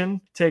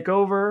temptation take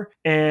over,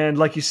 and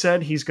like you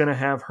said, he's going to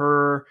have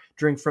her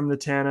drink from the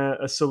Tana,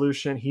 a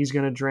solution. He's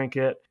going to drink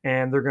it,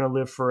 and they're going to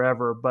live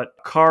forever. But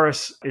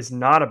Karis is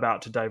not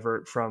about to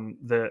divert from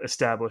the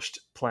established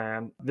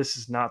plan. This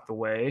is not the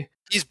way.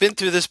 He's been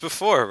through this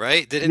before,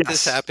 right? Didn't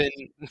this Yes. happen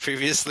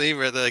previously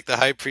where the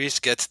high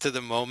priest gets to the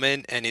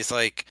moment and he's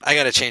like, I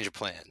got to change of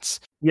plans?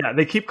 Yeah,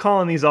 they keep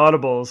calling these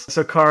audibles.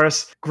 So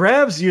Karis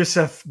grabs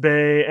Yusef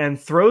Bey and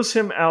throws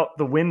him out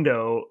the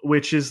window,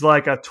 which is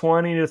like a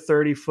 20 to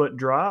 30 foot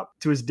drop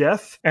to his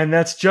death. And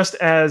that's just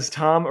as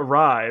Tom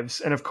arrives.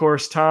 And of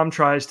course, Tom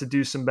tries to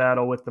do some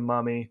battle with the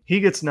mummy. He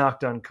gets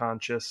knocked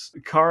unconscious.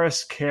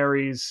 Karis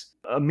carries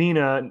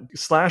Amina /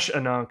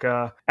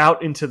 Ananka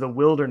out into the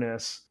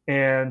wilderness.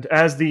 And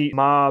as the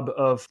mob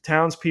of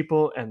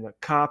townspeople and the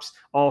cops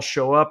all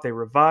show up, they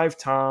revive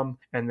Tom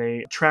and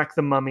they track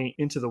the mummy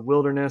into the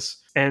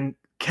wilderness and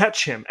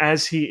catch him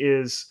as he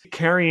is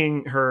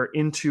carrying her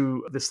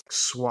into this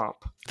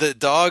swamp. The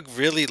dog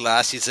really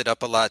lassies it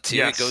up a lot too.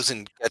 Yes. It goes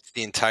and gets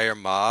the entire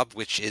mob,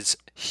 which is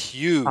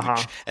huge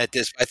Uh-huh. at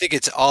this. I think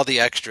it's all the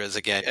extras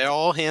again,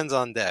 all hands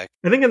on deck.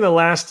 I think in the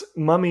last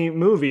Mummy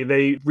movie,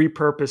 they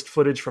repurposed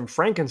footage from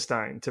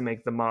Frankenstein to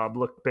make the mob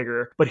look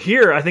bigger. But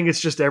here, I think it's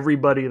just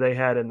everybody they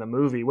had in the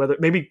movie. Whether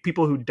maybe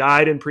people who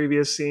died in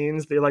previous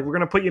scenes, they're like, we're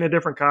going to put you in a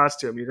different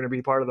costume. You're going to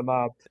be part of the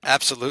mob.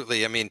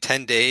 Absolutely. I mean,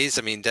 10 days.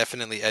 I mean,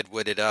 definitely Ed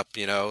Wood it up,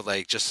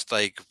 like just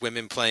like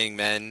women playing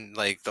men,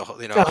 like the whole,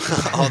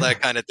 all that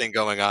kind of thing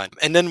going on.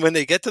 And then when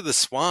they get to the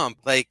swamp,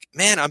 like,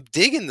 man, I'm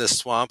digging the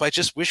swamp. I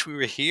just wish we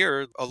were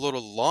here a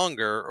little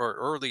longer or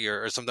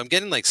earlier or something. I'm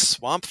getting like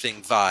Swamp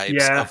Thing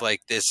vibes of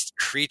like this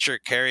creature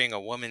carrying a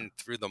woman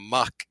through the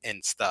muck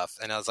and stuff.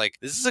 And I was like,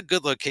 this is a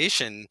good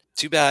location.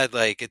 Too bad,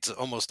 like, it's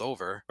almost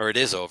over, or it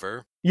is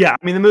over. Yeah,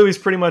 I mean, the movie's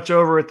pretty much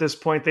over at this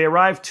point. They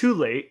arrive too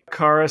late.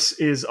 Karis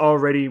is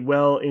already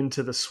well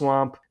into the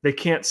swamp. They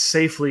can't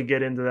safely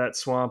get into that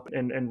swamp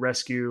and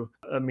rescue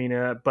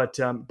Amina. But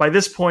by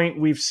this point,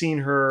 we've seen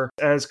her,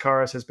 as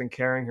Karis has been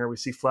carrying her, we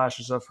see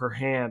flashes of her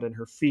hand and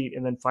her feet,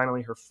 and then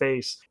finally her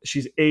face.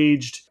 She's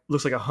aged,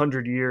 looks like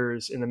 100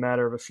 years in the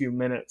matter of a few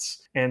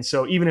minutes. And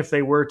so even if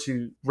they were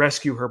to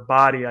rescue her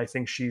body, I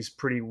think she's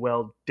pretty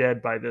well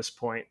dead by this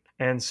point.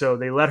 And so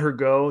they let her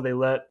go. They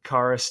let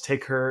Karis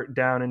take her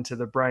down into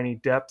the briny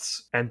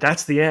depths. And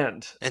that's the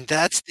end. And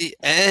that's the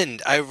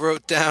end. I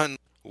wrote down,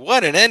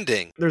 what an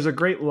ending. There's a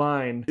great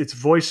line. It's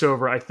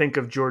voiceover, I think,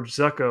 of George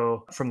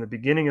Zucco from the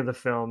beginning of the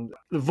film.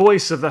 The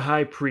voice of the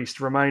high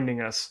priest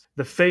reminding us,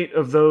 the fate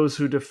of those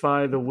who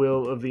defy the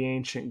will of the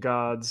ancient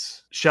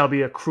gods shall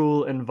be a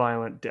cruel and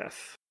violent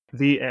death.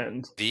 The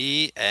end.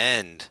 The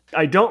end.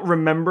 I don't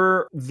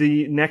remember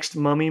the next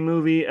Mummy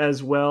movie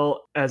as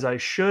well as I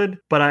should,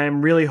 but I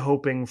am really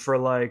hoping for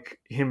like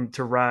him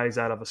to rise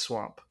out of a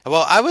swamp.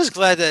 Well, I was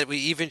glad that we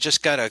even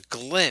just got a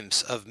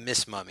glimpse of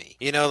Miss Mummy.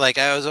 Like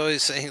I was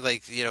always saying,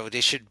 like, they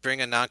should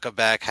bring Ananka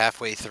back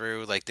halfway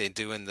through, like they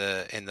do in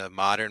the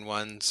modern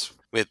ones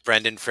with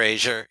Brendan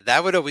Fraser.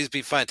 That would always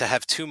be fun to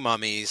have two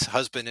mummies,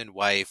 husband and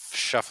wife,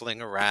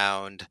 shuffling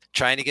around,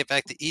 trying to get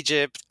back to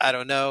Egypt. I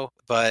don't know.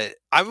 But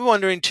I'm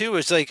wondering too,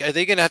 is like, are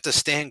they going to have to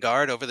stand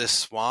guard over this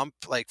swamp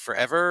like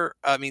forever?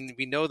 I mean,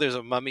 we know there's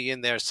a mummy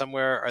in there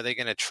somewhere. Are they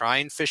going to try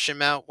and fish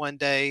him out one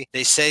day?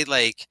 They say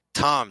like,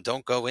 Tom,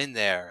 don't go in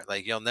there.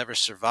 Like, you'll never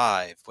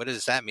survive. What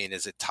does that mean?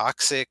 Is it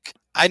toxic?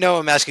 I know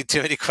I'm asking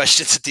too many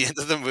questions at the end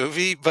of the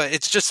movie, but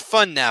it's just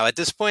fun now. At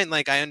this point,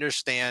 like, I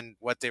understand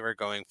what they were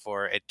going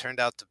for. It turned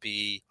out to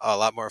be a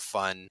lot more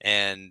fun.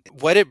 And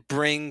what it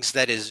brings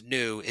that is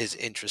new is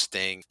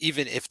interesting,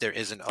 even if there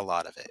isn't a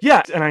lot of it.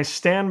 Yeah, and I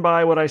stand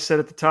by what I said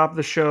at the top of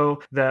the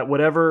show, that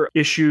whatever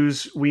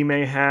issues we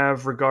may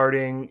have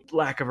regarding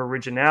lack of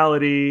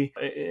originality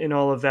in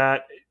all of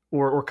that,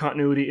 or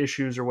continuity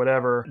issues or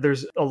whatever,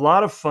 there's a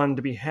lot of fun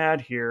to be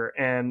had here.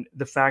 And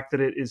the fact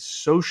that it is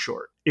so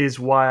short is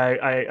why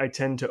I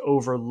tend to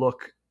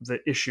overlook the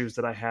issues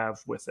that I have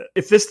with it.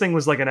 If this thing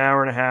was like an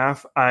hour and a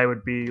half, I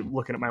would be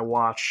looking at my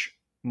watch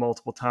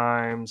multiple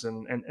times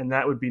and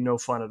that would be no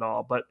fun at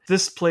all. But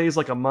this plays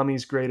like a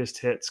Mummy's greatest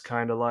hits,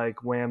 kind of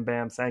like wham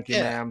bam, thank you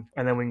ma'am,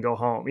 and then we can go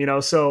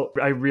home, so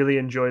I really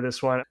enjoy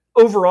this one.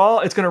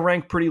 Overall, it's going to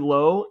rank pretty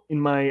low in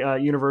my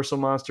Universal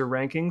Monster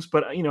rankings,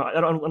 but I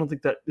don't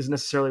think that is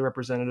necessarily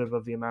representative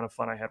of the amount of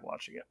fun I had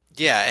watching it.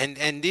 Yeah,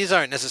 and these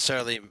aren't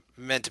necessarily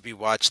meant to be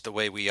watched the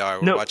way we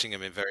are. We're watching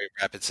them in very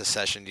rapid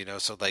succession,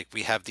 so like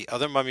we have the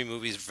other Mummy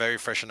movies very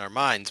fresh in our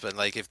minds, but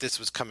like if this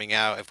was coming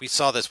out, if we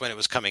saw this when it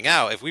was coming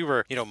out, if we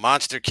were,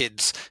 monster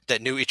kids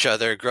that knew each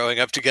other growing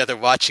up together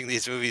watching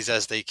these movies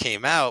as they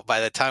came out, by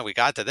the time we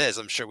got to this,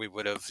 I'm sure we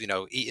would have,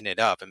 eaten it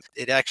up. And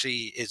it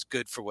actually is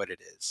good for what it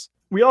is.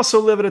 We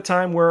also live at a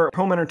time where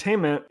home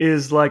entertainment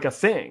is like a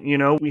thing. You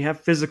know, we have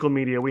physical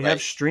media, we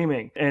have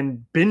streaming,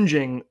 and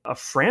binging a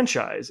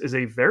franchise is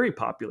a very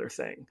popular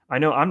thing. I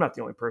know I'm not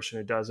the only person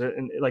who does it.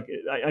 And like,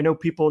 I know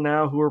people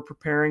now who are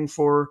preparing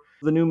for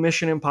the new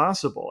Mission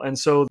Impossible. And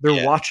so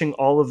they're watching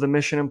all of the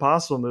Mission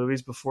Impossible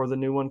movies before the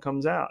new one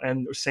comes out.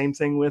 And same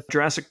thing with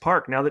Jurassic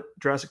Park, now that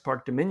Jurassic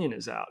Park Dominion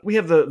is out. We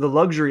have the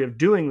luxury of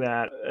doing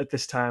that at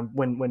this time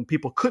when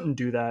people couldn't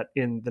do that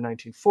in the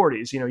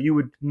 1940s. You know, you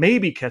would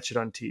maybe catch it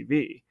on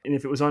TV. And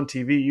if it was on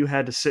TV, you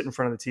had to sit in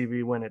front of the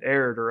TV when it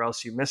aired or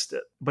else you missed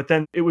it. But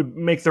then it would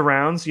make the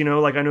rounds, you know,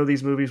 like I know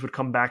these movies would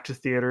come back to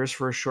theaters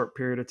for a short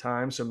period of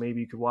time. So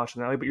maybe you could watch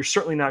them that way, but you're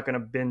certainly not going to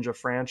binge a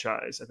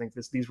franchise. I think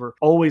these were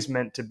always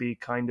meant to be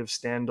kind of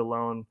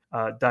standalone,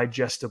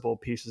 digestible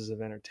pieces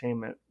of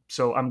entertainment.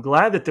 So I'm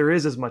glad that there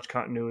is as much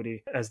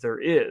continuity as there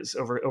is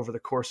over the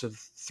course of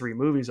 3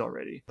 movies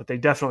already. But they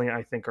definitely,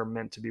 I think, are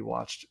meant to be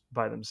watched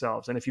by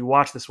themselves. And if you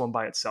watch this one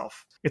by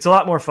itself, it's a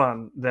lot more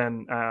fun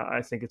than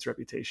I think its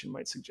reputation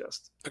might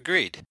suggest.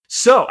 Agreed.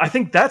 So I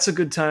think that's a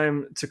good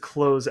time to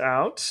close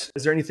out.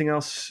 Is there anything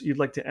else you'd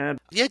like to add?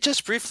 Yeah,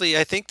 just briefly,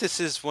 I think this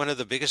is one of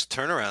the biggest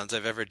turnarounds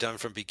I've ever done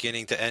from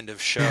beginning to end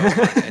of show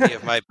on any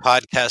of my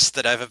podcasts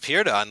that I've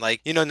appeared on. Like,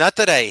 you know, not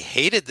that I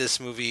hated this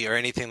movie or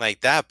anything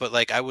like that, but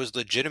like I was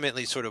legitimately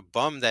sort of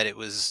bummed that it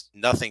was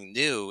nothing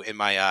new in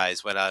my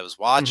eyes when I was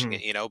watching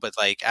it, you know, but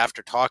like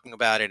after talking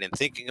about it and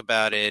thinking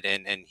about it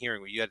and hearing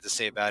what you had to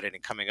say about it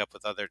and coming up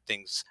with other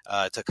things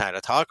to kind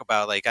of talk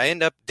about, like I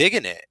end up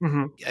digging it.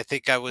 I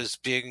think I was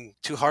being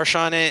too harsh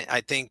on it.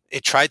 I think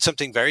it tried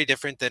something very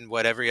different than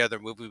what every other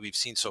movie we've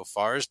seen so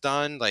far has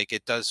done. Like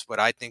it does what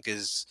I think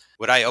is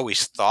what I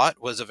always thought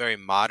was a very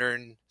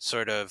modern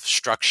sort of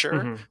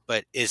structure,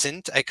 but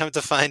isn't, I come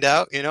to find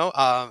out, you know,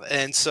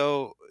 and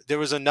so there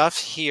was enough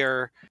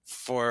here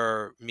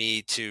for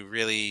me to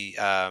really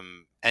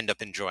end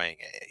up enjoying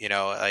it, you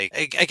know, like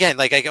again,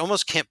 like I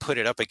almost can't put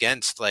it up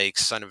against like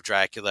Son of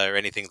Dracula or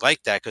anything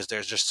like that, because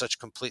there's just such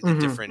completely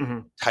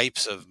different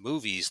types of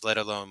movies, let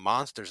alone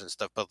monsters and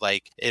stuff, but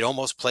like it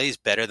almost plays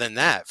better than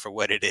that for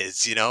what it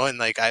is, you know. And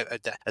like I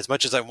as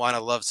much as I want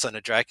to love Son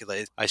of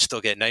Dracula, I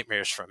still get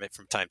nightmares from it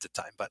from time to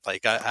time, but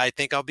like I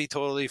think I'll be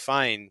totally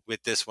fine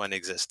with this one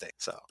existing,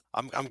 so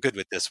I'm good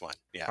with this one.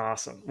 Yeah.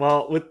 Awesome.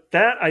 Well, with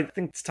that, I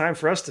think it's time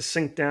for us to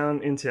sink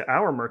down into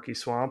our murky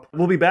swamp.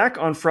 We'll be back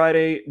on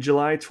Friday,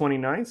 July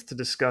 29th to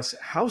discuss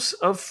House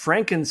of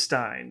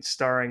Frankenstein,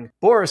 starring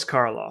Boris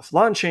Karloff,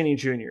 Lon Chaney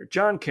Jr.,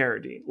 John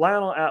Carradine,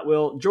 Lionel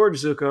Atwill,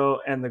 George Zucco,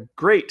 and the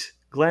great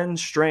Glenn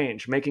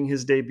Strange making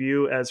his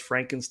debut as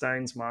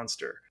Frankenstein's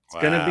monster.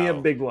 It's going to be a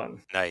big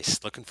one.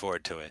 Nice. Looking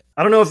forward to it.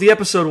 I don't know if the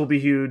episode will be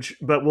huge,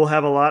 but we'll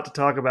have a lot to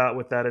talk about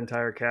with that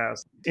entire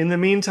cast. In the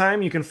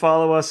meantime, you can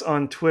follow us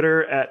on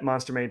Twitter at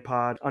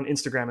MonsterMadePod, on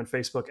Instagram and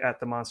Facebook at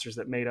The Monsters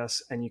That Made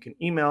Us, and you can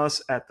email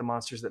us at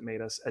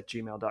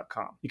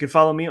themonstersthatmadeus@gmail.com. You can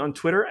follow me on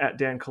Twitter at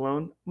Dan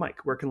Colon.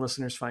 Mike, where can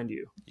listeners find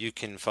you? You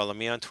can follow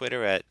me on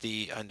Twitter at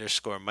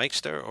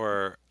 _Mikester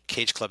or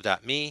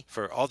cageclub.me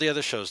for all the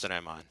other shows that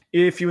I'm on.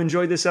 If you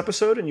enjoyed this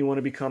episode and you want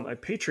to become a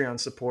Patreon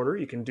supporter,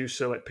 you can do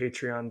so at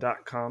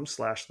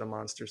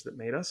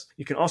patreon.com/themonstersthatmadeus.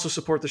 You can also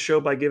support the show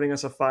by giving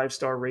us a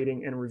 5-star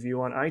rating and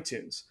review on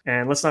iTunes.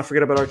 And let's not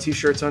forget about our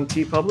t-shirts on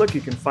TeePublic.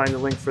 You can find the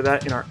link for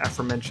that in our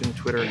aforementioned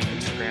Twitter and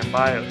Instagram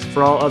bios.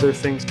 For all other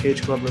things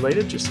Cage Club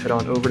related, just head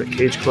on over to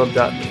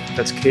cageclub.me.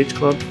 That's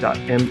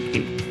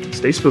cageclub.me.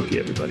 Stay spooky,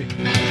 everybody.